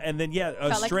then, yeah, a Felt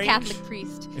like a strange. Catholic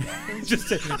priest.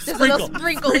 Just a Just a little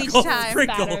sprinkle each time.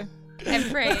 Sprinkle. Batter. And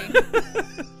praying.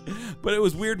 But it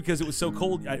was weird because it was so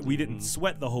cold. We didn't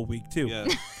sweat the whole week too. Yeah.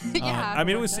 Yeah. I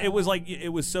mean, it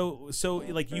was so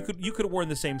like you could have worn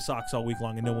the same socks all week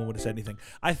long and no one would have said anything.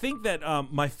 I think that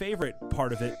my favorite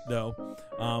part of it though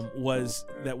was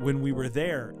that when we were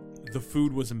there, the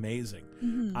food was amazing.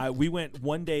 We went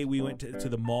to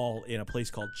the mall in a place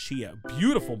called Chia,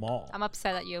 beautiful mall. I'm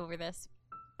upset at you over this.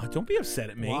 Don't be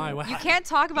upset at me. Why? You can't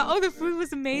talk about, the food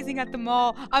was amazing at the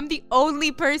mall. I'm the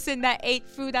only person that ate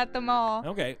food at the mall.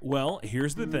 Okay, well,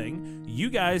 here's the thing.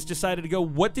 You guys decided to go.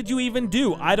 What did you even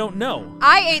do? I don't know.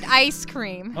 I ate ice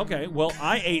cream. Okay, well,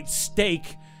 I ate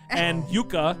steak and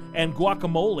yuca and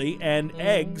guacamole and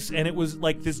eggs, and it was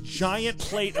like this giant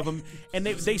plate of them, and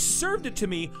they served it to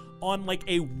me on like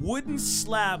a wooden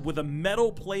slab with a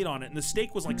metal plate on it, and the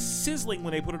steak was like sizzling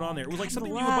when they put it on there. It was like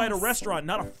something you would buy at a restaurant,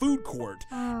 not a food court.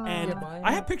 And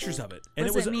I have pictures of it, and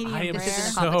it was medium I am rare? This isn't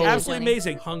a so competition, absolutely Johnny.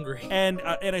 amazing. hungry. And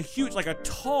a huge, like a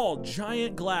tall,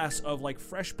 giant glass of like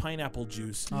fresh pineapple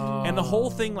juice, and the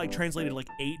whole thing like translated like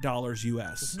 $8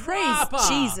 US. Praise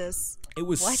Jesus. It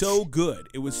was so good.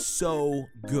 It was so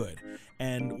good.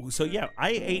 And so, yeah,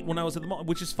 I ate when I was at the mall,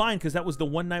 which is fine because that was the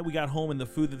one night we got home and the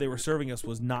food that they were serving us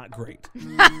was not great.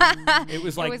 It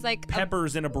was like a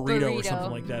peppers in a burrito or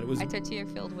something like that. It was, a tortilla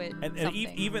filled with and something.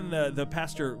 even the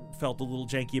pastor felt a little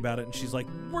janky about it, and she's like,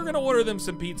 "We're gonna order them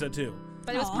some pizza too."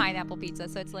 But it was Aw. pineapple pizza,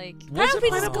 so it's like... Was it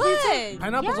Pineapple pizza's good.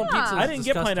 Pineapples on Yeah. pizza is I didn't get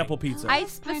disgusting. pineapple pizza. I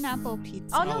Pineapple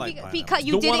pizza. Oh I no, like because pineapple.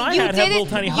 you The one I didn't, had little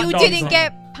tiny hot you dogs didn't on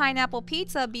get pineapple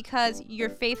pizza because your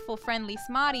faithful friend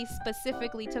Lismari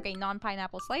specifically took a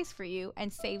non-pineapple slice for you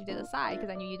and saved it aside because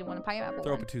I knew you didn't want a pineapple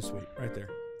Throw up one. a too sweet right there.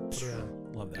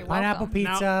 Love that. You're Pineapple welcome.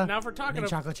 pizza Now if we're talking and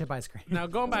of, chocolate chip ice cream. now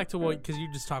going back to what, because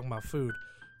you're just talking about food.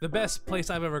 The best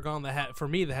place I've ever gone that had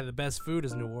the best food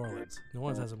is New Orleans. New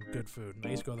Orleans has some good food. And I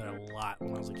used to go there a lot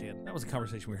when I was a kid. That was a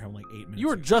conversation we were having like 8 minutes You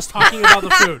were ago. just talking about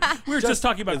the food. We were just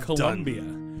talking about Colombia.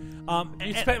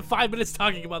 You spent 5 minutes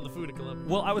talking about the food in Colombia.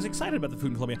 Well, I was excited about the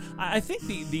food in Colombia. I think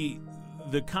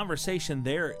the conversation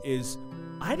there is,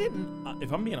 I didn't,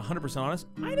 if I'm being 100% honest,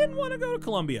 I didn't want to go to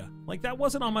Colombia. Like, that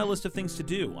wasn't on my list of things to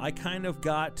do. I kind of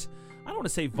got, I don't want to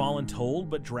say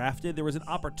voluntold, but drafted. There was an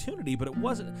opportunity, but it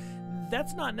wasn't.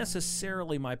 That's not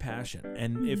necessarily my passion.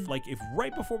 And if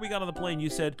right before we got on the plane you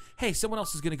said, hey, someone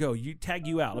else is going to go, tag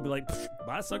you out, I'll be like,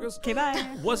 bye, suckers. Okay, bye.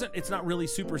 It's not really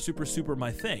super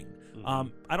my thing.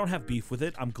 I don't have beef with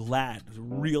it. I'm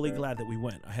really glad that we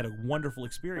went. I had a wonderful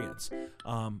experience.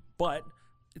 But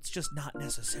it's just not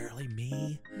necessarily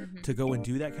me to go and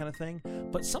do that kind of thing.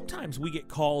 But sometimes we get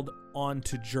called on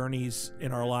to journeys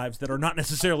in our lives that are not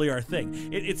necessarily our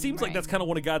thing. It seems like that's kind of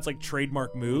one of God's like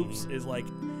trademark moves is like,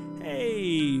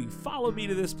 hey, follow me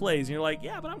to this place. And you're like,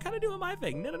 yeah, but I'm kind of doing my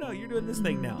thing. No, you're doing this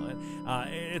thing now.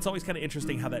 And it's always kind of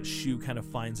interesting how that shoe kind of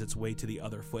finds its way to the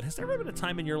other foot. Has there ever been a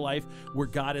time in your life where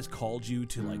God has called you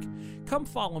to like, come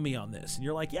follow me on this? And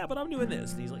you're like, yeah, but I'm doing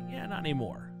this. And he's like, yeah, not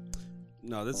anymore.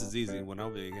 No, this is easy. When I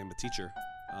became a teacher,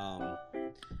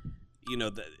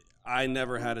 I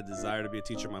never had a desire to be a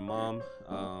teacher. My mom,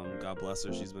 God bless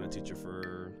her, she's been a teacher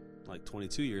for like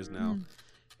 22 years now.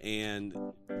 And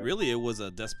really, it was a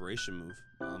desperation move.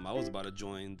 I was about to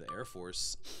join the Air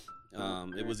Force.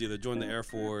 It was either join the Air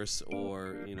Force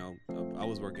or, I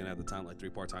was working at the time like 3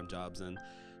 part-time jobs. And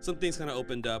some things kind of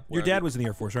opened up. Your dad was in the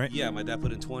Air Force, right? Yeah, my dad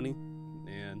put in 20.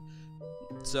 And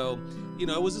so,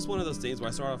 it was just one of those things where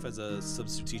I started off as a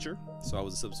substitute teacher. So I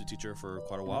was a substitute teacher for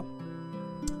quite a while.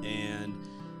 And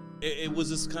it was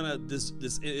just kind of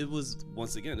it was,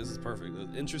 once again, this is perfect,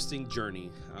 an interesting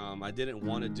journey. I didn't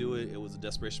want to do it. It was a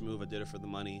desperation move. I did it for the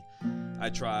money. I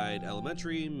tried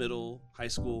elementary, middle, high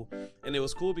school, and it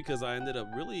was cool because I ended up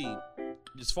really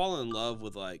just falling in love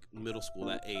with like middle school,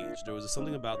 that age. There was just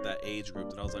something about that age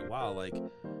group that I was like, wow, like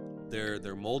they're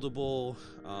moldable.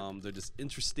 They're just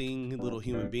interesting little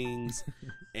human beings,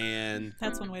 and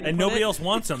that's one way to and put nobody it. else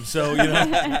wants them. So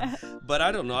But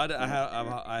I don't know.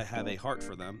 I have a heart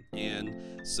for them,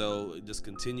 and so just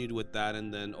continued with that,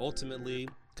 and then ultimately,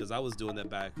 because I was doing that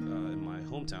back in my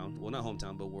hometown, well, not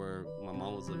hometown, but where my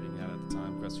mom was living at the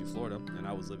time, Crestview, Florida, and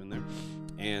I was living there,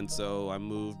 and so I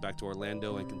moved back to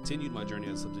Orlando and continued my journey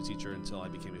as a substitute teacher until I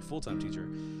became a full-time teacher.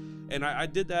 And I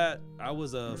did that. I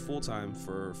was a full-time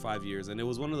for 5 years, and it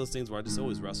was one of those things where I just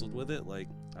always wrestled with it. Like,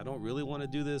 I don't really want to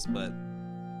do this, but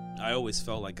I always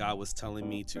felt like God was telling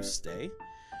me to stay.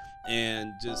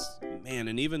 And just, man,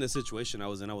 and even the situation I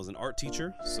was in, I was an art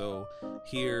teacher. So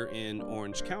here in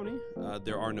Orange County,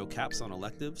 there are no caps on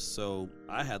electives. So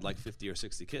I had like 50 or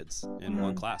 60 kids in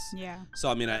one class. Yeah.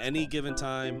 So, I mean, at any given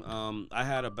time, I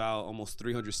had about almost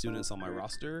 300 students on my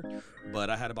roster, but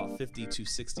I had about 50 to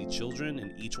 60 children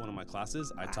in each one of my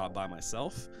classes. I taught by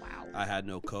myself. Wow. I had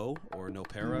no co or no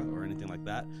para or anything like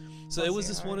that. So it was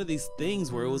just one of these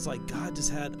things where it was like God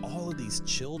just had all of these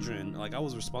children. Like I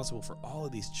was responsible for all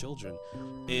of these children,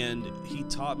 and he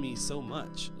taught me so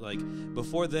much. Like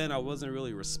before then I wasn't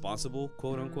really responsible,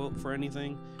 quote unquote, for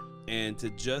anything, and to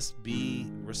just be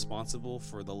responsible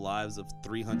for the lives of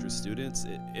 300 students,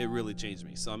 it really changed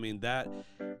me. So I mean, that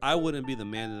I wouldn't be the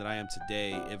man that I am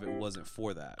today if it wasn't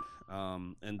for that.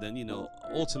 And then,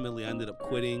 ultimately I ended up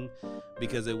quitting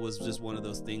because it was just one of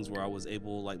those things where I was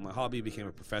able, like my hobby became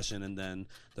a profession, and then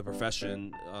the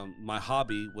profession, my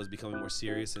hobby was becoming more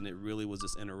serious, and it really was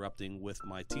just interrupting with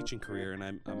my teaching career.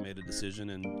 And I made a decision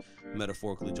and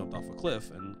metaphorically jumped off a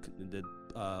cliff and did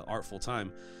art full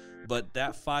time. But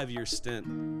that 5-year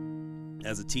stint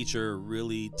as a teacher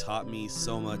really taught me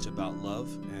so much about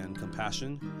love and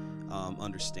compassion,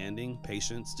 understanding,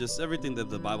 patience, just everything that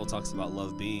the Bible talks about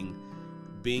love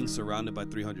being surrounded by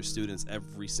 300 students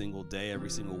every single day, every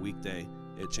single weekday.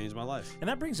 It changed my life. And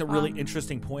that brings a really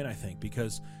interesting point, I think,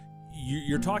 because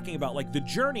you're talking about like the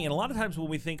journey, and a lot of times when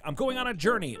we think I'm going on a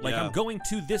journey, like I'm going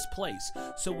to this place,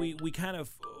 so we kind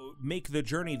of make the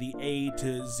journey the A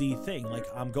to Z thing. Like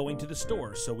I'm going to the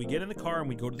store, so we get in the car and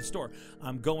we go to the store.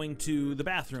 I'm going to the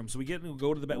bathroom, so we get in the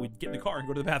car and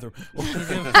go to the bathroom.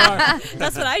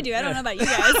 That's what I do. I don't know about you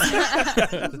guys.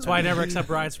 That's why I never accept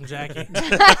rides from Jackie.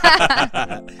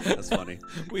 That's funny.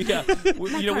 We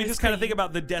just kind of think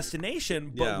about the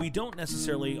destination, but we don't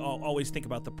necessarily always think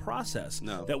about the process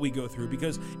that we go through,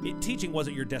 because teaching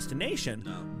wasn't your destination,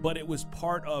 but it was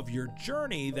part of your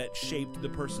journey that shaped the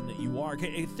person that you are.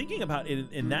 Thinking about it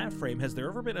in that frame, has there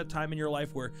ever been a time in your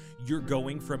life where you're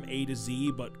going from A to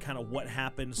Z, but kind of what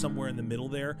happened somewhere in the middle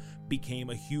there became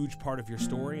a huge part of your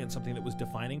story and something that was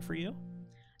defining for you?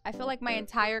 I feel like my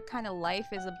entire kind of life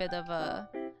is a bit of a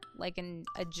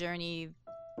journey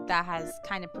that has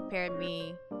kind of prepared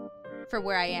me for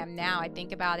where I am now. I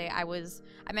think about it. I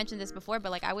mentioned this before,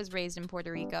 but like I was raised in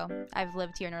Puerto Rico. I've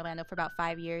lived here in Orlando for about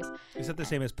 5 years. Is that the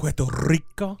same as Puerto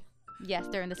Rico? Yes,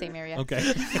 they're in the same area. Okay.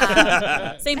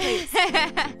 Same place.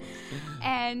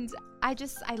 And I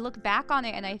look back on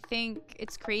it and I think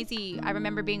it's crazy. I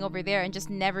remember being over there and just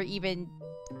never even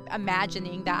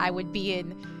imagining that I would be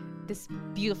in this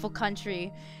beautiful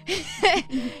country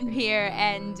here.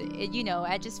 And,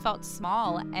 I just felt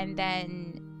small. And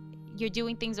then you're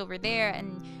doing things over there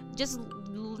and just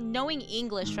knowing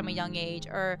English from a young age,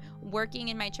 or working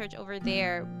in my church over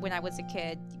there when I was a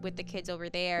kid with the kids over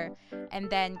there, and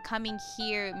then coming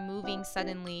here, moving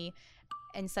suddenly,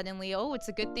 oh, it's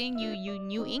a good thing you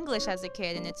knew English as a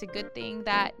kid, and it's a good thing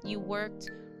that you worked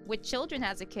with children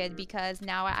as a kid, because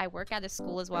now I work at a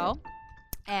school as well,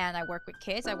 and I work with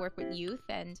kids, I work with youth,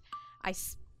 and I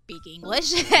speak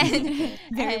English, and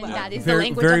that is the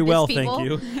language very of well, these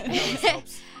people. Thank you.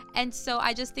 And so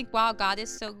I just think, wow, God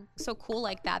is so cool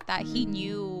like that He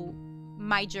knew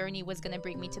my journey was going to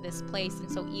bring me to this place. And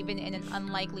so even in an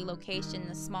unlikely location,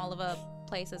 as small of a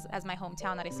place as my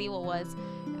hometown that Arecibo was,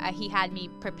 He had me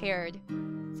prepared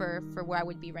for where I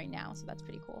would be right now. So that's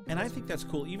pretty cool. And I think that's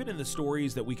cool. Even in the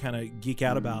stories that we kind of geek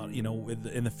out about,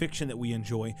 in the fiction that we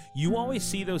enjoy, you always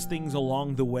see those things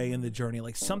along the way in the journey.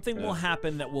 Like something will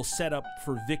happen that will set up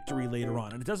for victory later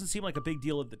on. And it doesn't seem like a big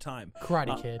deal at the time.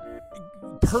 Karate Kid.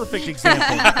 Perfect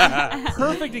example.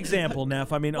 Perfect example,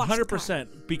 Neff. I mean,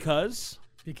 100%.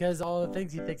 Because all the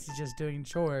things he thinks he's just doing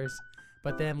chores,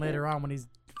 but then later on when he's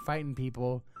fighting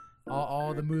people,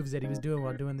 all the moves that he was doing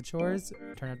while doing the chores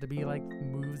turned out to be like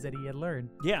moves that he had learned.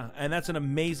 Yeah, and that's an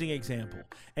amazing example.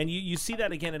 And you see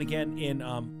that again and again in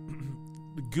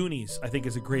Goonies, I think,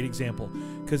 is a great example.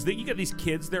 Because you got these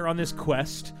kids, they're on this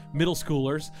quest, middle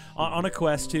schoolers, on a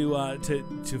quest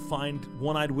to find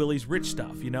One-Eyed Willie's rich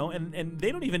stuff, and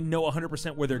they don't even know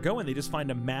 100% where they're going. They just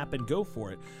find a map and go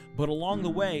for it. But along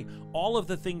the way, all of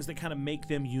the things that kind of make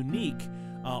them unique,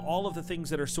 all of the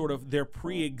things that are sort of their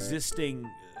pre-existing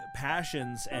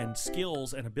passions and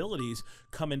skills and abilities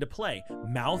come into play.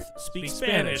 Mouth speaks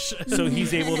Spanish, so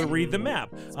he's able to read the map.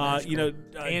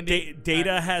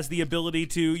 Data has the ability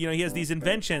to, he has these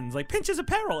inventions like Pinch's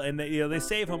Apparel, and they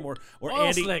save him. Or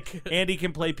Andy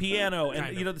can play piano,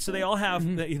 and so they all have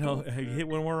hit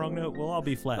one more wrong note, we'll all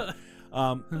be flat.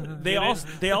 They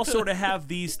all sort of have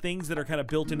these things that are kind of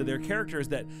built into their characters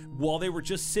that while they were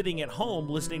just sitting at home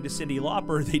listening to Cyndi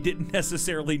Lauper, they didn't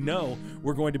necessarily know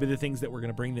were going to be the things that were going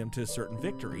to bring them to a certain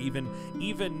victory.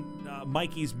 Even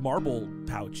Mikey's marble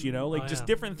pouch, just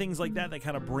different things like that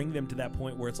kind of bring them to that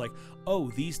point where it's like, oh,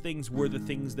 these things were the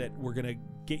things that were going to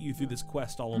get you through this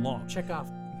quest all along.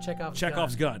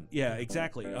 Chekhov's gun. Yeah,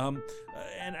 exactly.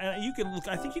 And you can look.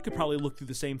 I think you could probably look through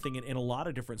the same thing in a lot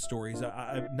of different stories.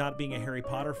 Not being a Harry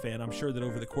Potter fan, I'm sure that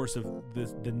over the course of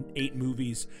the 8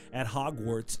 movies at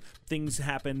Hogwarts, things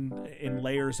happen in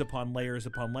layers upon layers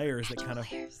upon layers that kind of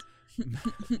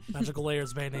Magical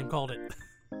Layers band name called it.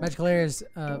 Magical Layers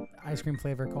ice cream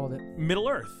flavor called it Middle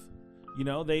Earth.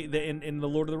 They in the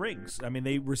Lord of the Rings, I mean,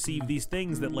 they receive these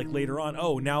things that like later on,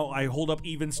 oh, now I hold up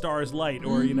even stars light,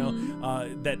 or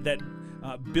that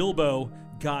Bilbo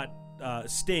got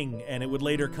Sting, and it would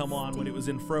later come on when it was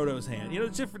in Frodo's hand.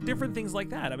 It's different things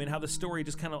like that. I mean, how the story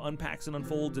just kind of unpacks and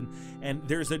unfolds, and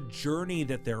there's a journey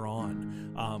that they're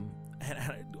on.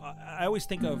 And I always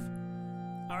think of,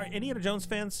 are Indiana Jones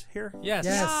fans here? Yes.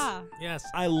 Yes.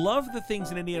 I love the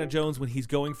things in Indiana Jones when he's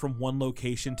going from one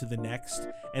location to the next,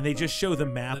 and they just show the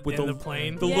map with the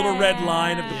plane, the little red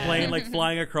line of the plane like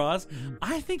flying across.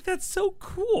 I think that's so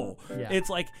cool. Yeah. It's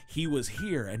like he was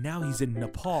here, and now he's in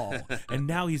Nepal, and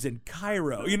now he's in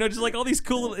Cairo. Just like all these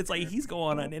cool. It's like he's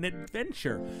going on an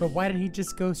adventure. But why didn't he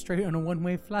just go straight on a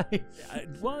one-way flight? I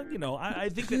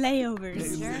think that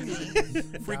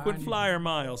layovers, frequent flyer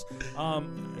miles.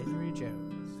 Henry Jones.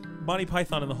 Monty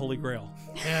Python and the Holy Grail.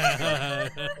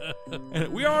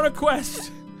 And we are on a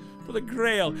quest for the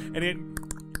Grail, and it.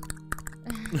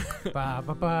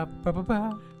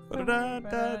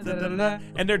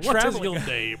 And they're traveling. What is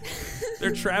your name?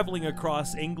 They're traveling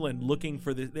across England looking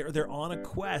for this. They're on a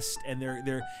quest, and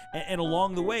and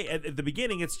along the way, at the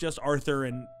beginning, it's just Arthur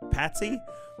and Patsy,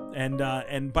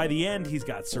 and by the end, he's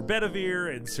got Sir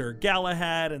Bedivere and Sir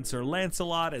Galahad and Sir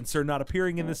Lancelot and Sir not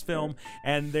appearing in this film,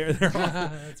 and they're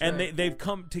and right. they've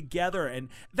come together, and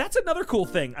that's another cool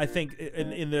thing I think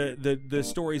in the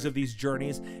stories of these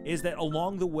journeys is that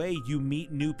along the way you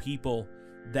meet new people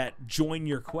that join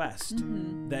your quest,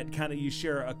 that kind of you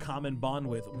share a common bond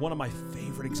with. One of my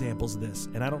favorite examples of this,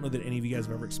 and I don't know that any of you guys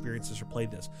have ever experienced this or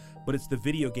played this, but it's the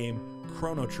video game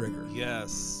Chrono Trigger.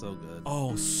 Yes, so good.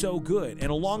 Oh, so good.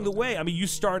 And along the way, I mean, you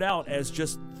start out as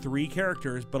just 3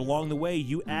 characters, but along the way,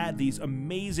 you add these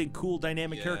amazing, cool,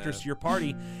 dynamic characters to your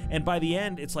party, and by the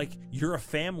end, it's like you're a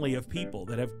family of people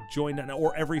that have joined,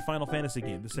 or every Final Fantasy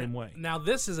game the same way. Now,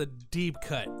 this is a deep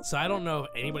cut, so I don't know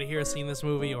if anybody here has seen this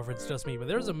movie or if it's just me, but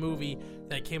there's a movie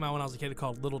that came out when I was a kid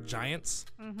called Little Giants,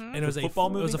 and it was a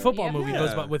football movie. It was a football movie. It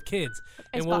was about with kids,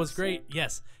 and what was great,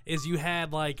 is you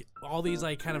had like all these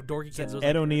like kind of dorky kids.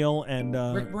 Ed O'Neill and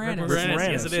Rick Moranis.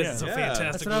 Yes, it is. It's a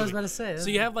fantastic That's what movie. I was about to say.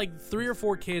 So you have like 3 or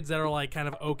 4 kids that are like kind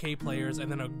of okay players,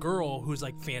 and then a girl who's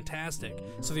like fantastic.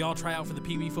 So they all try out for the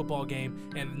Pee Wee football game,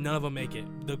 and none of them make it.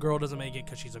 The girl doesn't make it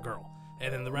because she's a girl,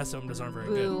 and then the rest of them just aren't very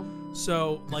good.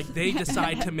 So like they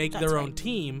decide to make their own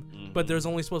team, but there's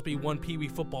only supposed to be one Pee Wee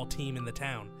football team in the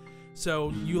town.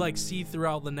 So you like see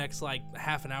throughout the next like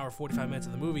half an hour, 45 minutes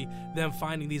of the movie, them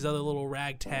finding these other little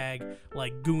ragtag,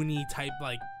 like Goonie type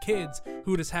like kids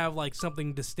who just have like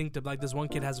something distinctive. Like this one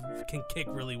kid can kick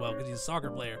really well because he's a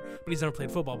soccer player, but he's never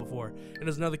played football before. And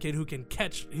there's another kid who can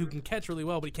catch really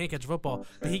well, but he can't catch football,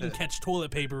 but he can catch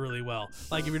toilet paper really well.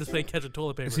 Like if you're just playing catch with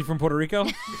toilet paper. Is he from Puerto Rico?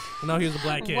 No, he was a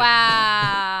black kid.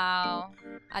 Wow.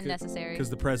 Unnecessary. Because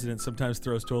the president sometimes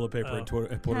throws toilet paper in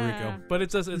Puerto Rico. But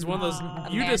it's one of those.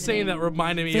 You just saying that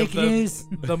reminded me of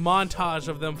the montage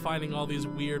of them finding all these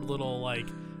weird little like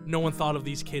no one thought of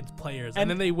these kids players, and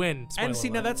then they win. And see,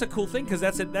 now that's a cool thing because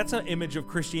that's an image of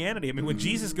Christianity. I mean, when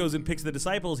Jesus goes and picks the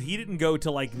disciples, he didn't go to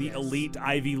like the elite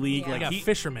Ivy League. Like he got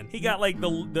fishermen. He got like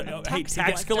the hey,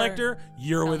 tax collector.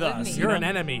 You're with us. You're an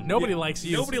enemy. Nobody likes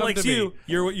you. Nobody likes you.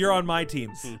 You're on my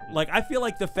team. Like I feel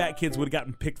like the fat kids would have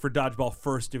gotten picked for dodgeball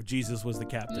first if Jesus was the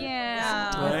captain.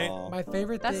 Yeah. Right. My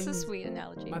favorite. That's a sweet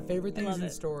analogy. My favorite things in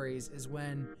stories is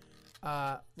when.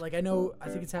 Like I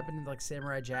think it's happened in like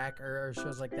Samurai Jack or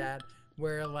shows like that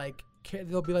where like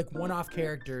there'll be like one-off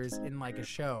characters in like a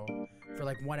show for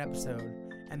like one episode,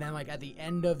 and then like at the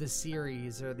end of the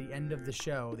series or the end of the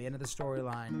show, the end of the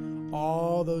storyline,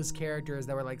 all those characters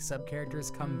that were like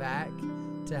sub-characters come back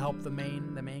to help the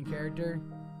main character.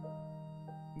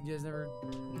 You guys never?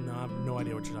 No, I have no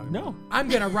idea what you're talking about. No, I'm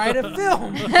gonna write a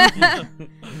film.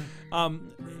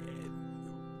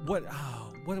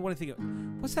 What do I think of?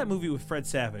 What's that movie with Fred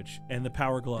Savage and the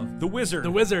Power Glove? The Wizard.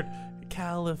 The Wizard.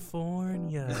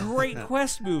 California. Great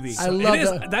quest movie. I love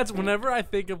it. That's whenever I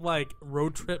think of like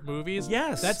road trip movies.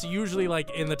 Yes. That's usually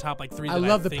like in the top like 3. I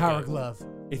love the Power Glove.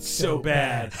 It's so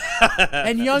bad.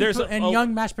 and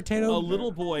young mashed potato. A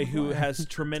little boy who has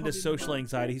tremendous social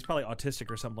anxiety. He's probably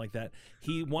autistic or something like that.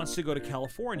 He wants to go to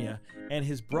California, and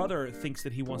his brother thinks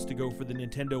that he wants to go for the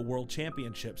Nintendo World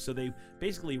Championship. So they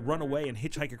basically run away and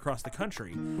hitchhike across the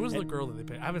country. Who was the girl that they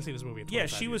picked? I haven't seen this movie in 25 Yeah,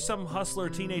 she years. was some hustler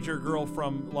teenager girl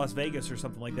from Las Vegas or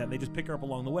something like that. And they just pick her up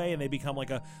along the way, and they become like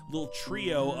a little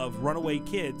trio of runaway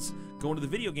kids going to the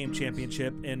video game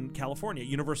championship in California,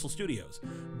 Universal Studios.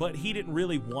 But he didn't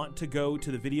really want to go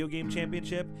to the video game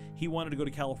championship. He wanted to go to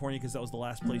California because that was the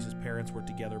last place his parents were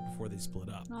together before they split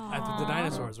up. After the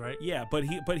dinosaurs, right? Yeah, but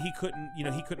he couldn't,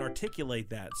 he couldn't articulate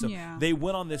that. So Yeah. they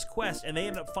went on this quest, and they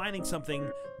ended up finding something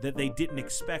that they didn't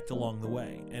expect along the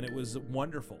way, and it was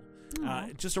wonderful.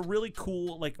 Just a really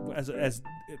cool, like as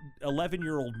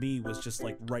 11-year-old me was just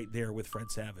like right there with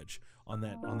Fred Savage on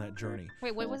that journey.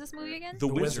 Wait, what was this movie again? The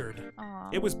Wizard.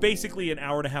 It was basically an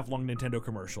hour-and-a-half long Nintendo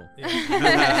commercial.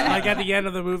 Like at the end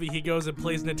of the movie, he goes and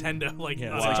plays Nintendo. Like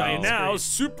on a giant now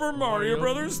screen. Super Mario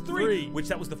Brothers 3, which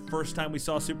that was the first time we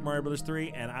saw Super Mario Brothers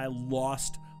 3, and I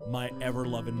lost my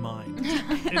ever-loving mind.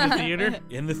 In the theater?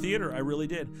 In the theater, I really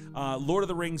did. Lord of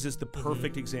the Rings is the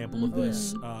perfect example of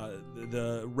this.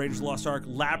 The Raiders of the Lost Ark,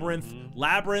 Labyrinth,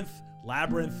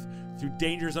 through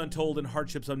dangers untold and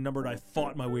hardships unnumbered, I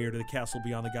fought my way to the castle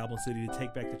beyond the Goblin City to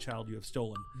take back the child you have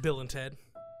stolen. Bill and Ted.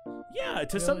 Yeah,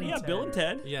 Bill and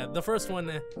Ted. Yeah, the first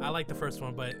one, I like the first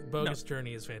one, but Bogus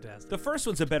Journey is fantastic. The first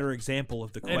one's a better example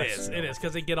of the quest. It is,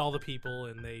 because they get all the people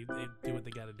and they do what they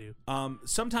got to do.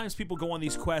 Sometimes people go on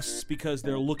these quests because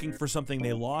they're looking for something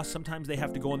they lost. Sometimes they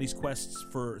have to go on these quests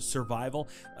for survival.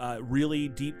 Really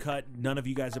deep cut. None of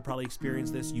you guys have probably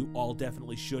experienced this. You all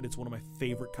definitely should. It's one of my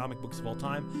favorite comic books of all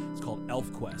time. It's called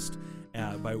Elf Quest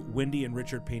by Wendy and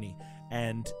Richard Pini.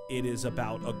 And it is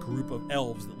about a group of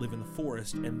elves that live in the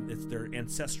forest, and it's their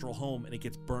ancestral home, and it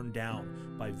gets burned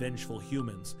down by vengeful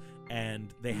humans,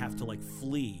 and they have to like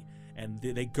flee, and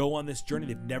they go on this journey.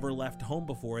 They've never left home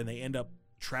before, and they end up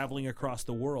traveling across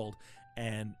the world,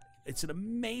 and it's an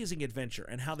amazing adventure,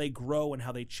 and how they grow and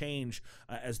how they change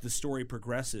as the story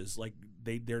progresses. Like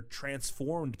they're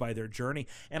transformed by their journey,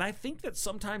 and I think that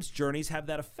sometimes journeys have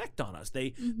that effect on us.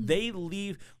 They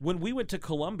leave. When we went to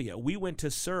Colombia, we went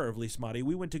to serve, Lismati.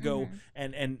 We went to go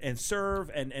and serve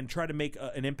and try to make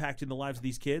an impact in the lives of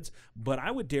these kids. But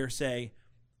I would dare say,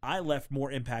 I left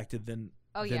more impacted than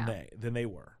they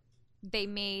were. They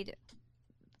made.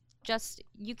 Just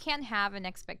you can't have an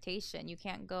expectation. You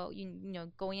can't go. You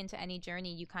know, going into any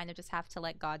journey, you kind of just have to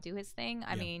let God do His thing.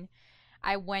 I mean,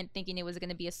 I went thinking it was going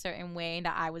to be a certain way,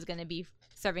 that I was going to be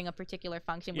serving a particular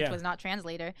function, which was not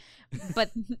translator,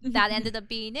 but that ended up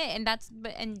being it.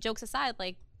 And jokes aside,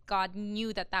 like, God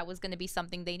knew that was going to be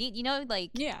something they need. You know,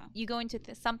 like, you go into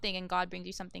something and God brings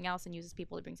you something else and uses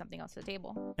people to bring something else to the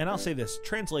table. And I'll say this,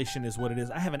 translation is what it is.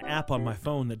 I have an app on my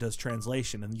phone that does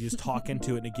translation, and you just talk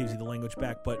into it and it gives you the language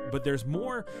back. But there's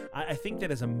more. I think that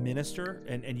as a minister,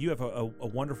 and you have a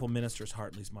wonderful minister's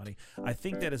heart, Lismati. I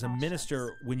think that as a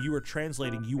minister, when you were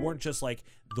translating, you weren't just like,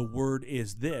 the word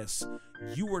is this.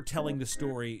 You were telling the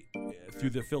story through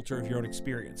the filter of your own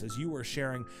experience, as you were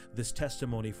sharing this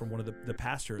testimony from one of the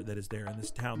pastor that is there in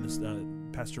this town, this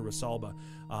Pastor Rosalba.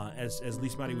 As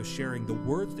Lismati was sharing the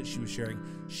words that she was sharing,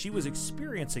 she was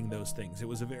experiencing those things. It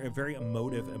was a very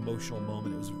emotive, emotional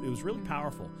moment. It was really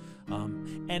powerful.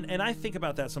 And I think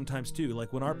about that sometimes too.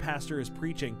 Like when our pastor is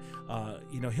preaching,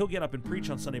 he'll get up and preach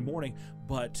on Sunday morning,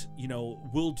 but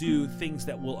we'll do things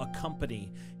that will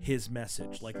accompany his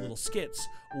message, like little skits,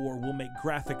 or we'll make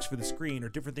graphics for the screen, or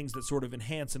different things that sort of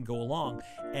enhance and go along.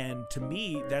 And to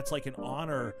me, that's like an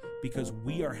honor, because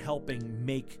we are helping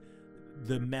make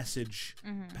the message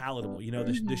palatable.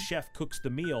 The chef cooks the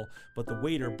meal, but the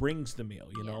waiter brings the meal.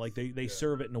 Like they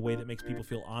serve it in a way that makes people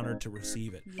feel honored to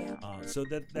receive it. So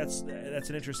that's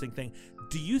an interesting thing.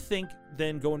 Do you think,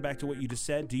 then, going back to what you just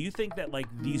said, do you think that like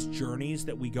these journeys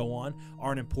that we go on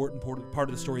are an important part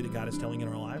of the story that God is telling in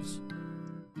our lives?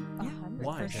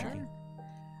 Why? For sure.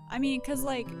 I mean, because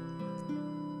like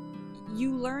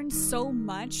you learn so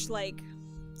much. Like,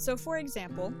 so for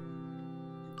example,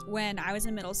 when I was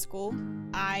in middle school,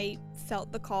 I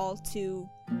felt the call to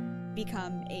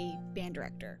become a band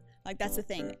director. Like, that's the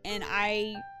thing. And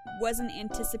I wasn't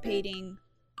anticipating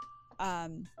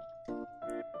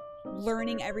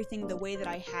learning everything the way that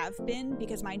I have been,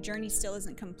 because my journey still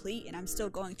isn't complete and I'm still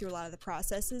going through a lot of the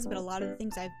processes. But a lot of the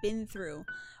things I've been through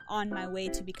on my way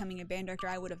to becoming a band director,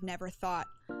 I would have never thought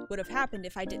would have happened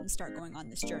if I didn't start going on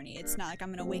this journey. It's not like I'm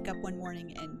going to wake up one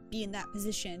morning and be in that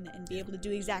position and be able to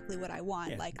do exactly what I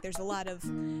want. Like, there's a lot of...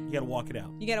 You got to walk it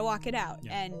out. You got to walk it out.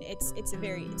 Yeah. And it's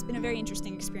been a very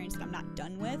interesting experience that I'm not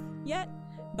done with yet,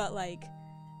 but like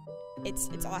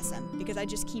it's awesome, because I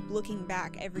just keep looking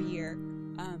back every year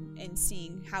and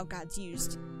seeing how God's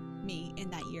used me in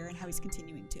that year and how He's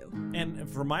continuing to. And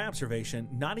from my observation,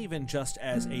 not even just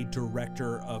as a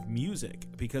director of music,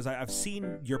 because I've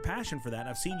seen your passion for that, and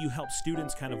I've seen you help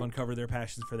students kind of uncover their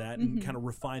passions for that and kind of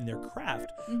refine their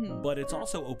craft, but it's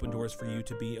also opened doors for you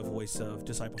to be a voice of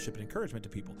discipleship and encouragement to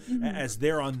people. As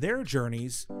they're on their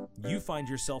journeys, you find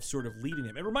yourself sort of leading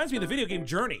them. It reminds me of the video game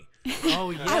Journey. Oh,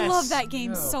 yes. I love that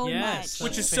game so much.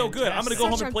 Which is so good. I'm going to go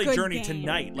home and play Journey game.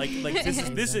 tonight. Like this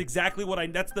is exactly what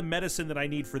that's the medicine that I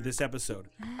need for this episode.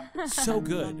 So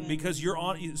good, because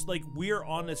we're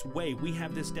on this way. We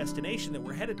have this destination that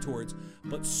we're headed towards,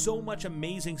 but so much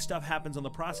amazing stuff happens on the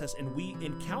process, and we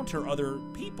encounter other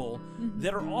people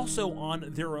that are also on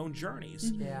their own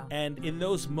journeys. And in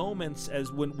those moments,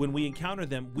 as when we encounter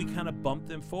them, we kind of bump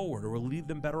them forward, or we'll leave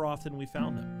them better off than we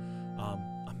found them.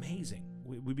 Amazing.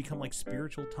 We become like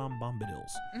spiritual Tom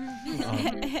Bombadils.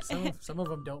 Some of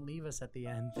them don't leave us at the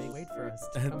end. They wait for us.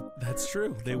 That's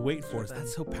true. They wait for us.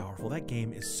 That's so powerful. That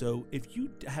game is so... If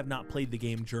you have not played the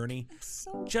game Journey,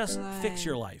 just fix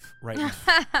your life right now.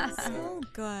 So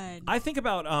good. I think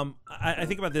about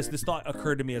this. This thought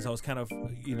occurred to me as I was kind of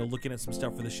looking at some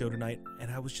stuff for the show tonight, and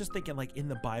I was just thinking, like, in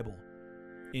the Bible,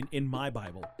 in my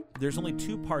Bible, there's only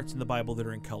two parts in the Bible that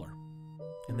are in color,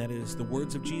 and that is the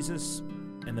words of Jesus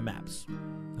and the maps.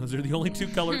 Those are the only two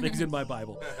color things in my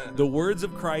Bible. The words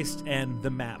of Christ and the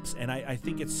maps. And I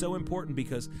think it's so important,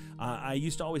 because I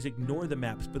used to always ignore the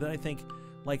maps, but then I think,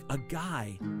 like, a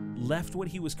guy left what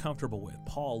he was comfortable with.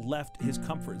 Paul left his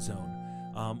comfort zone.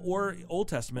 Or Old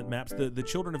Testament maps, the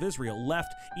children of Israel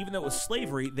left, even though it was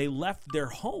slavery, they left their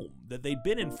home that they'd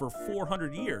been in for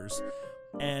 400 years.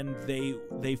 And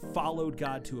they followed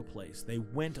God to a place. They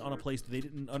went on a place that they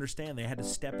didn't understand. They had to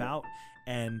step out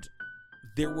and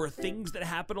there were things that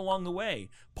happened along the way.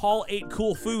 Paul ate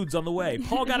cool foods on the way.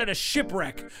 Paul got in a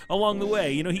shipwreck along the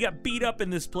way. He got beat up in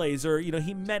this place, or,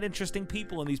 he met interesting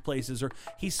people in these places, or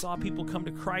he saw people come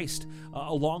to Christ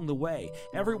along the way.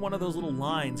 Every one of those little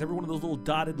lines, every one of those little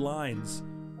dotted lines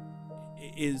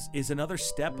is another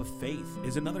step of faith,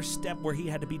 is another step where he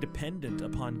had to be dependent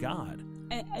upon God.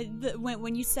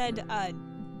 When you said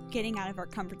getting out of our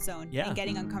comfort zone and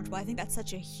getting uncomfortable, I think that's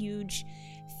such a huge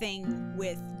thing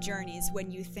with journeys. When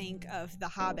you think of The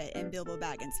Hobbit and Bilbo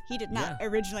Baggins, he did not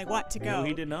originally want to go. No,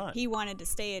 he did not. He wanted to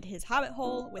stay at his hobbit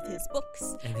hole with his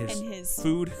books and his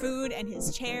food and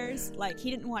his chairs. Like,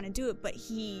 he didn't want to do it, but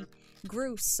he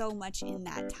grew so much in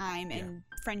that time, and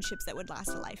friendships that would last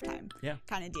a lifetime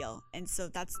kind of deal. And so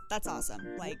that's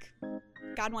awesome. Like,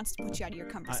 God wants to put you out of your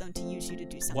comfort zone to use you to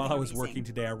do something While I was amazing. working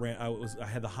today, I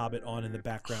had The Hobbit on in the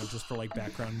background just for like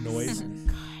background noise.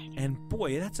 And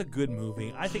boy, that's a good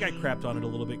movie. I think I crapped on it a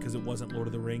little bit because it wasn't Lord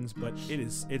of the Rings, but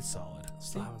it's solid.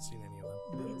 Still haven't seen any of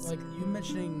them. Like you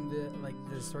mentioning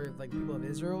the story of like people of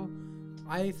Israel,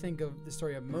 I think of the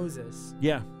story of Moses.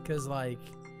 Yeah. Because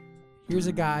here's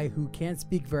a guy who can't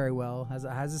speak very well, has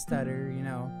a stutter,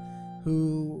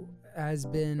 who has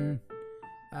been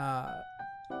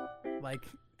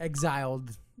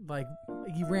exiled, like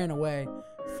he ran away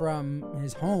from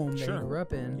his home that he grew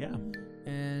up in. Yeah.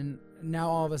 And now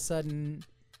all of a sudden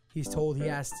he's told he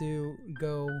has to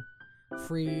go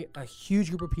free a huge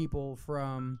group of people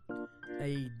from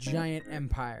a giant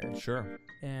empire. Sure.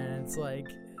 And it's like,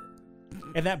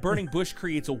 and that burning bush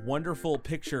creates a wonderful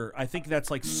picture. I think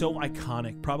that's like so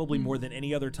iconic, probably more than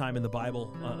any other time in the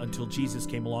Bible until Jesus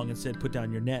came along and said, put down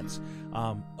your nets,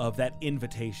 of that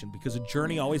invitation. Because a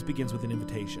journey always begins with an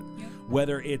invitation.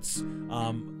 Whether it's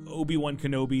Obi-Wan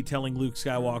Kenobi telling Luke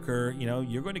Skywalker,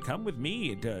 you're going to come with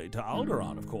me to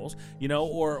Alderaan, of course,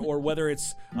 or whether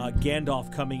it's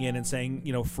Gandalf coming in and saying,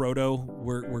 Frodo,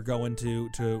 we're going to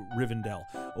Rivendell,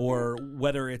 or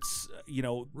whether it's,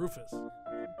 Rufus.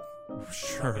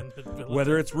 Sure.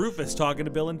 Whether it's Rufus talking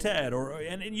to Bill and Ted,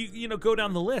 and you go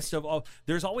down the list of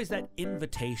there's always that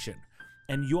invitation,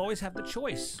 and you always have the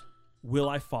choice: will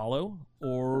I follow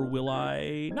or will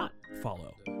I not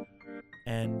follow?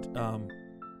 And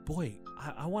boy,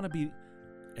 I want to be,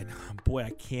 and boy,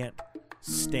 I can't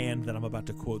stand that I'm about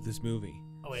to quote this movie.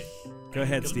 Oh wait, go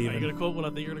ahead, Steven. Are you gonna quote what I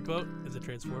think you're gonna quote? Is it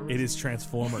Transformers? It is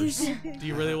Transformers. Do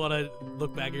you really want to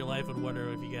look back at your life and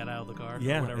wonder if you got out of the car?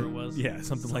 Yeah, or whatever it was. Yeah,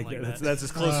 something like that. That's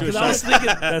as close to a shot.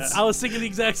 shot. I was thinking the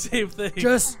exact same thing.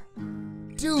 Just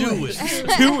do it.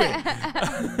 Do it.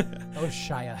 Oh,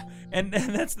 Shia. And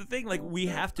that's the thing. Like, we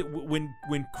have to,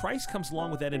 when Christ comes along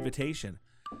with that invitation,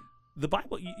 the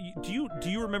Bible. Do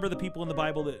you remember the people in the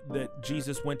Bible that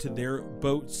Jesus went to their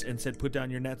boats and said, "Put down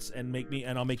your nets and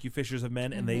I'll make you fishers of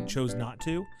men," and they chose not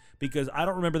to? Because I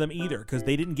don't remember them either, because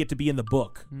they didn't get to be in the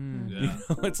book. Yeah.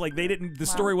 It's like they didn't. The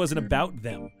story wasn't about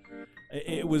them.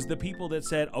 It was the people that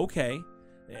said, "Okay."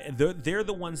 They're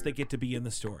the ones that get to be in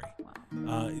the story.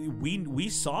 We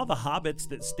saw the hobbits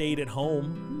that stayed at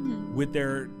home with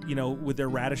their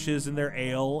radishes and their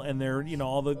ale and their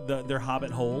all their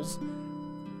hobbit holes.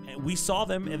 We saw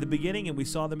them at the beginning and we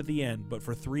saw them at the end, but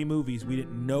for 3 movies we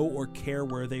didn't know or care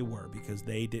where they were because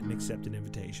they didn't accept an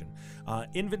invitation.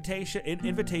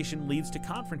 Invitation leads to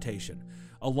confrontation.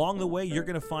 Along the way, you're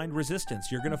going to find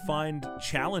resistance. You're going to find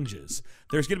challenges.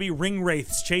 There's going to be ring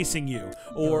wraiths chasing you,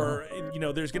 or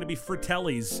there's going to be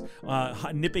fratellis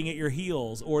nipping at your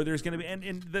heels, or there's going to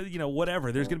be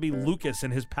whatever. There's going to be Lucas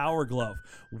and his power glove,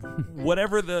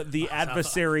 whatever the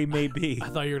adversary may be. I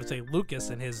thought you were going to say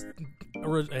Lucas and his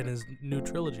new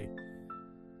trilogy.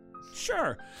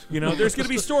 Sure. There's going to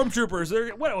be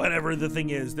stormtroopers. Whatever the thing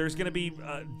is. There's going to be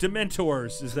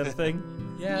Dementors. Is that a thing?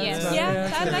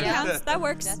 That counts. That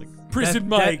works. Prison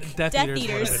Mike. Death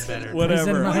Eaters. Eaters.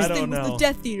 Whatever. I don't know. The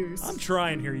Death Eaters. I'm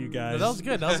trying here, you guys. No,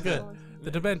 that was good. The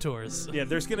Dementors. Yeah,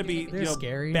 there's going to be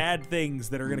scary. bad things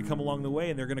that are going to come along the way,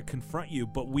 and they're going to confront you,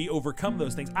 but we overcome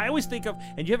those things. I always think of,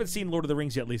 and you haven't seen Lord of the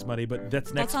Rings yet, Lise Muddy, but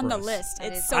that's next. That's on for the us. list.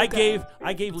 It's so I good.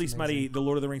 gave Lise Muddy the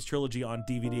Lord of the Rings trilogy on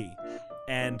DVD,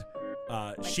 and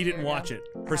she didn't watch it.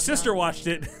 Her sister watched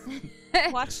it.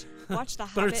 Watch the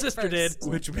Hobbit But her sister first. did.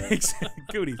 which makes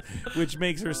Goonies, which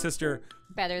makes her sister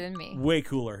Better than me. way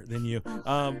cooler than you.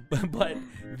 But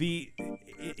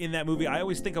in that movie, I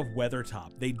always think of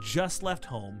Weathertop. They just left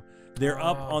home. They're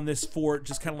up on this fort,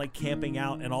 just kind of like camping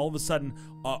out, and all of a sudden,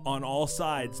 on all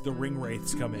sides, the ring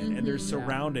wraiths come in, and they're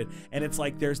surrounded. And it's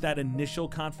like there's that initial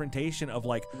confrontation of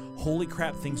like, holy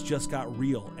crap, things just got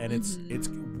real, and it's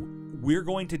we're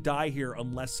going to die here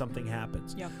unless something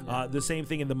happens. Yep. The same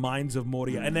thing in the Mines of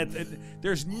Moria, and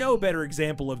there's no better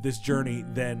example of this journey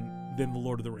than than the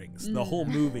Lord of the Rings. The whole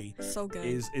movie So good.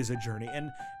 is a journey,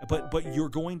 but you're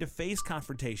going to face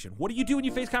confrontation. What do you do when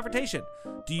you face confrontation?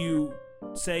 Do you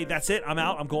say, "That's it, I'm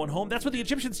out, I'm going home"? That's what the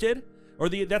Egyptians did, or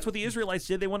that's what the Israelites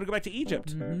did. They wanted to go back to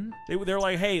Egypt. They're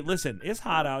like, "Hey, listen, it's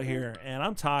hot out here, and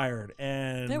I'm tired,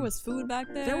 and There was food back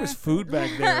there. there was food back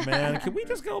there, man. Can we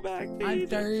just go back to I'm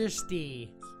Egypt?"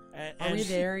 thirsty. Are we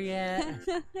there yet?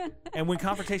 And when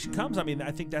confrontation comes, I mean,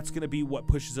 I think that's going to be what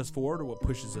pushes us forward or what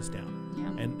pushes us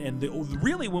down. Yeah. And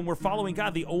really, when we're following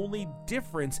God, the only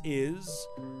difference is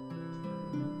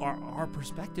our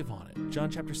perspective on it.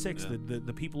 John chapter 6,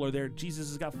 the people are there. Jesus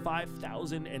has got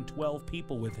 5,012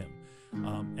 people with him,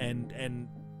 and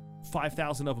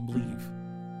 5,000 of them leave.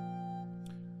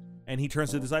 And he turns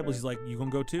to the disciples. He's like, "You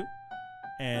gonna go too?"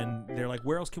 And they're like,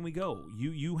 "Where else can we go?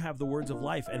 You have the words of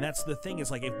life." And that's the thing,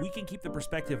 is like, if we can keep the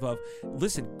perspective of,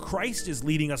 listen, Christ is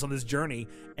leading us on this journey,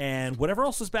 and whatever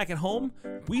else is back at home,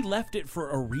 we left it for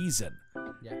a reason.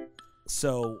 Yeah.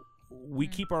 So we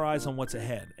keep our eyes on what's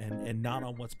ahead and not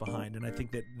on what's behind. And I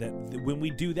think that when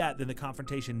we do that, then the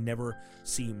confrontation never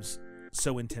seems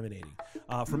so intimidating.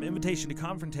 From invitation to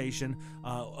confrontation,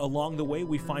 along the way,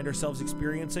 we find ourselves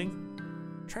experiencing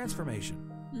transformation.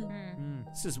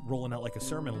 This is rolling out like a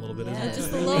sermon a little bit, isn't it?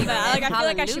 Just a little bit. I feel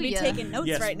like I should be Hallelujah. taking notes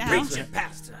Yes, right now. preach it,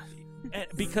 pastor.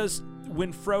 Because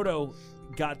when Frodo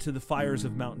got to the fires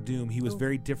of Mount Doom, he was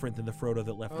very different than the Frodo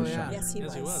that left the Shire. Yes, he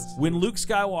was. When Luke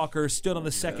Skywalker stood on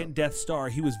the second Death Star,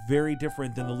 he was very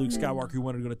different than the Luke Skywalker who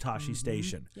wanted to go to Tashi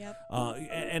Station. Yep.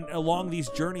 And along these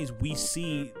journeys, we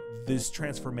see these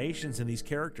transformations in these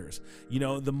characters. You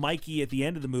know, the Mikey at the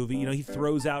end of the movie, you know, he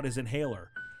throws out his inhaler.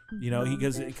 You know,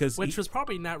 because Which was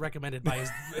probably not recommended by his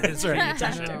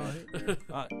pediatrician.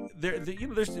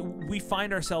 we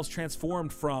find ourselves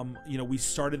transformed from, you know, we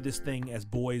started this thing as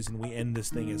boys and we end this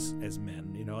thing as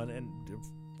men, you know, and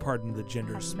pardon the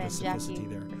gender As men, specificity Jackie.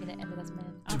 there. We're gonna end it as men.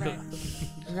 Okay.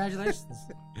 Congratulations.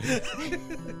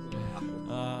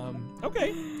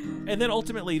 Okay. And then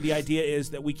ultimately the idea is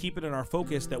that we keep it in our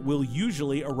focus that we'll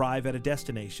usually arrive at a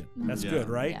destination. That's good,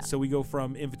 right? Yeah. So we go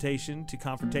from invitation to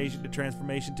confrontation to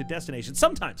transformation to destination.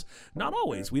 Sometimes, not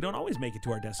always. We don't always make it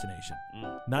to our destination.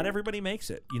 Not everybody makes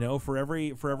it. You know, for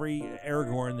every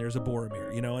Aragorn, there's a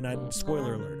Boromir, you know, and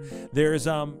spoiler alert. There's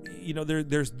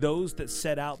there's those that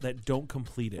set out that don't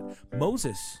complete it.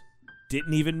 Moses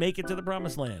didn't even make it to the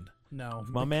promised land. No.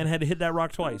 My man had to hit that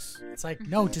rock twice. It's like,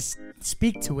 no, just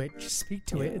speak to it. Just speak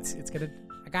to it. It's gonna.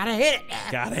 I gotta hit it.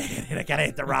 Gotta hit it. I gotta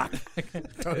hit the rock.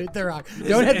 Don't hit the rock.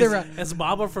 Don't hit the rock. As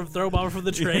Baba from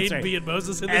the Train, right. being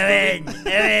Moses in this movie.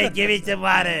 Ellen, give me some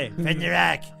water from the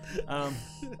rock.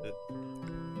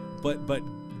 But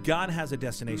God has a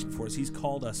destination for us. He's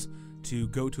called us to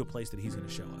go to a place that He's going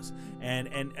to show us.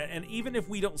 And even if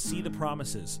we don't see the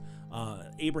promises,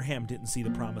 Abraham didn't see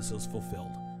the promises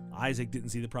fulfilled. Isaac didn't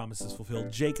see the promises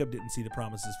fulfilled. Jacob didn't see the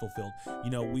promises fulfilled.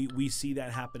 You know, we see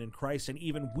that happen in Christ, and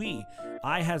even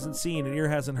eye hasn't seen and ear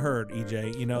hasn't heard,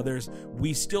 EJ. You know,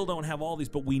 we still don't have all these,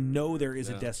 but we know there is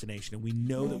a destination, and we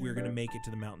know that we're going to make it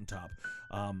to the mountaintop.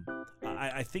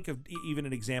 I think of even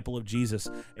an example of Jesus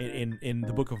in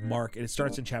the book of Mark, and it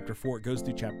starts in chapter 4. It goes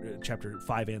through chapter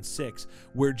 5 and 6,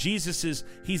 where Jesus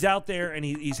he's out there and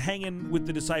he's hanging with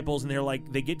the disciples, and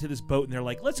they get to this boat and they're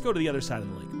like, let's go to the other side of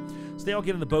the lake. So they all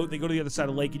get in the boat, they go to the other side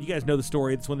of the lake, and you guys know the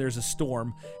story. It's when there's a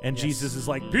storm, and Jesus is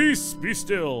like, peace, be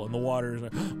still, and the water is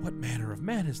like, what manner of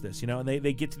man is this? You know, and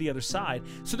they get to the other side.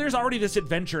 So there's already this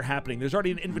adventure happening. There's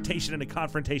already an invitation and a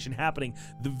confrontation happening.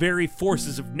 The very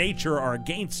forces of nature are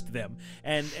against them,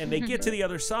 and they get to the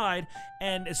other side,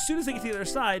 and as soon as they get to the other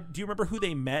side, do you remember who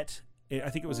they met? I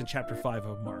think it was in chapter 5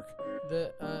 of Mark.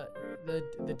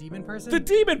 The demon person? The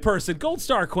demon person, Gold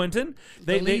Star, Quentin.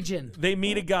 The Legion. They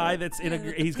meet a guy that's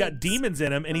he's got demons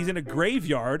in him, and he's in a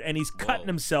graveyard, and he's cutting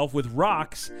himself with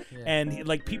rocks, and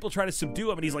people try to subdue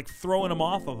him, and he's like throwing them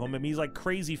off of him, and he's like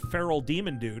crazy feral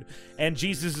demon dude, and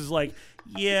Jesus is like,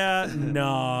 yeah,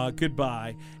 nah,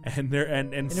 goodbye,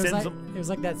 and sends him. It was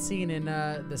like that scene in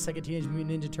the second Teenage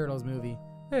Mutant Ninja Turtles movie.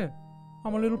 Hey,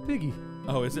 I'm a little piggy.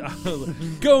 Oh, is it?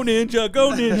 Go ninja, go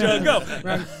ninja, go!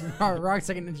 Wrong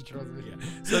second Ninja Turtles movie. Yeah.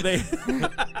 So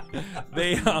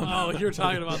they oh, you're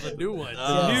talking about the new one.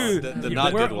 The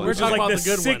not good one. We're talking about the the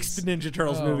good sixth ones. Ninja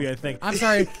Turtles movie, I think. I'm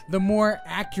sorry, the more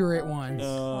accurate ones.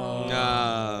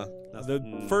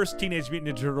 The first Teenage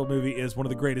Mutant Ninja Turtle movie is one of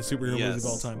the greatest superhero movies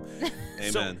of all time.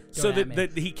 Amen. So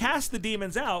that he casts the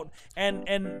demons out, and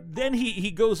then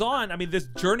he goes on. I mean, this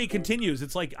journey continues.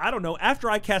 It's like, I don't know. After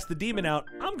I cast the demon out,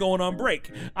 I'm going on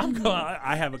break.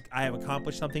 I have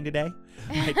accomplished something today.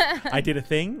 I did a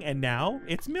thing, and now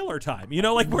it's Miller time. You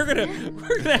know, like we're gonna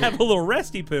have a little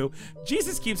resty poo.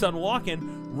 Jesus keeps on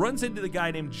walking, runs into the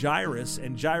guy named Jairus,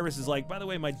 and Jairus is like, by the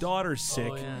way, my daughter's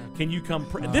sick. Can you come?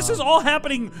 This is all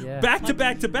happening back to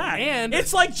back to back, and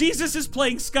it's like Jesus is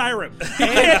playing Skyrim.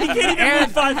 He can't even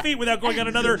move 5 feet without going on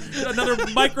another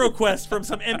micro quest from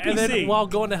some NPC. And then while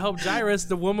going to help Jairus,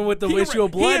 the woman with the issue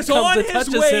of blood he is comes on and his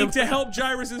touches way him to help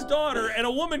Jairus' daughter, and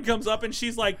a woman comes up and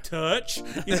she's like, touch.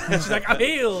 You know, she's like, I'm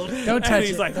healed. Don't touch and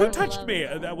he's it. like, who touched me?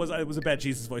 It was a bad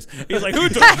Jesus voice. He's like, who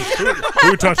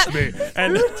touched me?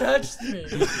 And who touched me?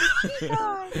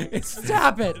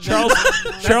 Stop it.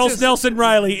 Charles Nelson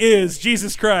Riley is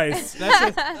Jesus Christ.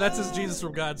 That's his Jesus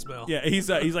from God spell. Yeah, he's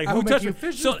like, I who will touched make me?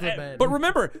 you So, fishes for men. but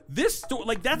remember, this story,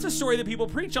 like that's a story that people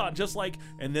preach on. Just like,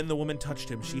 and then the woman touched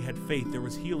him. She had faith. There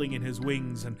was healing in his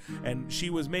wings, and she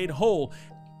was made whole.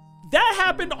 That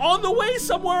happened on the way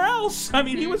somewhere else. I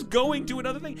mean, he was going to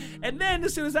another thing. And then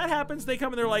as soon as that happens, they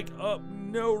come and they're like,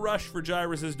 no rush for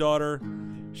Jairus' daughter.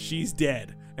 She's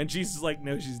dead. And Jesus is like,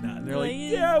 no, she's not. And they're like,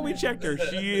 yeah, we checked her.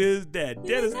 She is dead.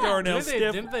 Dead as Darnell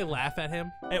stiff. Didn't they laugh at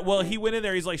him? And, well, he went in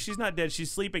there. He's like, she's not dead.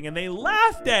 She's sleeping. And they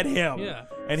laughed at him. Yeah.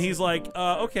 And he's like,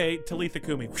 okay, Talitha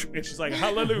Kumi. And she's like,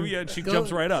 hallelujah. And she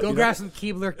jumps right up. Go grab some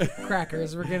Keebler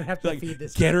crackers. We're going to have to feed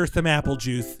this. Get her some apple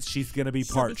juice. She's going to be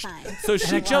parched. So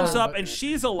she jumps up and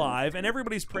she's alive. And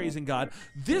everybody's praising God.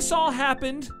 This all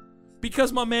happened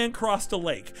because my man crossed a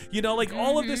lake. You know, like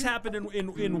all of this happened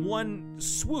in one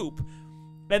swoop.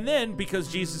 And then,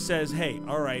 because Jesus says, hey,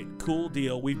 all right, cool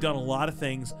deal. We've done a lot of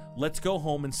things. Let's go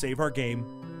home and save our game.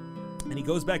 And he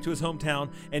goes back to his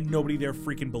hometown, and nobody there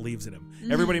freaking believes in him.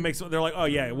 Everybody they're like, oh,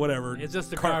 yeah, whatever. It's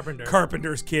just a carpenter.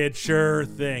 Carpenter's kid, sure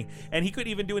thing. And he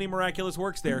couldn't even do any miraculous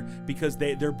works there because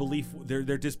their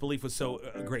disbelief was so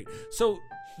great. So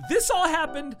this all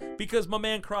happened because my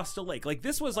man crossed a lake. Like,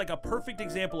 this was like a perfect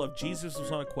example of Jesus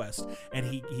was on a quest, and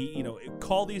he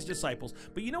called these disciples.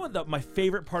 But you know what my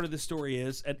favorite part of the story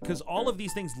is? Because all of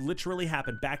these things literally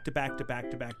happen back to back to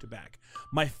back to back to back.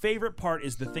 My favorite part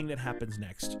is the thing that happens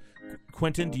next.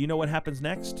 Quentin, do you know what happens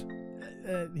next?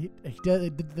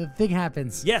 The thing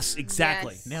happens. Yes,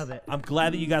 exactly. Yes. Nailed it. I'm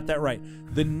glad that you got that right.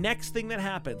 The next thing that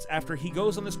happens after he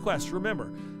goes on this quest,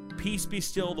 remember, peace be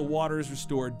still, the water is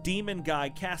restored, demon guy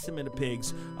casts him into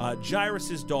pigs,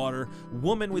 Jairus' daughter,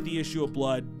 woman with the issue of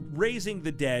blood, raising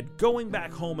the dead, going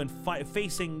back home and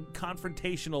facing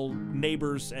confrontational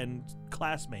neighbors and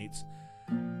classmates.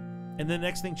 And the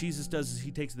next thing Jesus does is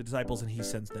he takes the disciples and he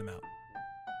sends them out.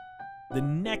 The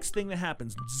next thing that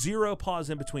happens, zero pause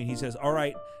in between, he says, all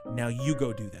right, now you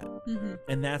go do that.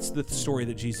 And that's the story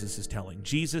that Jesus is telling.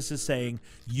 Jesus is saying,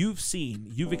 you've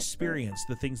experienced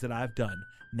the things that I've done.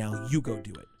 Now you go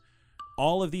do it.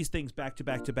 All of these things back to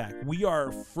back to back. We are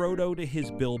Frodo to his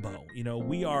Bilbo. You know,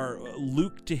 we are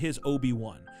Luke to his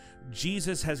Obi-Wan.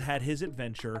 Jesus has had his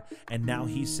adventure, and now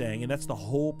he's saying, and that's the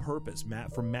whole purpose,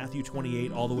 from Matthew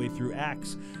 28 all the way through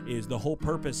Acts, is the whole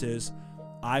purpose is,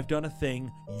 I've done a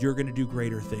thing. You're going to do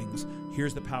greater things.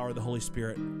 Here's the power of the Holy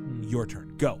Spirit. Your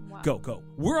turn. Go, go.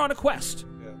 We're on a quest.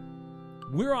 Yeah.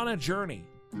 We're on a journey.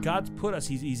 God's put us.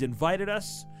 He's invited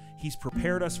us. He's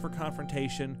prepared us for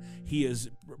confrontation. He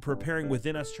is preparing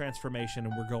within us transformation,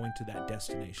 and we're going to that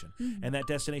destination. And that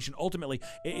destination ultimately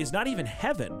is not even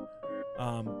heaven,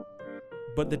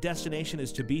 but the destination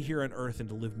is to be here on earth and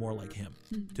to live more like him,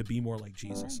 to be more like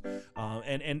Jesus.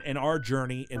 And our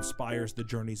journey inspires the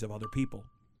journeys of other people.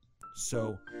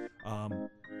 So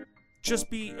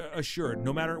just be assured,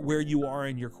 no matter where you are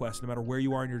in your quest, no matter where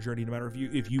you are in your journey, no matter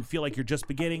if you feel like you're just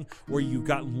beginning or you've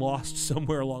gotten lost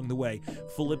somewhere along the way,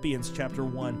 Philippians chapter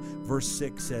 1 verse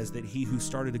 6 says that he who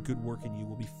started a good work in you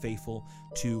will be faithful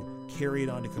to carry it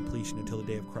on to completion until the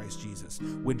day of Christ Jesus.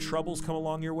 When troubles come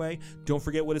along your way, don't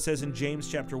forget what it says in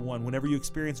James chapter 1. Whenever you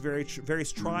experience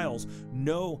various trials,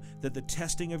 know that the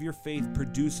testing of your faith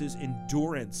produces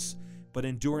endurance. But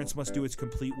endurance must do its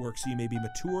complete work so you may be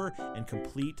mature and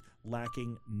complete,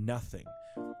 lacking nothing.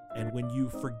 And when you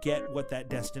forget what that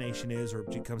destination is or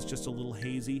it becomes just a little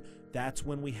hazy, that's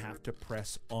when we have to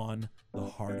press on the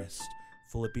hardest.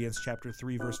 Philippians chapter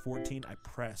 3 verse 14, I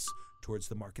press towards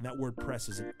the mark. And that word press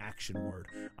is an action word.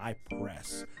 I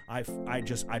press. I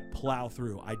plow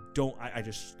through. I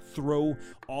just throw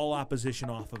all opposition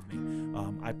off of me.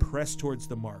 I press towards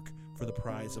the mark for the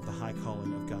prize of the high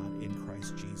calling of God in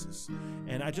Christ Jesus.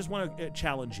 And I just want to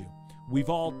challenge you. we've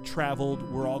all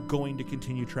traveled. We're all going to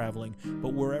continue traveling.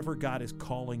 But wherever God is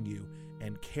calling you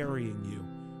and carrying you,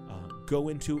 go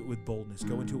into it with boldness.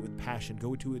 Go into it with passion.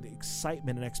 Go into it with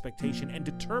excitement and expectation and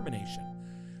determination,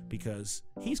 because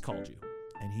He's called you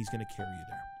and He's going to carry you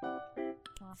there.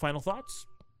 Final thoughts?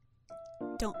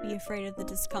 Don't be afraid of the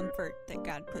discomfort that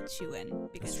God puts you in,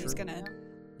 because He's going to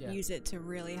use it to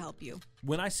really help you.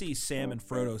 When I see Sam and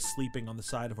Frodo sleeping on the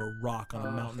side of a rock on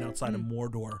a mountain outside of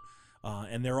Mordor,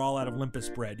 and they're all out of Olympus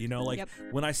bread,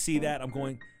 when I see that, I'm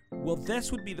going, well,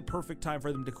 this would be the perfect time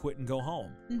for them to quit and go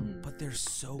home. But they're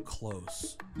so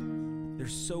close. They're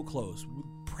so close.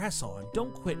 Press on.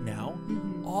 Don't quit now.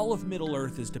 All of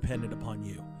Middle-earth is dependent upon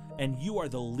you, and you are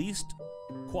the least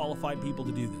qualified people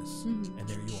to do this. And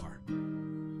there you are.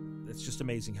 It's just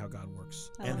amazing how God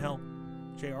works and how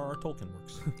J.R.R. Tolkien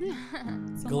works.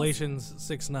 Galatians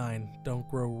 6:9. Don't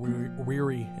grow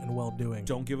weary in well-doing.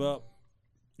 Don't give up.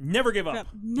 Never give up.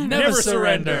 Never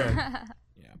surrender.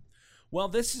 Yeah. Well,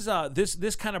 this is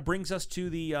this kind of brings us to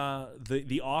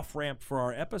the off ramp for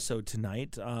our episode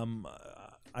tonight.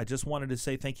 I just wanted to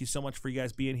say thank you so much for you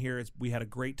guys being here. We had a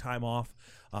great time off.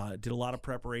 Did a lot of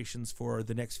preparations for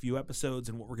the next few episodes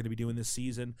and what we're going to be doing this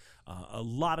season. A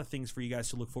lot of things for you guys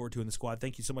to look forward to in the squad.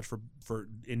 Thank you so much for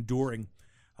enduring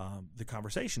the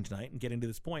conversation tonight and getting to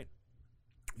this point.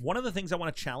 One of the things I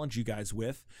want to challenge you guys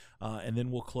with, and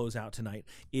then we'll close out tonight,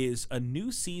 is a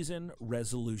new season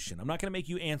resolution. I'm not going to make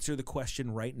you answer the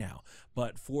question right now,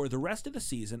 but for the rest of the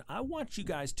season, I want you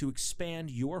guys to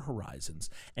expand your horizons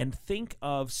and think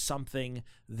of something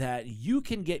that you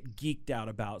can get geeked out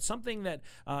about. Something that,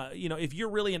 if you're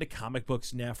really into comic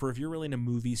books, Neff, or if you're really into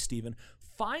movies, Steven,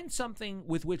 find something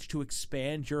with which to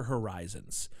expand your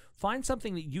horizons. Find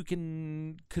something that you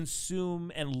can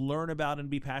consume and learn about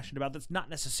and be passionate about that's not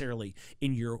necessarily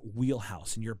in your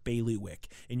wheelhouse, in your bailiwick,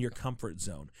 in your comfort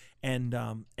zone, and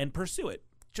pursue it.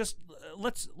 Just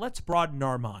let's broaden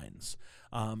our minds.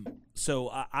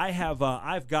 So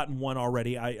I've gotten one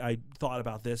already. I thought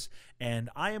about this, and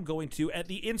I am going to, at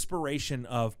the inspiration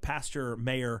of Pastor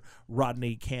Mayor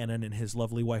Rodney Cannon and his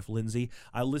lovely wife Lindsay,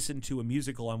 I listened to a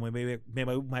musical on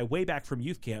my way back from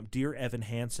youth camp, Dear Evan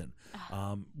Hansen.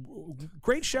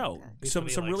 Great show. Some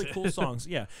really cool songs.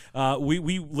 Yeah.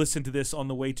 We listened to this on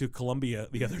the way to Columbia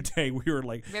the other day. We were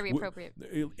like, very appropriate.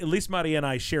 At least Maria and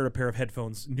I shared a pair of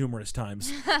headphones numerous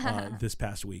times this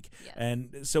past week. Yes.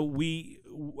 And so we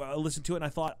listened to it, and I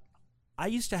thought, I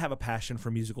used to have a passion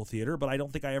for musical theater, but I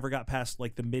don't think I ever got past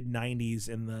like the mid-90s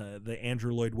and the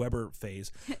Andrew Lloyd Webber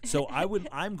phase. So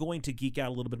I'm going to geek out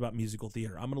a little bit about musical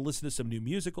theater. I'm going to listen to some new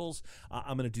musicals.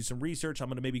 I'm going to do some research. I'm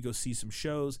going to maybe go see some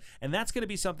shows. And that's going to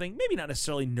be something maybe not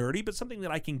necessarily nerdy, but something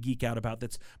that I can geek out about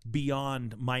that's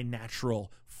beyond my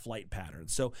natural flight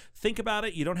patterns. So think about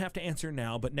it. You don't have to answer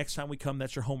now, but next time we come,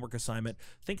 that's your homework assignment.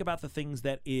 Think about the things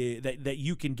that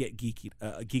you can get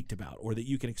geeked about, or that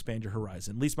you can expand your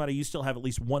horizon. Lismata, you still have at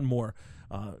least one more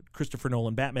Christopher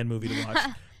Nolan Batman movie to watch.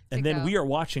 And then we are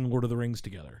watching Lord of the Rings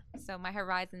together. So my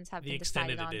horizons have been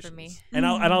decided on for me. And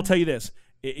I'll tell you this.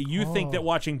 You think that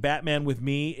watching Batman with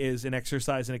me is an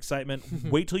exercise in excitement?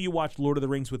 Wait till you watch Lord of the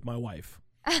Rings with my wife.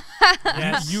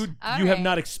 Yes. You have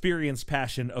not experienced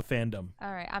passion of fandom.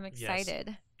 All right, I'm excited.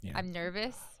 Yes. Yeah. I'm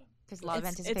nervous. There's a lot of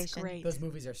anticipation. It's great. Those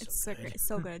movies are so good. It's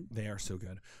so good. They are so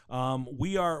good.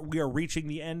 We are reaching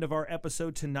the end of our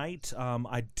episode tonight.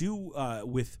 I do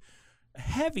with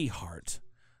heavy heart.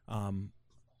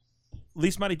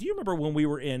 Lismata, do you remember when we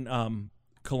were in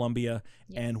Columbia,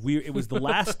 and it was the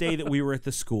last day that we were at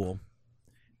the school,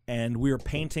 and we were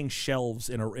painting shelves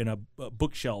in a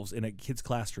bookshelves in a kid's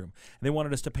classroom. And they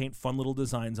wanted us to paint fun little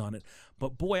designs on it.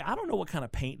 But boy, I don't know what kind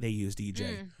of paint they used,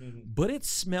 EJ. But it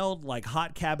smelled like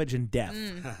hot cabbage and death.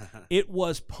 It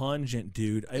was pungent,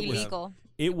 dude. Illegal.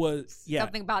 It was yeah.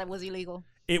 Something about it was illegal.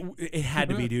 It had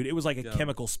to be, dude. It was like a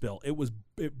chemical spill.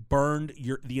 It burned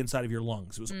the inside of your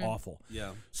lungs. It was awful.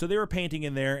 Yeah. So they were painting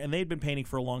in there, and they'd been painting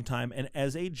for a long time. And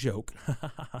as a joke,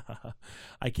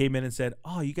 I came in and said,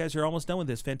 "Oh, you guys are almost done with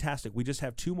this. Fantastic. We just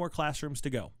have 2 more classrooms to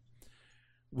go."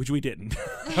 Which we didn't.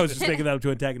 I was just making that up to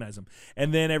antagonize them.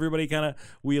 And then everybody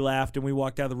we laughed and we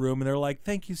walked out of the room, and they're like,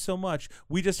 "Thank you so much.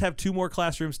 We just have 2 more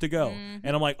classrooms to go."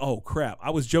 And I'm like, "Oh crap.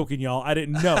 I was joking, y'all. I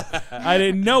didn't know. I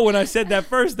didn't know when I said that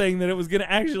first thing that it was going to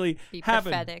actually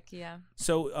happen." Prophetic, yeah.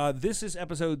 So this is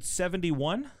episode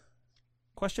 71?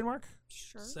 Question mark?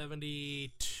 Sure.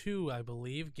 72, I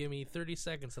believe. Give me 30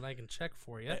 seconds and I can check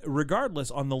for you.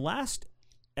 Regardless, on the last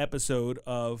episode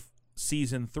of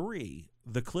season 3,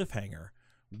 The Cliffhanger,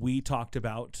 we talked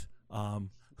about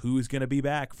who's going to be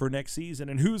back for next season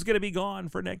and who's going to be gone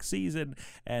for next season.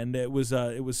 And it was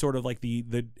sort of like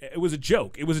it was a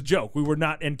joke. It was a joke. We were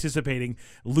not anticipating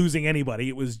losing anybody.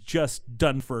 It was just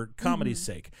done for comedy's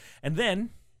sake. And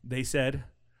then they said,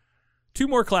 2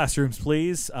 more classrooms,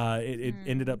 please. It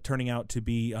ended up turning out to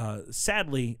be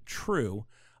sadly true.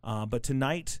 But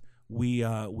tonight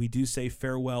we do say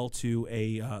farewell to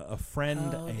a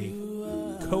friend,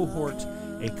 a cohort,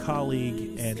 a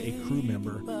colleague, and a crew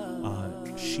member.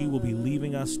 She will be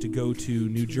leaving us to go to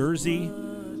New Jersey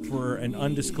for an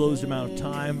undisclosed amount of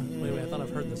time. Wait, I thought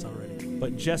I've heard this already.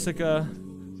 But Jessica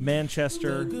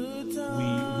Manchester, we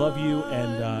love you,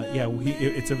 and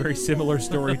it's a very similar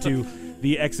story to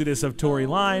the exodus of Tory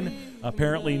Line.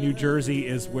 Apparently, New Jersey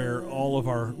is where all of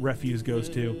our refuse goes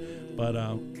to. But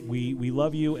we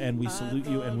love you, and we salute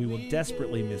you, and we will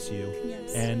desperately miss you.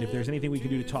 Yes. And if there's anything we can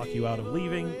do to talk you out of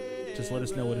leaving, just let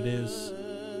us know what it is.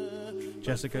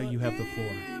 Jessica, you have the floor.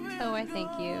 Oh, I thank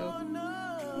you.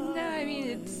 No, I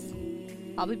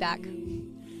mean, I'll be back.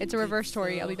 It's a reverse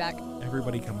story. I'll be back.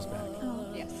 Everybody comes back.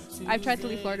 Yes. I've tried to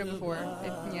leave Florida before.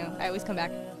 I always come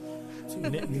back.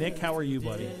 Nick, how are you,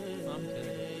 buddy? I'm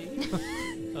good.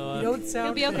 You don't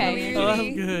sound You'll be okay.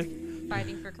 I'm good.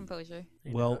 Fighting for composure.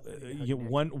 Well,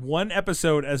 one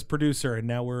episode as producer, and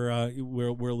now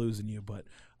we're losing you. But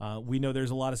we know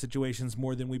there's a lot of situations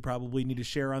more than we probably need to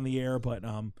share on the air. But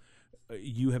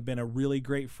you have been a really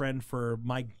great friend for,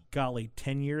 my golly,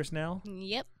 10 years now.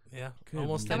 Yep. Yeah, Good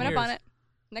almost 10 Coming years. up on it.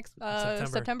 Next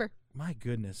September. My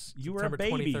goodness, you were September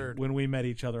a baby 23rd. when we met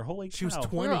each other. Holy cow! She was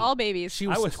 20. We were all babies. She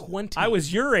I was was 20. I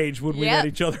was your age when we Yep. met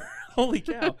each other. Holy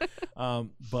cow!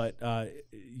 But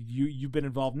you've been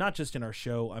involved not just in our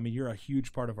show. I mean, you're a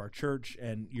huge part of our church,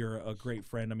 and you're a great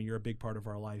friend. I mean, you're a big part of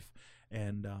our life,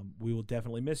 and we will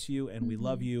definitely miss you, and we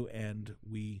love you, and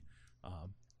we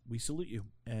salute you,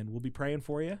 and we'll be praying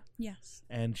for you. Yes.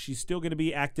 And she's still going to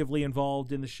be actively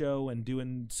involved in the show and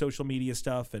doing social media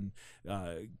stuff and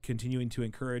continuing to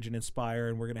encourage and inspire.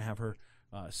 And we're going to have her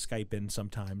Skype in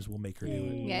sometimes. We'll make her do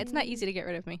it. Yeah, it's not easy to get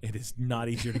rid of me. It is not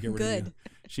easier to get rid of you. Good.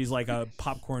 She's like a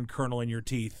popcorn kernel in your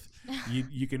teeth.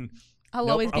 You can. I'll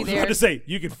Nope, always I be was there. about to say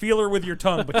you can feel her with your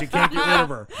tongue, but you can't get rid of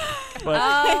her. But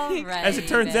All right. as it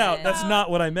turns out, that's not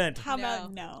what I meant. How No.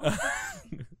 about no?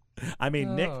 I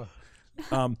mean, Nick.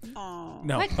 Aw.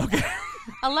 No. What? Okay.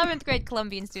 11th grade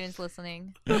Colombian students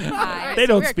listening. Hi. They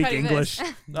don't we're speak cutting English.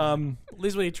 this. At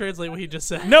least when you translate what he just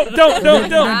said. No, don't.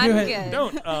 I'm do it. good.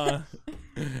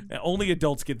 Don't. Only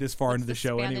adults get this far What's into the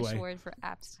show Spanish anyway. word for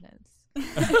abstinence?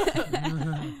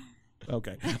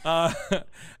 Okay.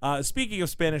 Speaking of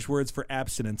Spanish words for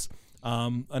abstinence,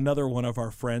 another one of our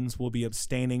friends will be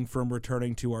abstaining from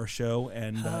returning to our show,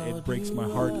 and it breaks my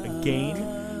heart again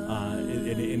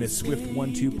in a swift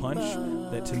 1-2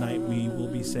 punch that tonight we will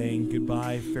be saying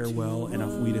goodbye, farewell, and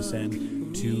auf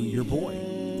Wiedersehen to your boy,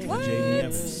 Jamie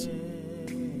Evans.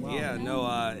 Yeah, no,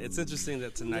 it's interesting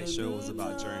that tonight's show was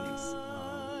about journeys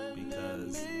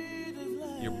because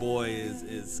your boy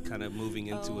is kind of moving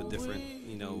into a different,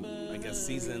 I guess,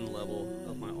 season level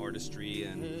of my artistry.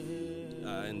 And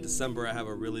in December, I have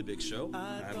a really big show.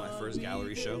 I have my first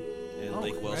gallery show in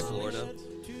Lake Wells, Florida.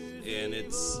 And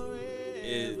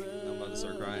I'm about to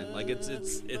start crying. Like,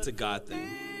 it's a God thing.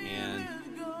 And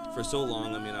for so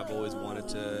long, I mean, I've always wanted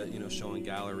to, show in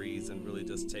galleries and really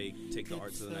just take the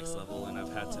art to the next level. And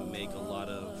I've had to make a lot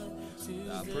of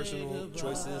personal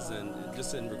choices and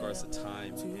just in regards to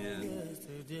time and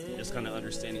just kind of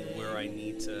understanding where I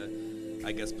need to,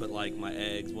 I guess, put like my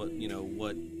eggs, what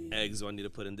eggs do I need to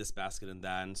put in this basket and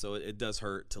that. And so it does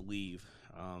hurt to leave.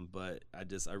 But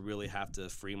I really have to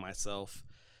free myself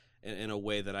in a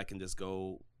way that I can just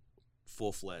go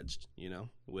full-fledged,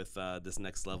 with this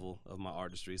next level of my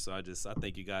artistry. So I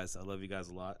thank you guys. I love you guys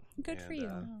a lot. Good for you.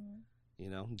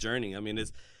 Journey. I mean,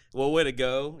 it's what way to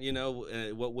go,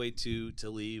 what way to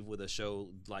leave with a show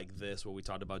like this where we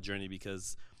talked about journey,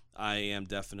 because I am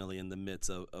definitely in the midst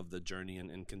of the journey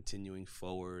and continuing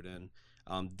forward. And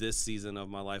this season of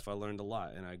my life, I learned a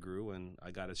lot and I grew and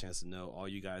I got a chance to know all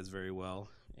you guys very well.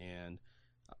 And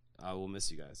I will miss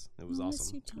you guys. It was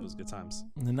awesome. It was good times.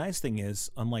 And the nice thing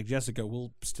is, unlike Jessica,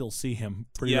 we'll still see him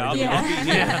pretty I'll be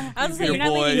regularly. here. I was saying, Your you're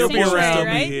not boy, leaving your the boy will sanctuary, still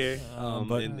right? be here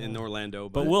But- in Orlando.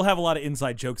 But we'll have a lot of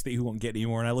inside jokes that you won't get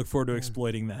anymore, and I look forward to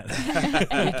exploiting that.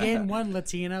 We gain one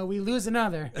Latino, we lose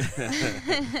another.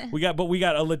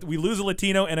 we lose a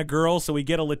Latino and a girl, so we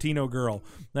get a Latino girl.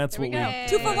 That's There we what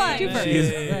go. 2 for 1. She is,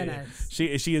 Very nice.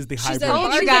 she is the She's hybrid. a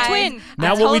told you She's a guys. twin. Now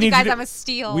I what told we need you you guys to- I'm a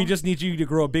steal. We just need you to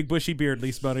grow a big bushy beard,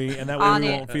 Lisa buddy, and that way On we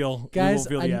it. won't feel Guys,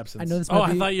 the I absence. know this Oh, might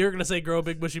I be, thought you were going to say grow a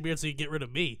big bushy beard so you get rid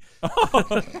of me.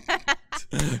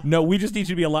 No, we just need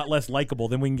you to be a lot less likable.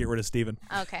 Then we can get rid of Steven.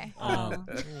 Okay.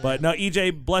 But no,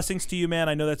 EJ, blessings to you, man.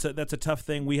 I know that's a tough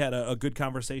thing. We had a good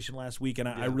conversation last week, and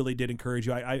I really did encourage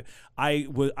you. I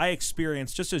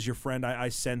experienced, just as your friend, I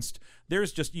sensed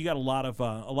there's just, you got a lot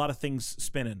of things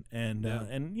spinning, and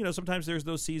you know, sometimes there's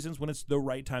those seasons when it's the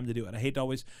right time to do it. I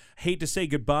hate to say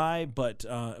goodbye, but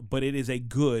it is a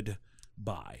good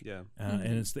bye. Yeah.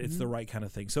 And it's the right kind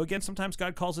of thing. So again, sometimes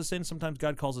God calls us in, sometimes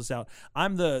God calls us out.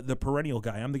 I'm the perennial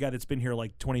guy. I'm the guy that's been here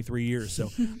like 23 years. So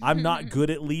I'm not good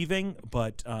at leaving,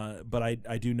 but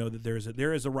I do know that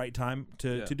there is a right time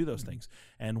to do those things.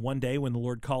 And one day when the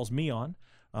Lord calls me on,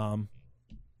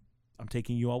 I'm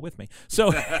taking you all with me.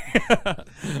 So,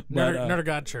 Nerd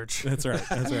God Church. That's right.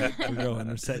 That's right. We're going.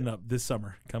 We're setting up this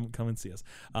summer. Come and see us.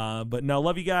 But no,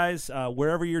 love you guys.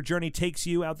 Wherever your journey takes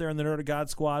you out there in the Nerd of God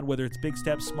squad, whether it's big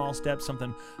steps, small steps,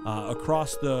 something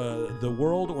across the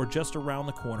world or just around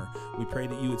the corner, we pray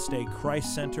that you would stay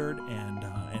Christ-centered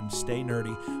and stay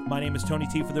nerdy. My name is Tony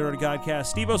T for the Nerd of Godcast.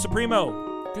 Steve-O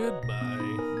Supremo.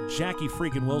 Goodbye. Jackie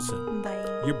freaking Wilson.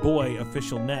 Bye. Your boy,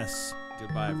 Official Ness.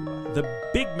 Goodbye, everybody. The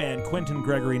big man, Quentin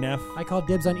Gregory Neff. I called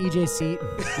dibs on EJ's seat.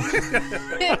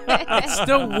 It's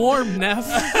still warm, Neff.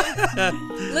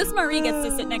 Liz Marie gets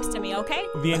to sit next to me, okay?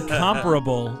 The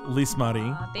incomparable Lise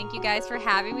Marie. Thank you guys for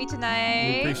having me tonight.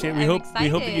 We appreciate it. We I'm hope that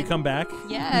you excited. come back.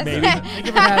 Yes. Maybe. Thank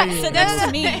you for having me. Sit next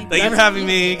to me. Thank you for having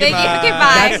me. Thank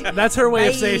Goodbye. you. Goodbye. That's her way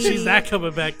of saying she's not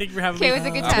coming back. Thank you for having me. Okay, it was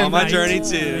a good I'm time. on my journey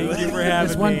too. Thank you for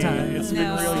having one me. time. It's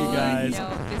been real, you guys. No,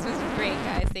 this was great,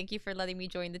 guys. Thank you for letting me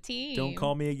join the team. Don't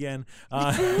call me again.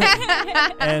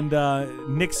 And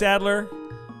Nick Sadler.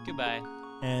 Goodbye.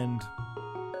 And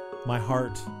my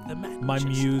heart, my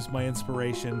muse, my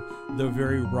inspiration, the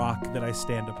very rock that I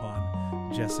stand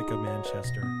upon, Jessica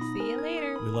Manchester. See you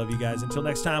later. We love you guys. Until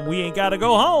next time, we ain't got to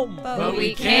go home. But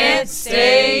we can't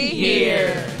stay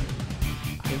here.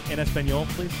 En español,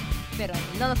 please. Pero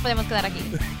no nos podemos quedar aquí.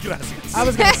 Gracias. I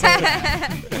was going to say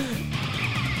that.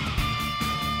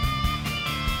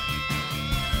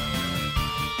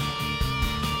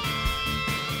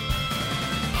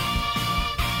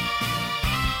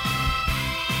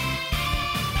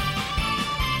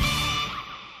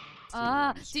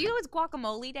 Do you know it's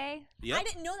guacamole day? Yep. I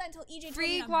didn't know that until EJ told me.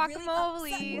 Free and I'm really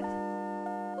guacamole. upset.